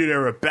Undisputed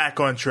Era back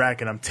on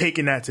track, and I'm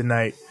taking that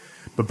tonight.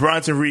 But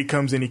Bronson Reed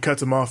comes in, he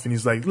cuts him off, and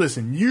he's like,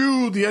 listen,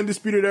 you, the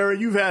Undisputed Era,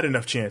 you've had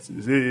enough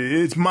chances.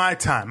 It's my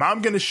time.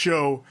 I'm going to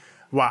show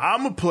why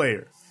I'm a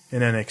player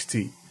in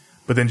NXT.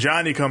 But then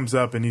Johnny comes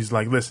up, and he's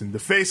like, listen, the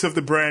face of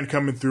the brand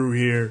coming through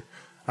here,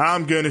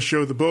 I'm going to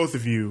show the both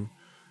of you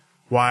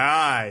why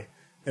I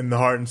am the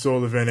heart and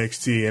soul of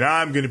NXT, and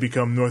I'm going to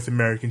become North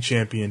American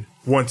champion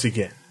once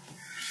again.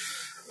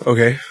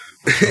 Okay.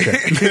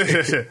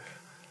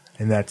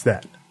 And that's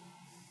that.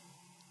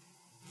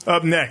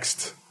 Up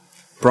next,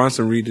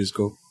 Bronson Reed is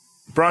go.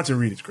 Bronson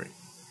Reed is great.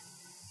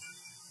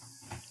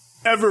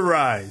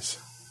 Everrise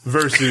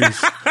versus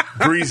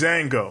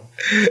Breezango.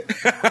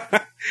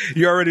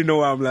 You already know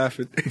why I'm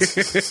laughing.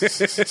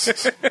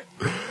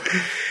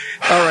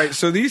 All right,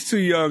 so these two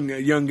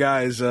young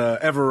guys,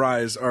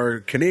 Everrise, are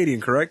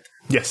Canadian, correct?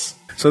 Yes.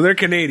 So they're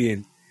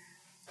Canadian.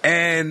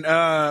 And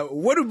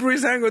what do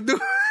Breezango do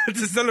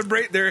to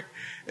celebrate their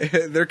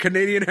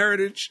Canadian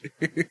heritage?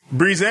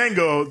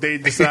 Breezango, they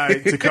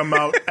decide to come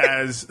out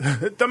as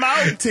the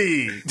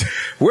Mounties.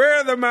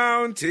 We're the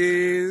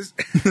Mounties.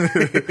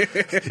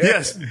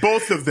 Yes,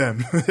 both of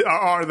them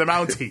are the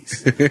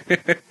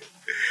Mounties.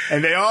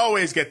 And they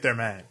always get their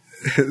man.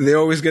 They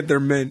always get their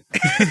men.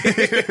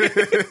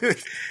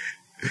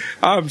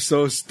 I'm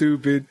so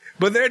stupid.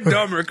 But they're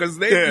dumber because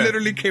they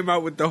literally came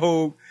out with the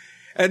whole...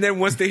 And then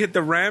once they hit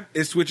the ramp,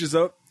 it switches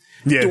up.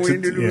 Yeah,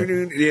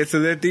 To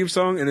their theme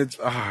song, and it's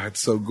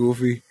so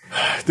goofy.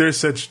 They're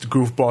such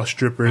goofball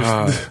strippers.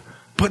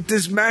 But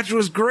this match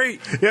was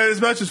great. Yeah, this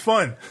match is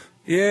fun.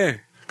 Yeah.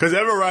 Because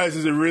Everrise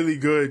is a really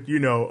good,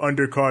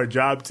 undercard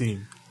job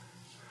team.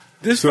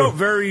 This felt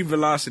very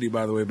Velocity,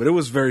 by the way, but it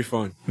was very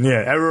fun.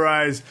 Yeah,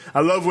 Everrise. I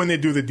love when they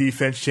do the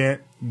defense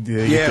chant.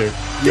 They Yeah. get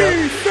their,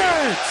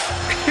 defense!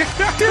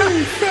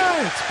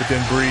 Defense! But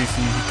then Breeze,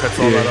 he cuts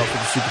all that off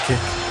with a super kick.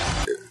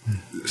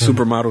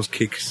 Supermodels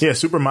kicks. Yeah,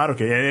 supermodel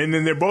kick. And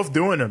then they're both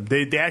doing them.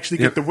 They actually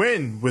get the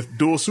win with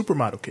dual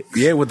supermodel kicks.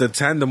 Yeah, with the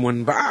tandem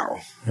one. Wow.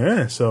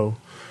 Yeah, so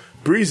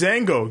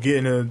Breezango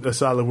getting a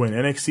solid win.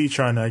 NXT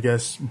trying to, I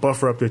guess,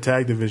 buffer up their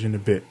tag division a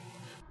bit.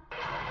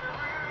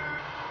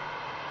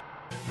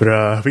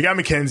 But we got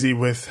Mackenzie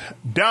with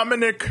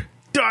Dominic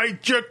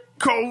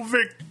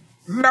Dijakovic.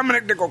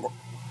 Dominic DeCoco.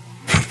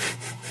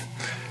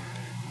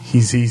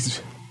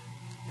 He's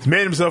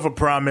made himself a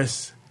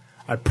promise.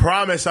 I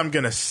promise I'm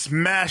going to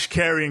smash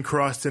Karrion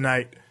Kross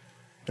tonight.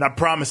 And I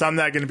promise I'm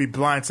not going to be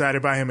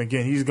blindsided by him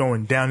again. He's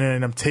going down there,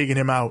 and I'm taking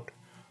him out.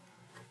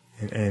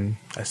 And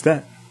that's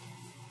that.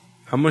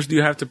 How much do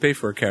you have to pay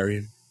for a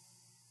carry-in?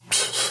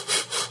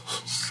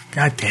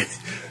 God damn it.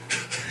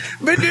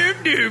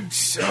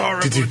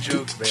 Horrible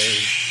joke,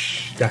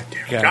 man.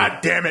 God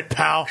damn it,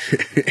 pal.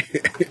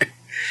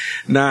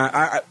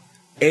 Nah,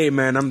 hey,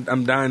 man,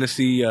 I'm dying to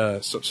see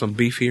some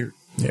beef here.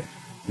 Yeah.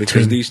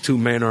 Because these two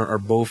men are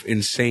both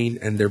insane,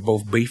 and they're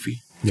both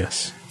beefy.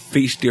 Yes.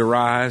 Feast your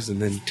eyes,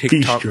 and then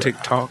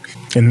tick-tock.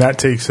 And that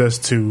takes us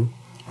to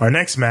our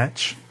next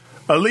match.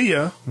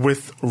 Aaliyah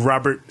with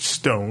Robert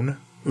Stone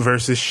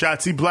versus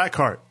Shotzi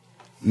Blackheart.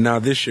 Now,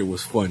 this shit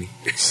was funny.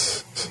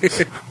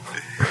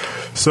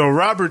 So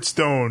Robert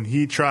Stone,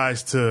 he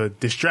tries to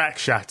distract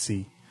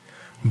Shotzi,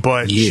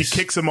 but she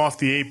kicks him off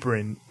the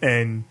apron,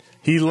 and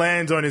he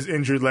lands on his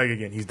injured leg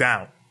again. He's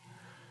down.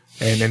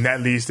 And then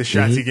that leads to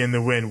Shotzi getting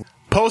the win.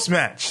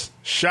 Post-match,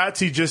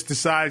 Shotzi just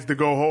decides to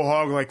go whole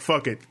hog like,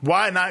 fuck it.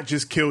 Why not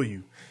just kill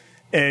you?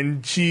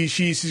 And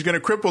she's going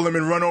to cripple him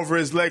and run over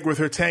his leg with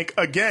her tank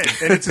again.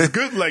 And it's his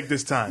good leg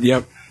this time.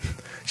 Yep.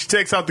 She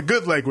takes out the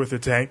good leg with her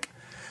tank.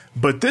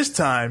 But this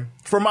time,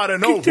 from out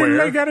of Get your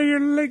nowhere... leg out of your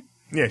leg.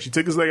 Yeah, she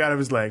took his leg out of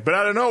his leg. But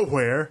out of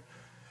nowhere,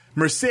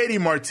 Mercedes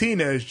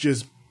Martinez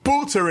just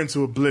boots her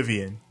into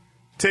oblivion.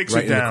 Takes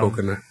her down. Right in the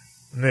coconut.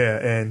 Yeah,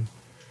 and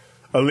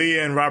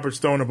Aaliyah and Robert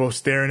Stone are both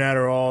staring at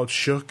her all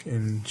shook,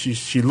 and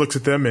she looks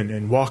at them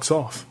and walks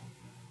off.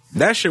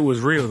 That shit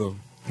was real, though.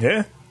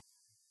 Yeah.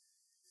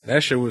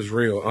 That shit was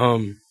real.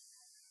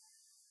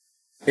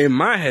 In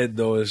my head,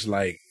 though, it's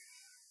like,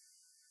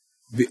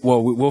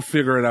 well, we'll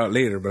figure it out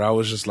later, but I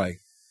was just like,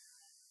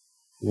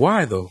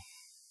 why, though?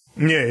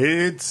 Yeah,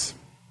 it's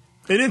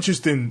an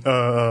interesting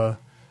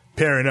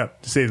pairing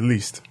up, to say the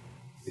least.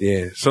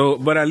 Yeah, so,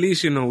 but at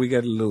least, we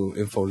get a little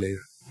info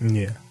later.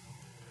 Yeah.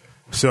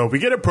 So we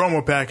get a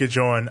promo package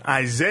on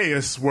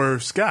Isaiah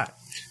Swerve Scott.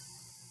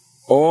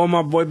 Oh,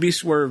 my boy be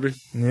swerving.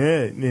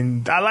 Yeah,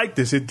 and I like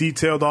this. It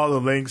detailed all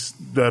the links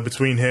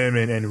between him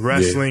and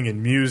wrestling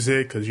and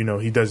music, because,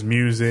 he does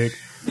music.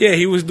 Yeah,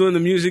 he was doing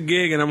the music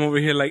gig, and I'm over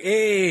here like,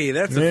 hey,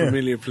 that's a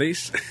familiar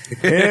place.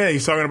 Yeah,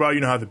 he's talking about,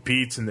 how the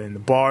beats and the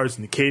bars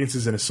and the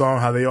cadences in a song,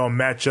 how they all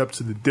match up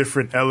to the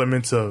different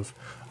elements of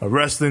a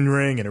wrestling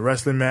ring and a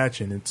wrestling match.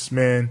 And it's,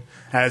 man,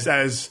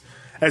 as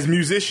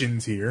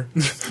musicians here,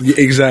 yeah,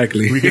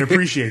 exactly, we can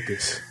appreciate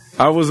this.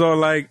 I was all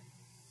like,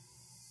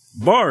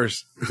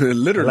 bars,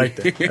 literally. I like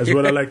that. That's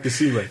what I like to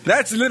see right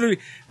there.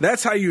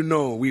 That's how we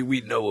know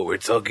what we're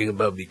talking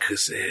about,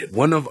 because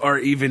one of our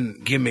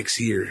even gimmicks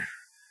here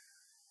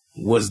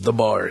was the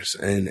bars,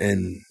 and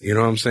you know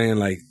what I'm saying,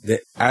 like,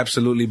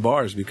 absolutely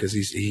bars, because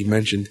he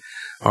mentioned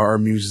our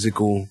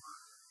musical,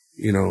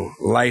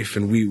 life,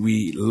 and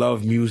we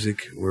love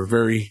music. We're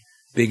very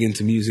big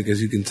into music,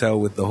 as you can tell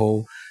with the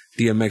whole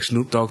DMX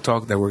Snoop Dogg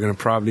talk that we're gonna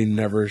probably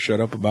never shut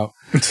up about.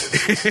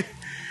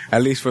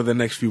 At least for the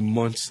next few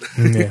months.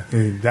 Yeah,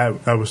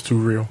 that was too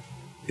real.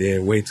 Yeah,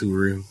 way too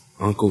real.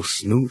 Uncle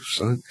Snoop,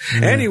 son.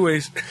 Yeah.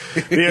 Anyways.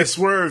 Yeah,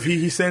 Swerve,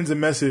 he sends a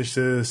message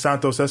to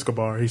Santos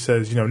Escobar. He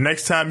says,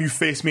 next time you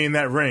face me in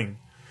that ring,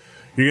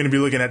 you're going to be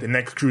looking at the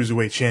next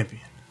Cruiserweight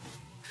champion.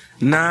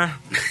 Nah.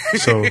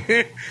 So,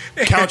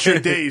 count your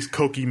days,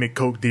 Cokie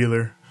McCoke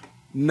dealer.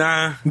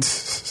 Nah.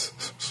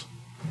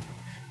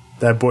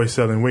 That boy's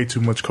selling way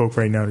too much coke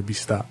right now to be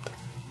stopped.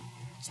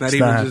 It's not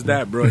even just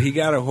that, bro. He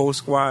got a whole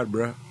squad,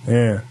 bro.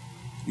 Yeah.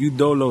 You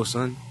dolo,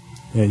 son.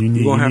 Yeah,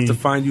 you're going to have to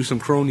find you some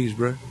cronies,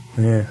 bro.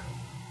 Yeah.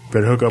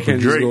 Better hook up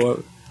with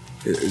Drake.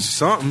 It's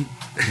something.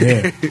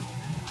 Yeah.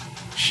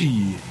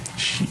 Shit.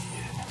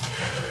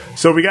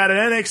 So we got an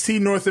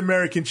NXT North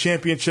American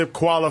Championship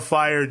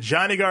qualifier.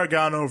 Johnny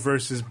Gargano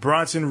versus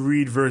Bronson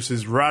Reed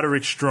versus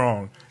Roderick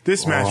Strong.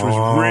 This match was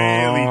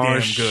really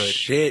damn good.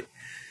 Shit.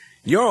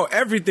 Yo,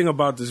 everything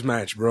about this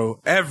match, bro.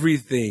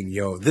 Everything,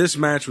 yo. This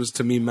match was,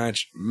 to me,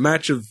 match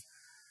of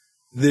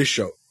this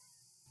show.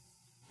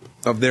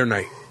 Of their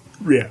night.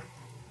 Yeah.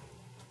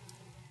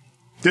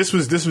 This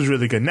was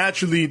really good.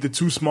 Naturally, the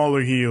two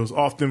smaller heels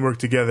often work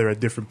together at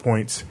different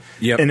points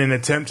in an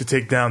attempt to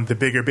take down the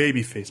bigger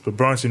babyface. But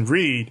Bronson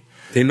Reed,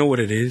 they know what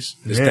it is.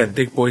 It's that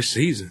Thick Boy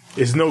season.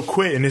 There's no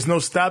quit and there's no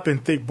stopping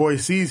Thick Boy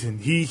season.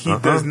 He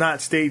does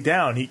not stay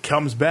down. He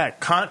comes back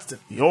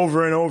constantly,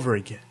 over and over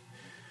again.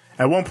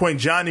 At one point,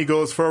 Johnny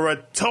goes for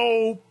a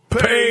tope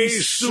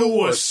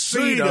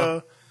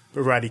suicida,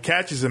 but Roddy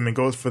catches him and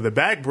goes for the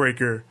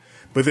backbreaker.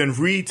 But then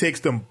Reed takes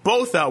them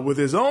both out with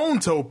his own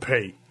tope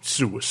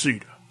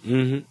suicida.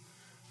 Mm-hmm.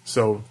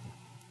 So,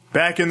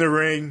 back in the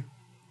ring,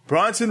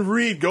 Bronson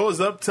Reed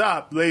goes up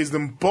top, lays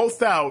them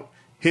both out,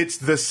 hits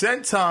the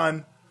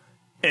senton,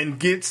 and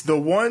gets the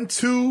 1,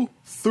 2,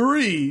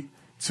 3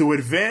 to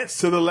advance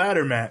to the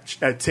ladder match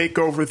at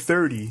TakeOver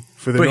 30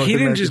 for the North American Championship. But he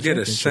didn't just get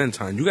a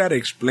senton. You got to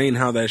explain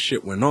how that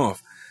shit went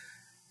off.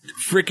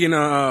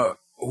 Freaking,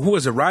 who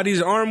was it?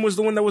 Roddy's arm was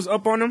the one that was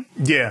up on him?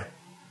 Yeah.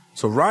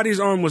 So Roddy's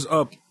arm was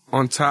up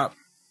on top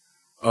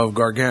of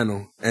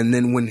Gargano, and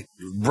then when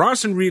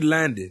Bronson Reed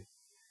landed,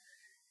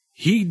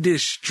 he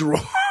destroyed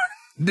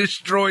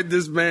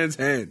this man's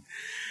hand.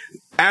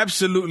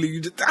 absolutely,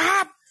 you just,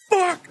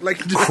 fuck,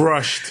 like just,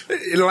 Crushed.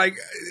 like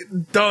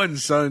done,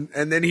 son.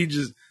 And then he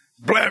just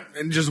blam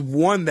and just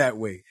won that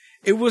way.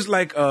 It was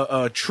like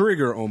a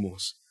trigger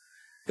almost.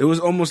 It was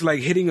almost like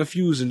hitting a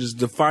fuse and just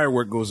the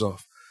firework goes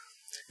off.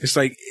 It's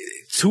like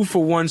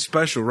 2-for-1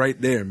 special right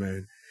there,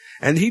 man.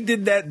 And he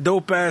did that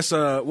dope ass,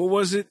 what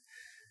was it?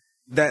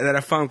 That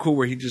I found cool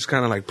where he just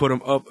kind of like put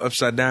him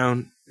upside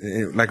down,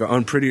 like an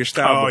unprettier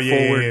style, but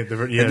forward.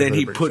 And then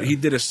he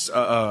did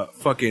a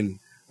fucking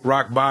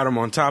rock bottom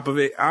on top of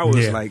it. I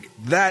was like,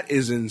 that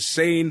is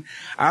insane.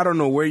 I don't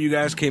know where you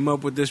guys came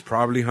up with this,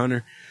 probably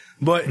Hunter.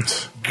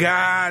 But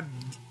God,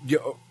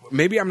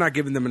 maybe I'm not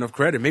giving them enough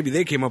credit. Maybe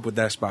they came up with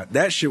that spot.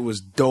 That shit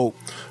was dope.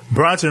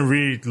 Bronson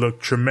Reed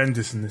looked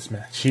tremendous in this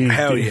match.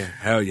 Hell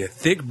yeah.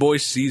 Thick boy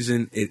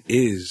season it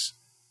is.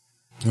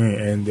 Yeah,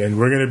 and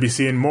we're going to be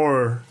seeing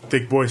more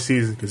Thick boy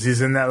season because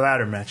he's in that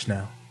ladder match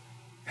now.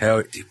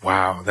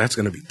 Wow, that's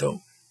going to be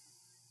dope.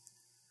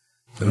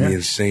 It's going to be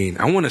insane.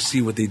 I want to see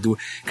what they do.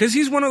 Because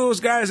he's one of those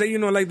guys that,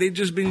 like they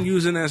just been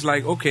using as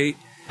like, okay,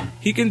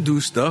 he can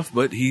do stuff,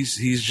 but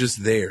he's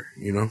just there,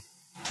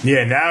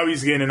 Yeah, now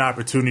he's getting an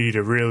opportunity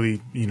to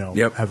really, have a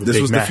big match.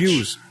 This was the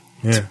fuse.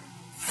 Yeah.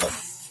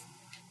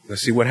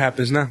 Let's see what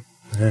happens now.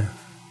 Yeah.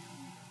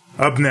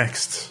 Up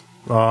next.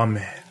 Oh,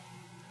 man.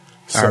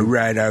 All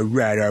right.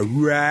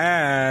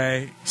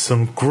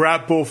 Some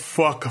grapple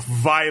fuck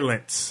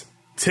violence.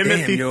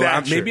 Timothy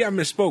Thatcher. Maybe I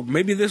misspoke.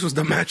 Maybe this was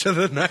the match of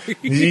the night.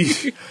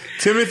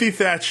 Timothy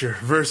Thatcher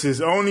versus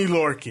Oney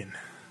Lorcan.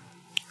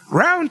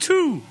 Round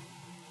 2.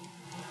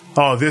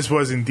 Oh, this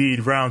was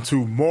indeed round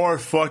 2. More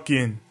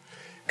fucking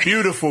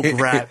beautiful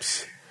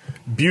graps.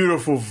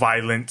 Beautiful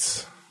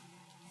violence.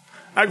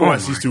 I go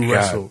watch these two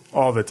wrestle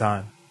all the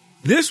time.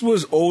 This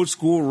was old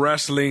school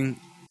wrestling.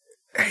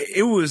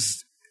 It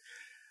was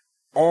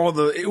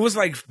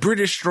like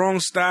British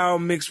strong style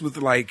mixed with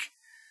like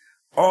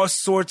all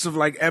sorts of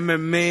like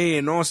MMA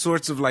and all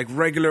sorts of like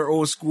regular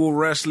old school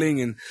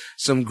wrestling and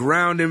some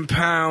ground and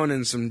pound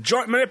and some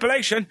joint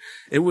manipulation.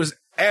 It was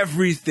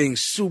everything.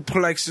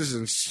 Suplexes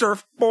and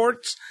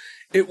surfboards.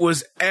 It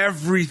was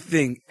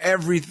everything I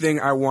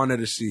wanted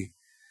to see.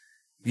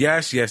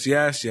 Yes. You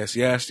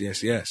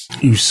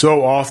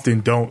so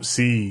often don't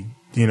see,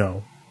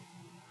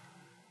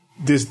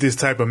 this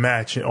type of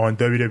match on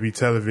WWE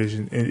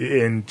television,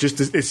 and just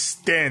it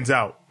stands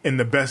out in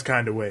the best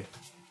kind of way.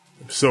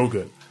 So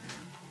good.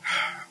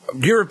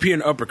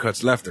 European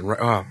uppercuts left and right.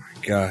 Oh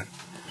my God.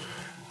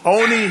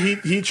 Only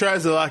he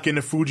tries to lock in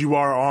the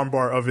Fujiwara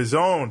armbar of his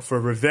own for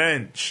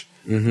revenge.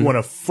 Mm-hmm. You want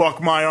to fuck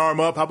my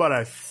arm up? How about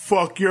I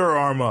fuck your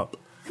arm up?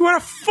 You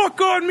want to fuck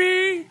on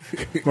me?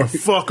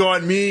 Fuck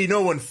on me?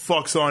 No one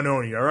fucks on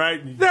Oney, all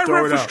right? That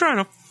ref was trying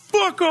to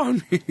fuck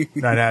on me.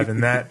 Not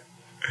having that.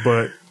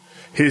 But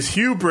his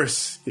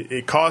hubris,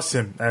 it costs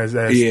him as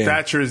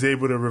Thatcher is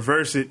able to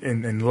reverse it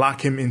and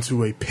lock him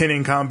into a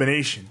pinning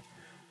combination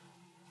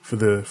for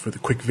the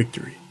quick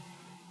victory.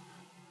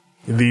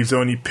 It leaves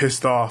Oney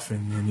pissed off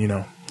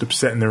and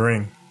upset in the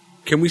ring.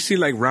 Can we see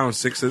like round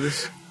 6 of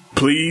this?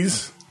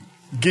 Please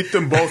get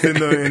them both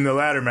in the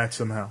ladder match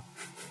somehow.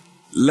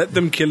 Let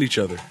them kill each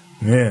other.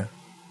 Yeah.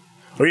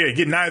 Oh yeah,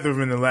 get neither of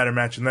them in the ladder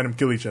match and let them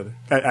kill each other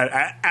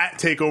at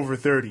Takeover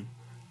 30.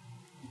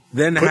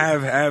 Then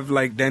have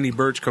like Danny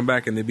Burch come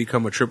back and they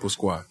become a triple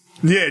squad.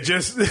 Yeah,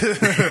 just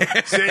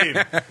same.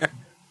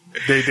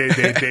 They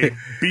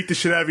beat the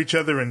shit out of each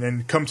other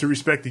and come to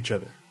respect each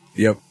other.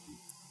 Yep.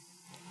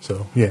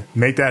 So yeah,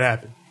 make that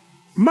happen.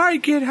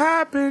 Make it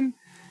happen.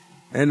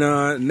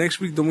 And next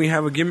week, don't we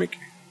have a gimmick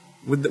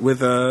with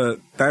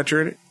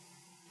Thatcher in it?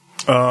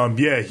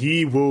 Yeah,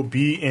 he will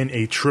be in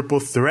a triple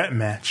threat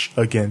match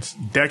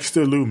against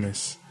Dexter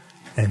Lumis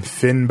and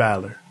Finn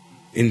Balor.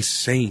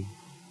 Insane.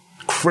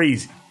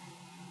 Crazy.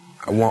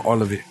 I want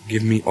all of it.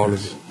 Give me all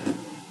of it.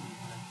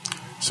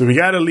 So we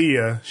got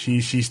Aaliyah.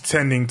 She's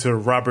tending to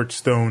Robert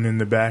Stone in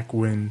the back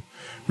when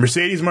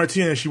Mercedes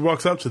Martinez, she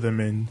walks up to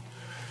them and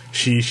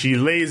she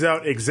lays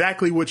out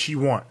exactly what she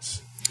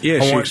wants.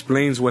 Yeah, she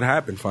explains what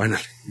happened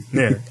finally.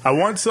 Yeah. I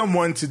want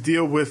someone to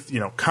deal with,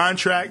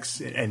 contracts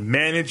and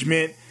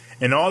management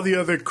and all the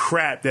other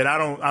crap that I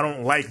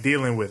don't like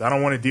dealing with. I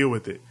don't want to deal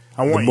with it.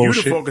 I want you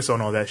to focus on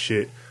all that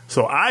shit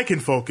so I can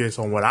focus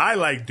on what I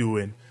like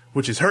doing,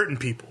 which is hurting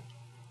people.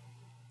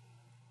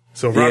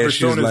 So Robert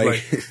Stone is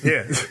like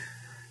yeah.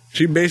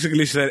 She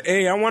basically said,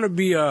 "Hey, I want to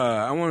be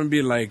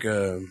like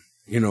a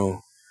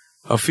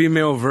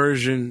female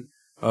version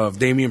of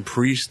Damian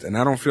Priest, and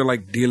I don't feel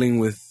like dealing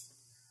with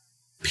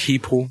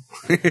people.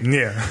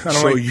 Yeah, I don't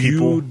so like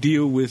people. You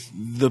deal with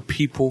the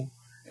people,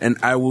 and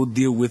I will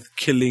deal with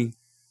killing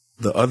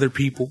the other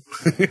people.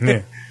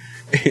 Yeah,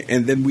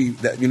 and then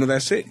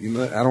that's it.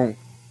 I don't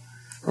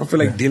feel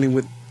like dealing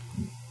with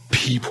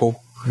people.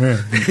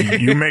 Yeah.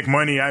 You make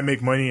money, I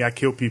make money, I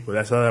kill people.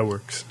 That's how that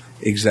works.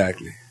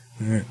 Exactly.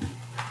 Yeah.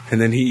 And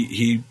then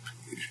he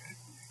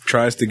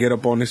tries to get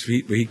up on his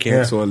feet, but he can't.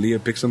 Yeah. So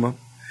Aaliyah picks him up.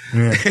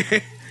 Yeah.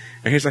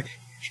 And he's like,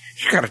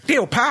 "You got a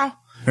deal, pal."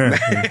 Yeah.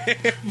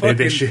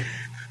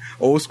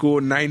 old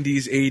school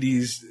 90s,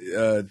 80s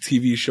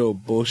TV show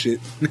bullshit.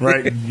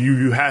 Right?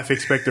 You half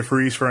expect a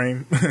freeze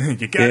frame.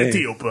 You got a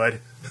deal, bud.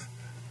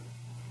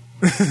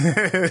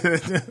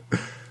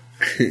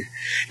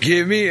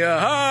 Give me a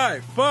high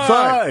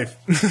five.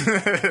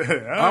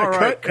 All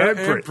right, cut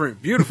and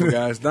print. Beautiful,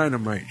 guys.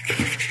 Dynamite.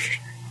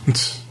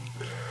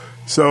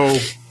 So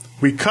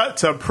we cut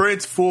to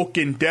Prince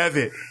fucking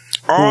Devitt.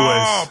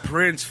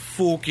 Prince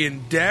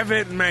fucking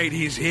Devitt, mate.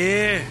 He's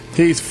here.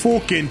 He's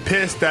fucking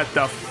pissed at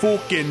the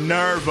fucking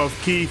nerve of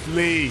Keith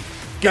Lee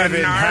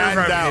giving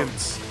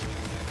handouts.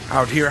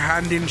 Out here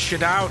handing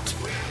shit out.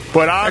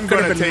 But I'm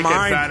going to take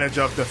advantage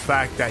of the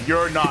fact that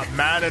you're not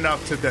man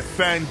enough to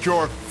defend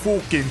your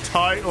fucking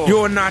title.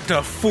 You're not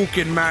the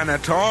fucking man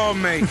at all,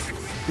 mate.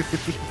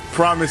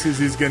 Promises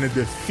he's going to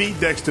defeat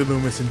Dexter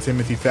Lumis and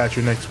Timothy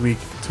Thatcher next week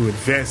to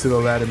advance to the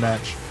ladder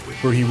match,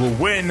 where he will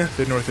win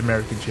the North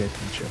American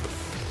Championship.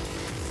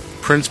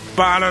 Prince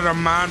Balor the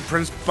man,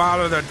 Prince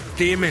Balor the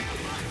demon,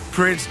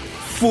 Prince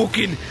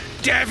fucking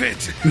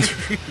Devitt.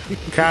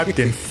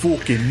 Captain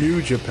fucking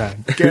New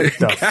Japan. Get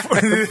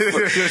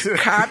the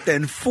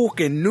Captain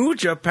fucking New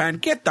Japan.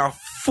 Get the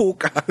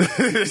fuck out.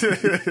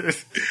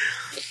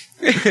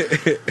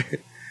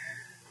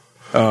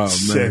 Oh,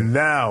 man. And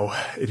now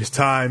it is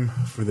time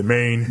for the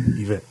main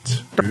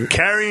event.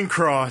 Karrion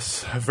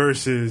Kross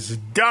versus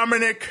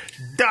Dominik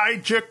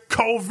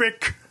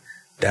Dijakovic.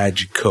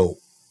 Dijakovic,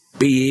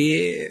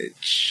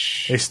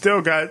 bitch. They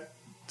still got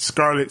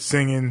Scarlett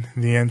singing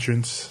in the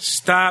entrance.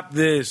 Stop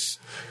this.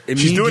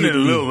 She's doing it a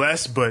little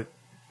less, but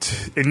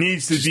it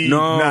needs to be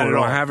not at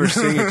all. Have her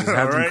sing it. Just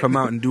have them come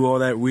out and do all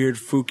that weird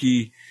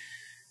Fooky.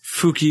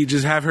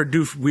 Just have her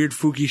do weird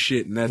Fooky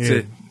shit, and that's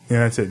it. Yeah,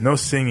 that's it. No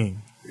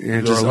singing.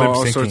 And just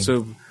all sorts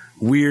of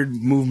weird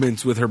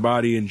movements with her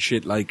body and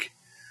shit, like,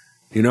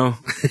 you know?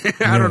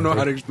 I don't know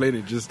how to explain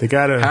it. Just they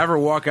gotta have her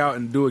walk out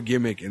and do a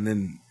gimmick, and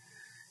then,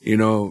 you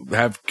know,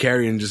 have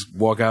Karrion just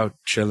walk out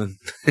chilling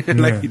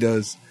like he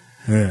does.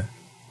 Yeah.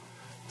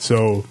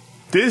 So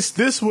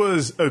this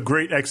was a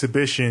great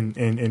exhibition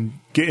in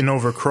getting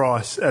over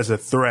Kross as a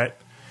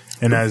threat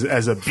and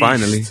as a beast.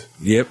 Finally.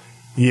 Yep.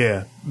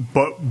 Yeah.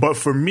 But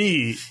for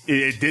me,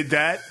 it did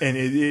that, and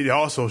it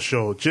also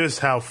showed just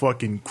how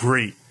fucking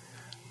great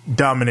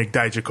Dominik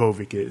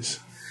Dijakovic is.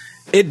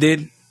 It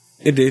did.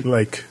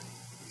 Like,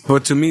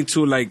 but to me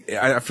too, like,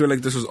 I feel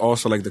like this was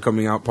also like the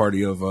coming out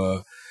party of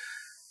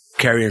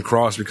Karrion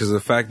Kross, because of the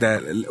fact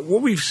that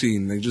what we've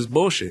seen, like, just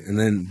bullshit. And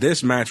then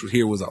this match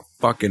here was a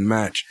fucking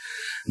match.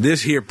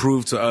 This here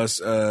proved to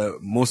us,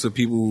 most of the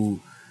people who,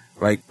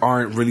 like,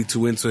 aren't really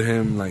too into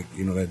him, like,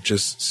 you know, that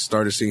just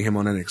started seeing him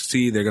on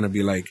NXT, they're gonna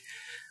be like,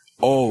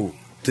 oh,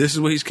 this is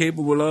what he's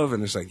capable of?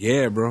 And it's like,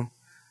 yeah, bro.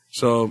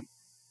 So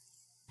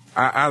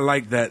I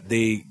like that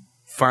they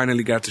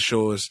finally got to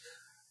show us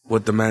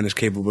what the man is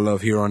capable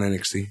of here on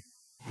NXT.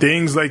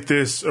 Things like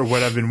this are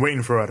what I've been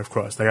waiting for out of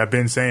Kross. Like, I've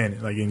been saying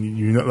it. Like, and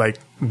you know, like,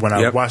 when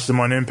I watched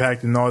him on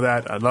Impact and all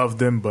that, I loved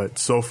him. But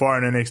so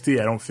far in NXT,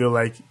 I don't feel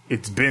like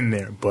it's been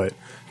there. But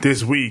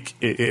this week,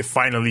 it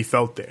finally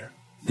felt there.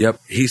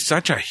 Yep. He's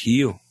such a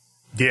heel.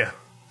 Yeah.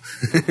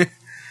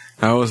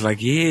 I was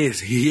like, yes,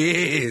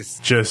 he is.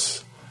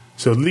 Just,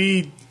 so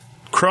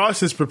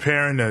Kross is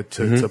preparing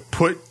to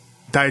put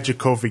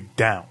Dijakovic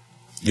down.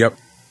 Yep.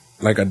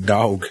 Like a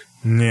dog.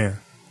 Yeah.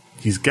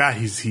 He's got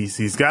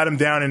him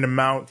down in the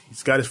mount.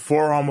 He's got his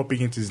forearm up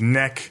against his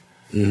neck.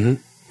 Mm-hmm.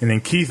 And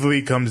then Keith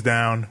Lee comes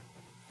down,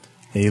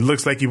 and he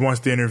looks like he wants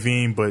to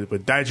intervene, but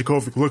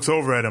Dijakovic looks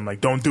over at him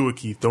like, don't do it,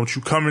 Keith. Don't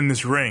you come in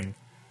this ring.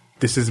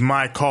 This is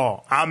my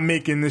call. I'm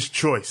making this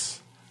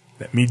choice.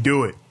 Let me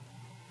do it.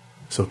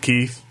 So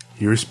Keith,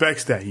 he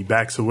respects that. He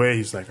backs away.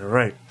 He's like, all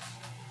right.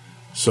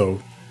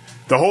 So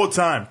the whole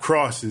time,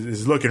 Kross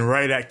is looking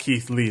right at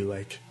Keith Lee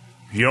like,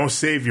 if you don't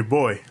save your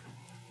boy,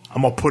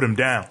 I'm going to put him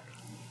down.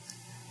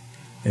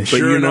 And but,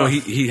 you know,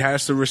 he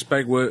has to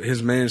respect what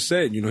his man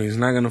said. You know, he's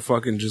not going to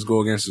fucking just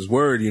go against his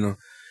word, you know.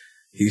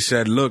 He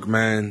said, look,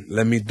 man,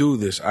 let me do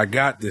this. I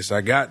got this.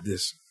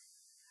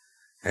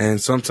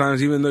 And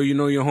sometimes, even though you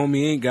know your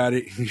homie ain't got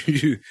it,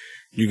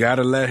 you got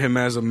to let him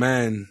as a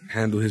man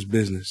handle his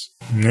business.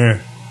 Yeah.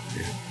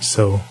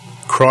 So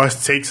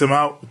Kross takes him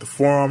out with the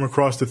forearm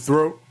across the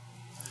throat.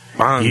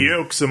 Bang. He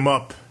yokes him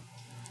up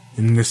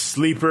in the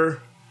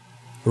sleeper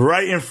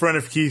right in front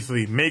of Keith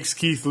Lee. Makes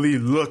Keith Lee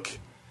look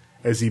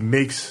as he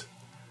makes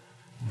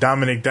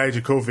Dominik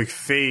Dijakovic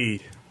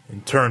fade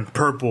and turn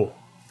purple.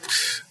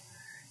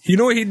 You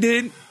know what he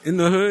did in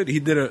the hood? He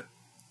did a,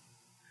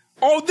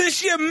 oh,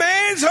 this your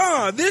man's,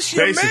 huh? This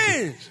your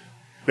man's.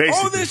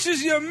 Oh, this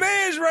is your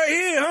man's right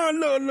here, huh?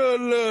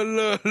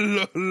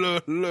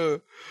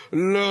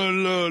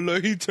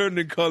 Look. He turned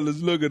the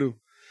colors. Look at him.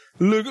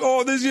 Look,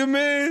 oh, this your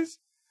man's?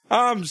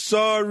 I'm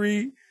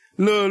sorry.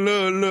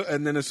 Look.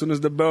 And then as soon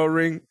as the bell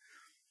ring,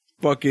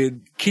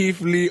 fucking Keith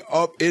Lee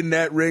up in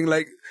that ring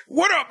like,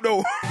 what up,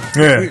 though?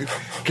 Yeah.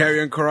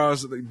 Karrion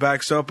Kross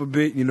backs up a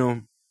bit, you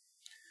know.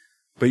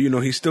 But, you know,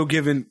 he's still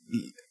giving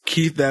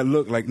Keith that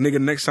look like, nigga,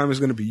 next time it's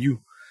going to be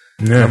you.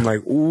 Yeah. And I'm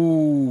like,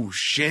 ooh,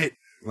 shit.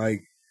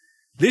 Like,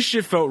 this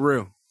shit felt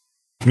real.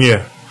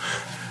 Yeah.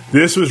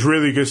 This was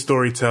really good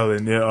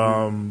storytelling.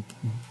 I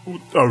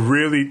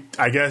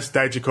guess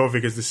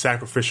Dijakovic is the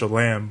sacrificial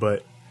lamb,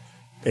 but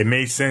it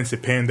made sense.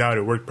 It panned out.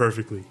 It worked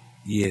perfectly.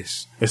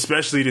 Yes.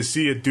 Especially to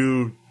see a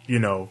dude,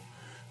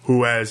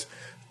 who has,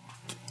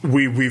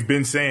 we've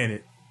been saying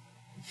it,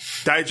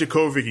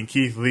 Dijakovic and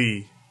Keith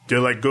Lee, they're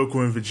like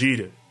Goku and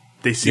Vegeta.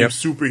 They seem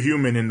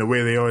superhuman in the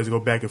way they always go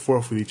back and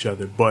forth with each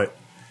other. But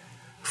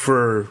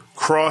for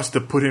Cross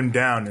to put him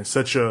down in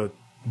such a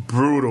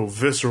brutal,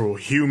 visceral,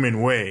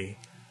 human way,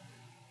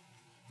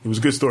 it was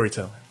good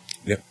storytelling.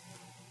 Yep.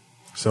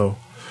 So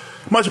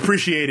much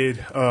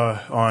appreciated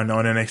on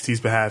NXT's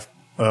behalf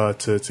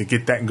to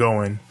get that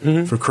going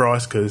for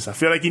Cross, because I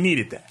feel like he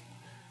needed that.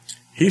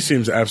 He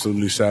seems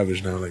absolutely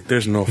savage now. Like,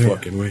 there's no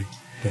fucking way.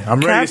 Yeah, I'm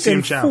ready to see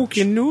him challenge.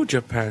 fucking New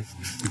Japan.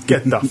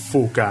 Get the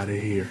fuck out of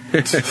here.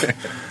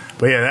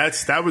 But yeah,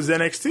 that was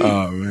NXT.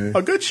 Oh, man.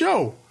 A good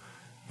show.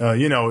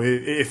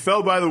 It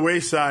fell by the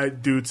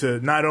wayside due to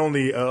not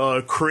only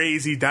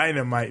crazy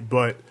Dynamite,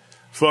 but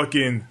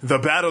fucking the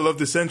battle of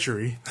the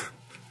century.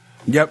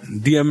 Yep,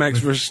 DMX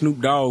versus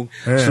Snoop Dogg.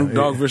 Snoop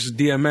Dogg versus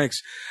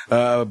DMX.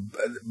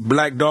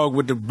 Black dog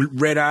with the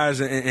red eyes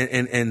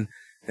and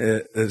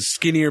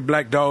skinnier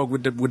black dog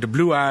with the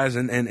blue eyes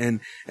and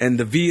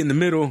the V in the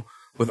middle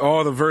with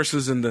all the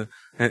verses and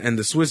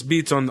the Swiss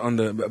beats on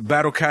the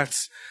battle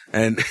cats,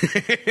 and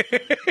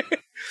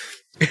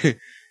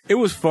it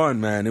was fun,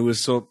 man. It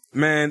was a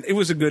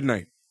good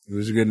night. It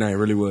was a good night. It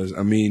really was.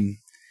 I mean,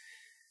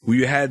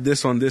 we had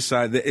this on this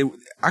side.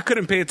 I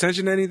couldn't pay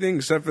attention to anything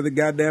except for the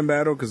goddamn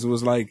battle, because it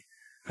was like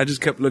I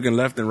just kept looking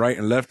left and right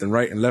and left and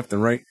right and left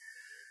and right,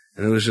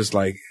 and it was just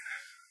like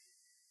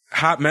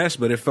hot mess.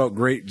 But it felt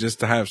great just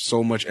to have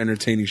so much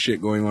entertaining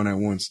shit going on at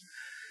once.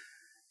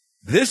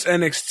 This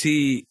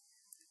NXT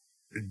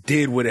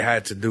did what it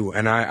had to do,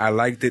 and I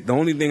liked it. The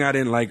only thing I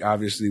didn't like,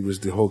 obviously, was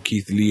the whole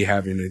Keith Lee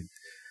having to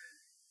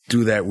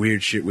do that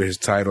weird shit with his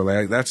title.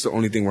 Like, that's the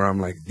only thing where I'm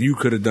like, you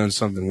could have done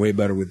something way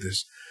better with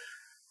this.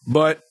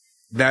 But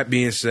that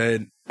being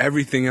said,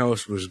 everything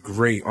else was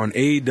great. On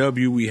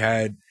AEW, we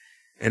had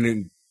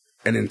an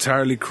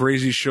entirely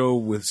crazy show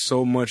with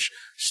so much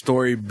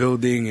story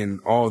building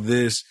and all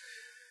this.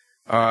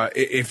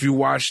 If you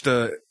watched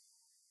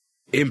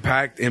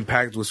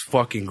Impact was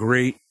fucking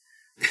great.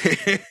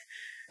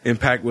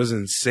 Impact was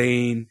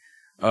insane.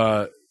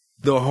 The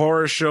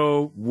horror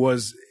show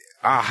was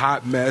a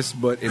hot mess,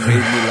 but it made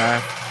me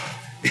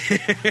laugh.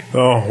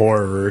 The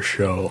horror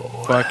show.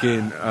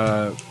 Fucking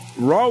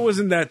Raw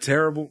wasn't that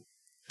terrible.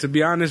 To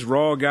be honest,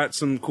 Raw got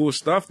some cool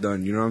stuff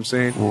done. You know what I'm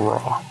saying?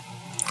 Raw.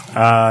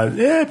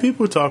 Yeah,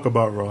 people talk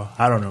about Raw.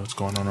 I don't know what's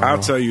going on. I'll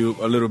tell you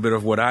a little bit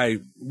of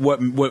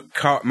what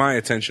caught my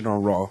attention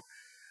on Raw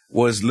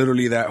was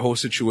literally that whole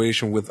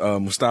situation with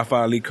Mustafa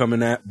Ali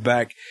coming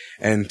back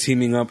and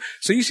teaming up.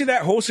 So you see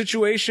that whole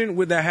situation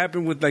that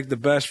happened with like the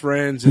Best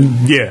Friends,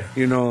 and,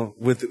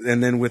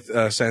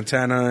 with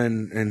Santana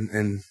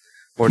and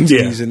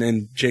Ortiz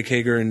and Jake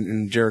Hager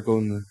and Jericho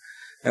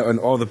and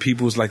all the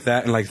peoples like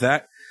that and like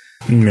that.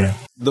 Yeah.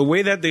 The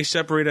way that they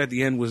separated at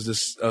the end was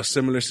this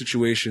similar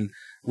situation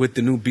with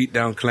the new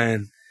Beatdown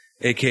Clan,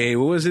 aka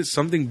what was it?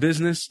 Something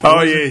Business?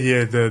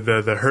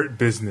 The Hurt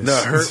Business.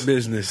 The Hurt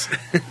Business.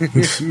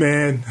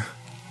 Man.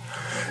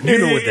 You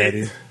know what that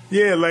is.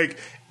 Yeah, like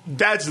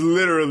that's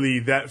literally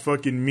that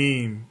fucking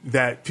meme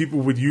that people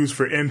would use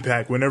for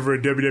Impact whenever a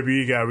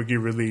WWE guy would get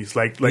released.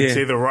 Like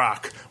say The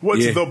Rock.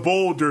 What's the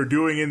Boulder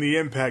doing in the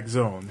Impact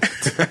Zone?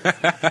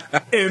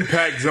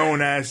 Impact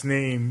Zone ass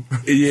name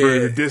for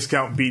the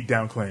Discount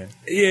Beatdown Clan.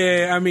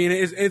 Yeah, I mean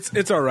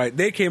it's all right.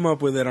 They came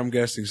up with it, I'm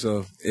guessing,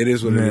 so it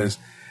is what it is.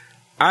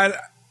 I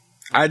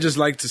just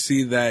like to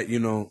see that,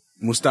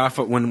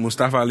 Mustafa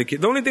Ali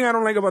the only thing I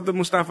don't like about the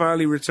Mustafa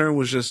Ali return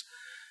was just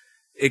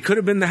it could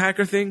have been the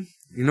hacker thing,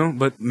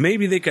 but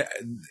maybe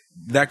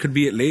that could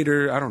be it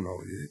later. I don't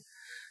know.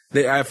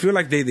 I feel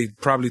like they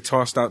probably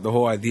tossed out the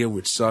whole idea,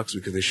 which sucks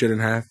because they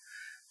shouldn't have.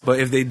 But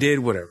if they did,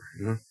 whatever,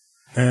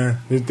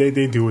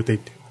 They do what they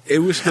do. It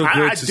was still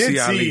good to see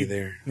Ali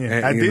there.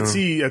 Yeah, I did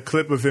see a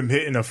clip of him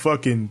hitting a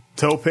fucking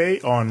tope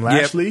on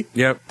Lashley.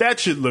 Yep. That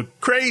shit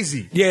looked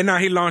crazy. Yeah,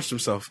 he launched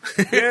himself.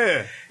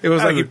 Yeah. It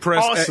was like he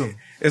pressed awesome.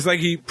 It's like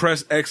he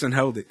pressed X and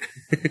held it.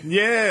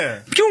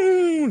 Yeah.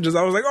 I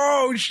was like,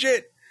 oh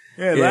shit.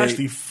 Yeah,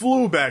 Lashley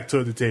flew back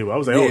to the table. I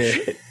was like, oh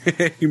shit.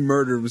 He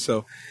murdered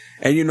himself.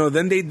 And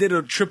then they did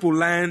a triple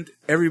land,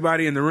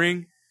 everybody in the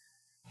ring.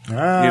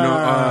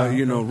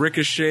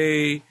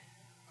 Ricochet,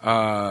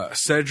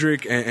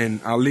 Cedric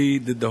and Ali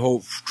did the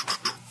whole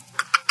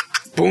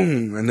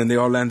boom, and then they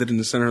all landed in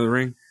the center of the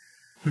ring.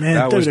 Man,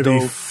 that was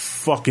dope.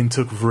 Fucking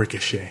took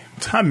Ricochet.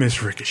 I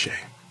miss Ricochet.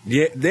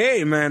 Yeah,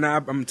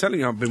 I'm telling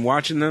you, I've been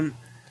watching them,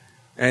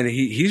 and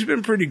he's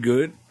been pretty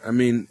good. I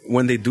mean,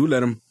 when they do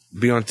let him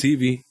be on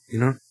TV,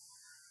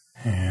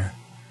 Yeah.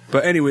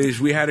 But anyways,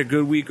 we had a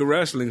good week of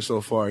wrestling so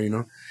far,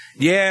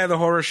 Yeah, the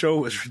horror show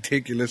was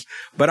ridiculous,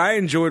 but I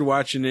enjoyed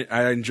watching it.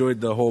 I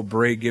enjoyed the whole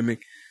Bray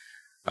gimmick.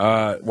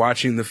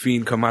 Watching the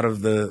Fiend come out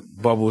of the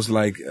bubbles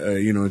like,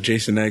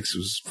 Jason X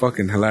was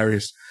fucking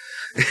hilarious.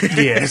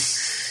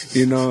 Yes.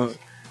 You know,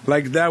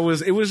 like it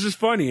was just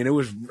funny, and it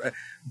was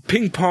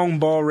ping pong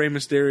ball Rey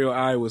Mysterio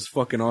eye was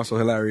fucking also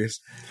hilarious.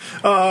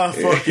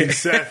 Fucking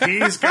Seth.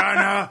 He's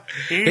gonna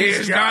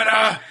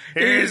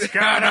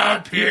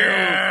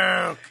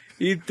puke.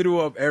 He threw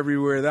up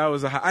everywhere. That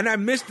was and I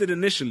missed it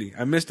initially.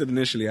 I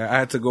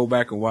had to go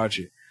back and watch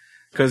it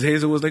because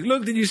Hazel was like,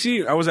 "Look, did you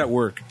see?" I was at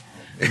work.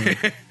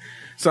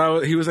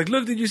 So he was like,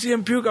 "Look, did you see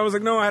him puke?" I was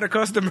like, "No, I had a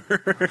customer."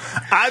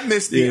 I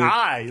missed the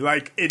eye,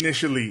 like,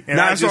 initially. And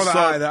I saw the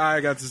eye. The eye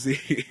I got to see.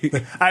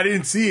 I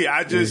didn't see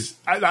it.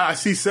 I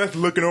see Seth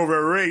looking over at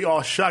Ray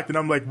all shocked, and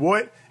I'm like,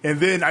 what? And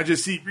then I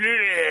just see,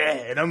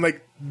 and I'm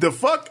like, the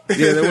fuck?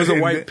 Yeah, there was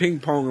a white ping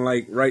pong,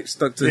 like, right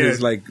stuck to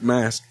his, like,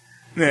 mask.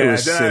 Yeah, then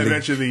silly. I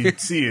eventually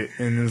see it.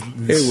 And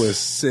it was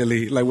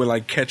silly. Like, with,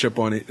 like, ketchup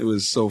on it. It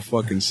was so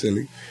fucking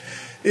silly.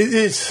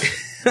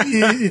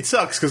 It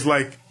sucks, because,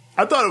 like,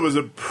 I thought it was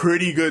a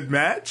pretty good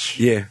match.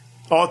 Yeah.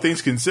 All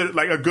things considered,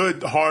 like a good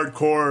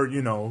hardcore,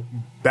 you know,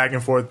 back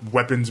and forth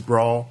weapons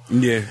brawl.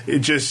 Yeah. It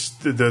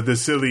just, the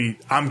silly,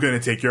 I'm going to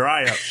take your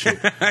eye out shit.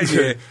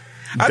 Yeah.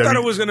 I thought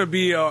it was going to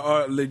be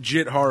a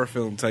legit horror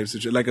film type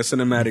situation, like a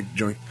cinematic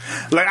joint.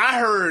 Like, I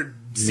heard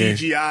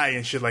CGI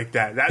and shit like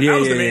that. That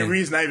was the main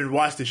reason I even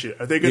watched this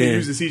shit. Are they going to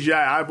use the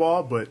CGI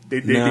eyeball? But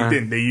they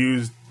didn't. They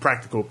used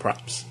practical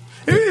props.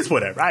 It's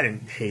whatever. I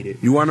didn't hate it.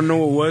 You want to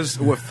know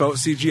what felt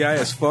CGI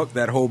as fuck?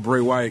 That whole Bray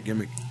Wyatt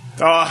gimmick.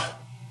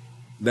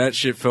 That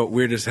shit felt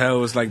weird as hell. It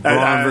was like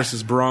Braun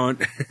versus Braun.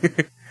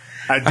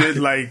 I did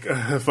like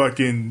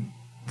fucking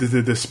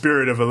the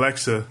spirit of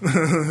Alexa.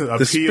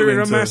 The spirit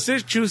of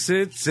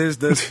Massachusetts is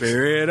the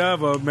spirit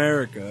of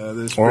America.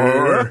 The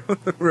spirit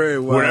of Bray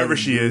Wyatt. Wherever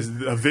she is,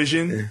 a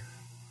vision.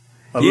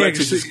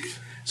 Alexa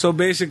so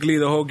basically,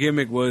 the whole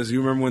gimmick was,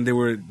 you remember when they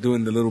were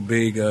doing the little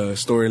big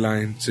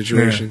storyline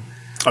situation? Yeah.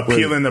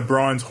 Appealing to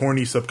Braun's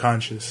horny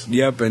subconscious.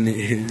 Yep, and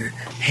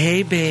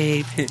hey,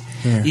 babe,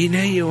 you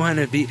know you want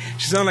to be...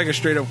 She sounded like a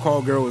straight-up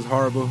call girl. It was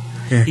horrible.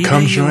 Yeah, you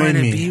come know join you want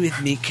to me. be with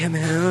me. Come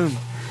home.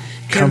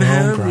 Come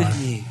home, Braun.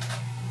 With me.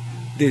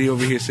 Did he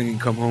over here singing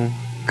Come Home?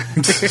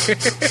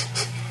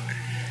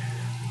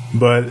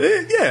 But,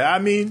 I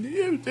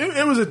mean,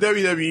 it was a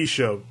WWE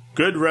show.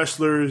 Good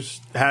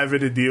wrestlers having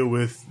to deal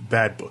with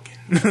bad booking.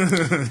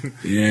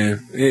 Yeah,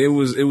 it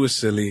was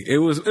silly. It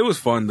was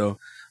fun, though.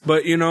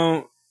 But, you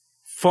know...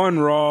 Fun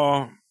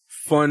Raw,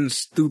 fun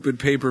stupid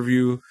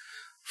pay-per-view,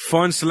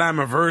 fun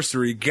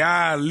Slammiversary,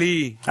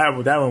 golly. That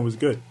one was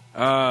good.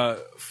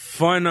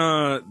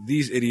 Fun,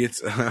 these idiots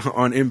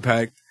on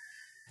Impact.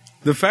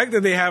 The fact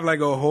that they have like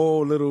a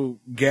whole little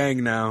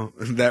gang now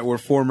that were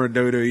former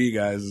WWE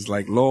guys is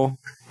like, lol.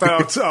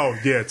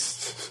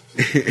 It's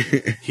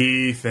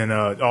Heath and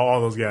all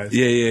those guys.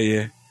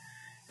 Yeah.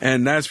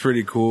 And that's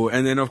pretty cool.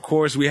 And then, of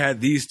course, we had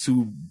these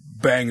two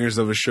bangers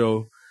of a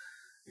show.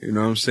 You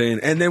know what I'm saying?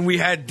 And then we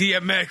had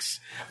DMX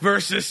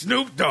versus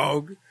Snoop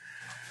Dogg.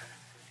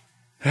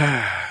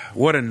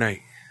 What a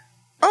night.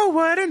 Oh,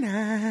 what a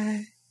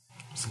night.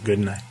 It's a good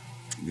night.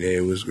 Yeah,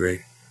 it was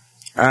great.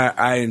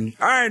 I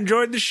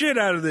enjoyed the shit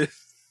out of this.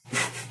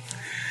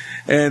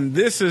 And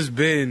this has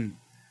been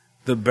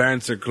the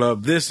Banter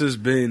Club. This has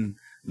been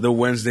the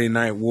Wednesday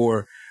Night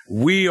War.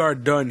 We are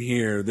done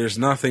here. There's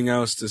nothing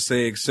else to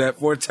say except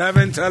for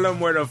Tevin, tell them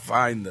where to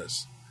find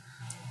us.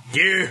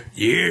 Yeah.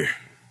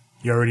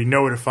 You already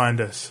know where to find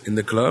us. In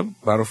the club,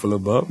 bottle full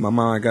of bub. My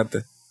mom got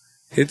the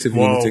hits if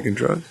you're taking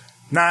drugs.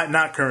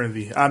 Not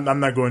currently. I'm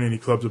not going to any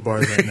clubs or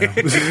bars right now.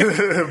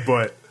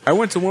 But I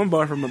went to one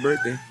bar for my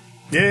birthday.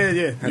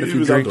 Yeah. Had a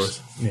few drinks. Outdoors.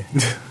 Yeah.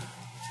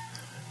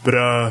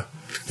 But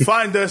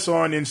find us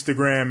on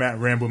Instagram at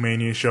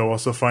Ramblemania Show.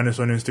 Also find us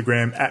on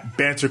Instagram at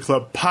Banter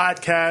Club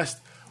Podcast.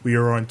 We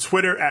are on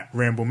Twitter at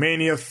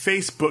Ramblemania,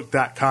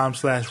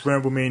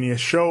 Facebook.com/Ramblemania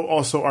Show.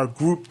 Also our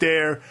group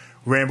there,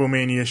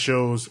 Ramblemania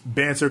Show's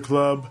Banter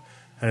Club.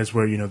 That is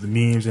where, the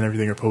memes and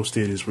everything are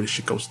posted, is where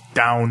shit goes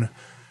down.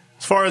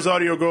 As far as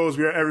audio goes,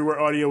 we are everywhere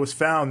audio is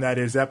found. That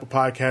is Apple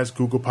Podcasts,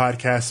 Google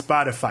Podcasts,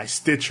 Spotify,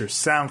 Stitcher,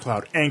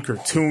 SoundCloud, Anchor,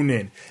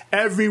 TuneIn.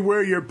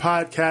 Everywhere your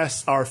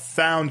podcasts are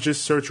found,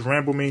 just search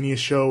Ramblemania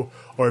Show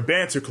or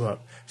Banter Club.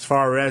 As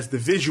far as the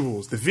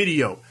visuals, the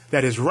video,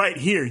 that is right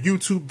here,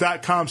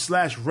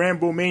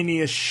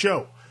 youtube.com/Ramblemania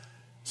Show.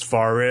 As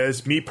far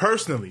as me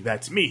personally,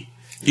 that's me.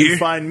 You can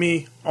find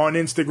me on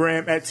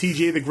Instagram at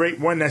TJ the Great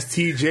One. That's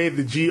TJ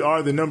the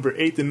GR, the number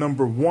 8, the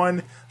number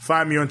 1.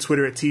 Find me on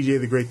Twitter at TJ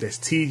the Great. That's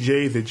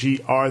TJ the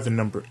GR, the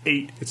number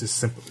 8. It's as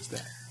simple as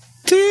that.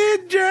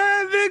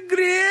 TJ the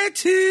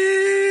Great.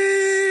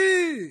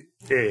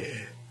 Yeah.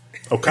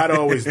 Okada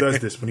always does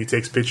this when he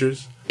takes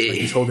pictures. Like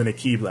he's holding a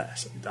key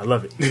blast. I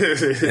love it.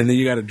 And then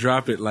you got to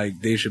drop it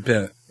like Dave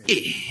Chappelle.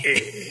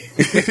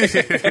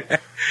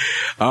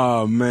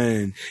 Oh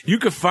man, you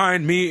can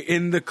find me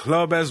in the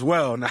club as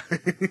well. You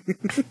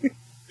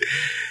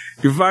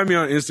can find me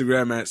on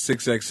Instagram at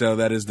 6XL.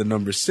 That is the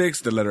number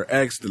 6, the letter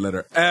X, the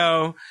letter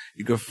L.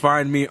 You can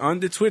find me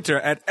on the Twitter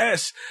at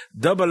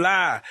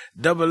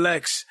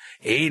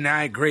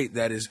SIIXX89 Great.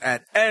 That is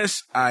at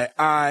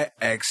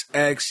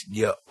SIIXX.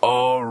 You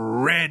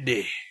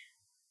already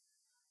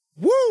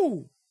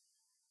Woo!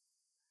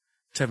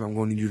 Tevin, I'm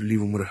going to need you to leave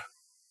him with a...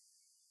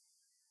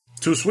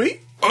 Too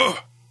sweet?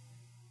 Right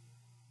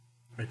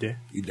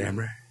there. You damn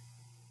right.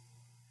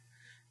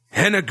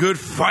 And a good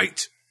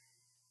fight.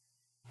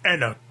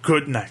 And a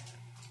good night.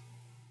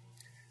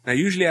 Now,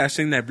 usually I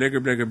sing that bligger,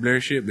 bligger, blur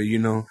shit, but you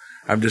know,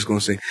 I'm just going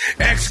to sing,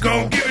 X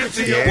gon' give it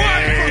to you. Or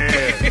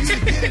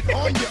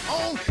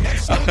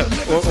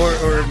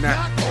if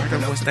not,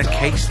 what's that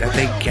case that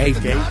they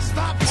gave me?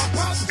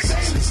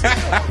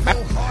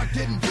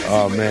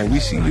 Oh, man, we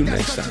see you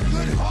next time,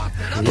 man.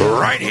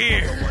 Right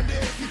here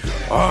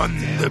on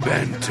the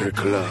Banter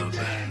Club.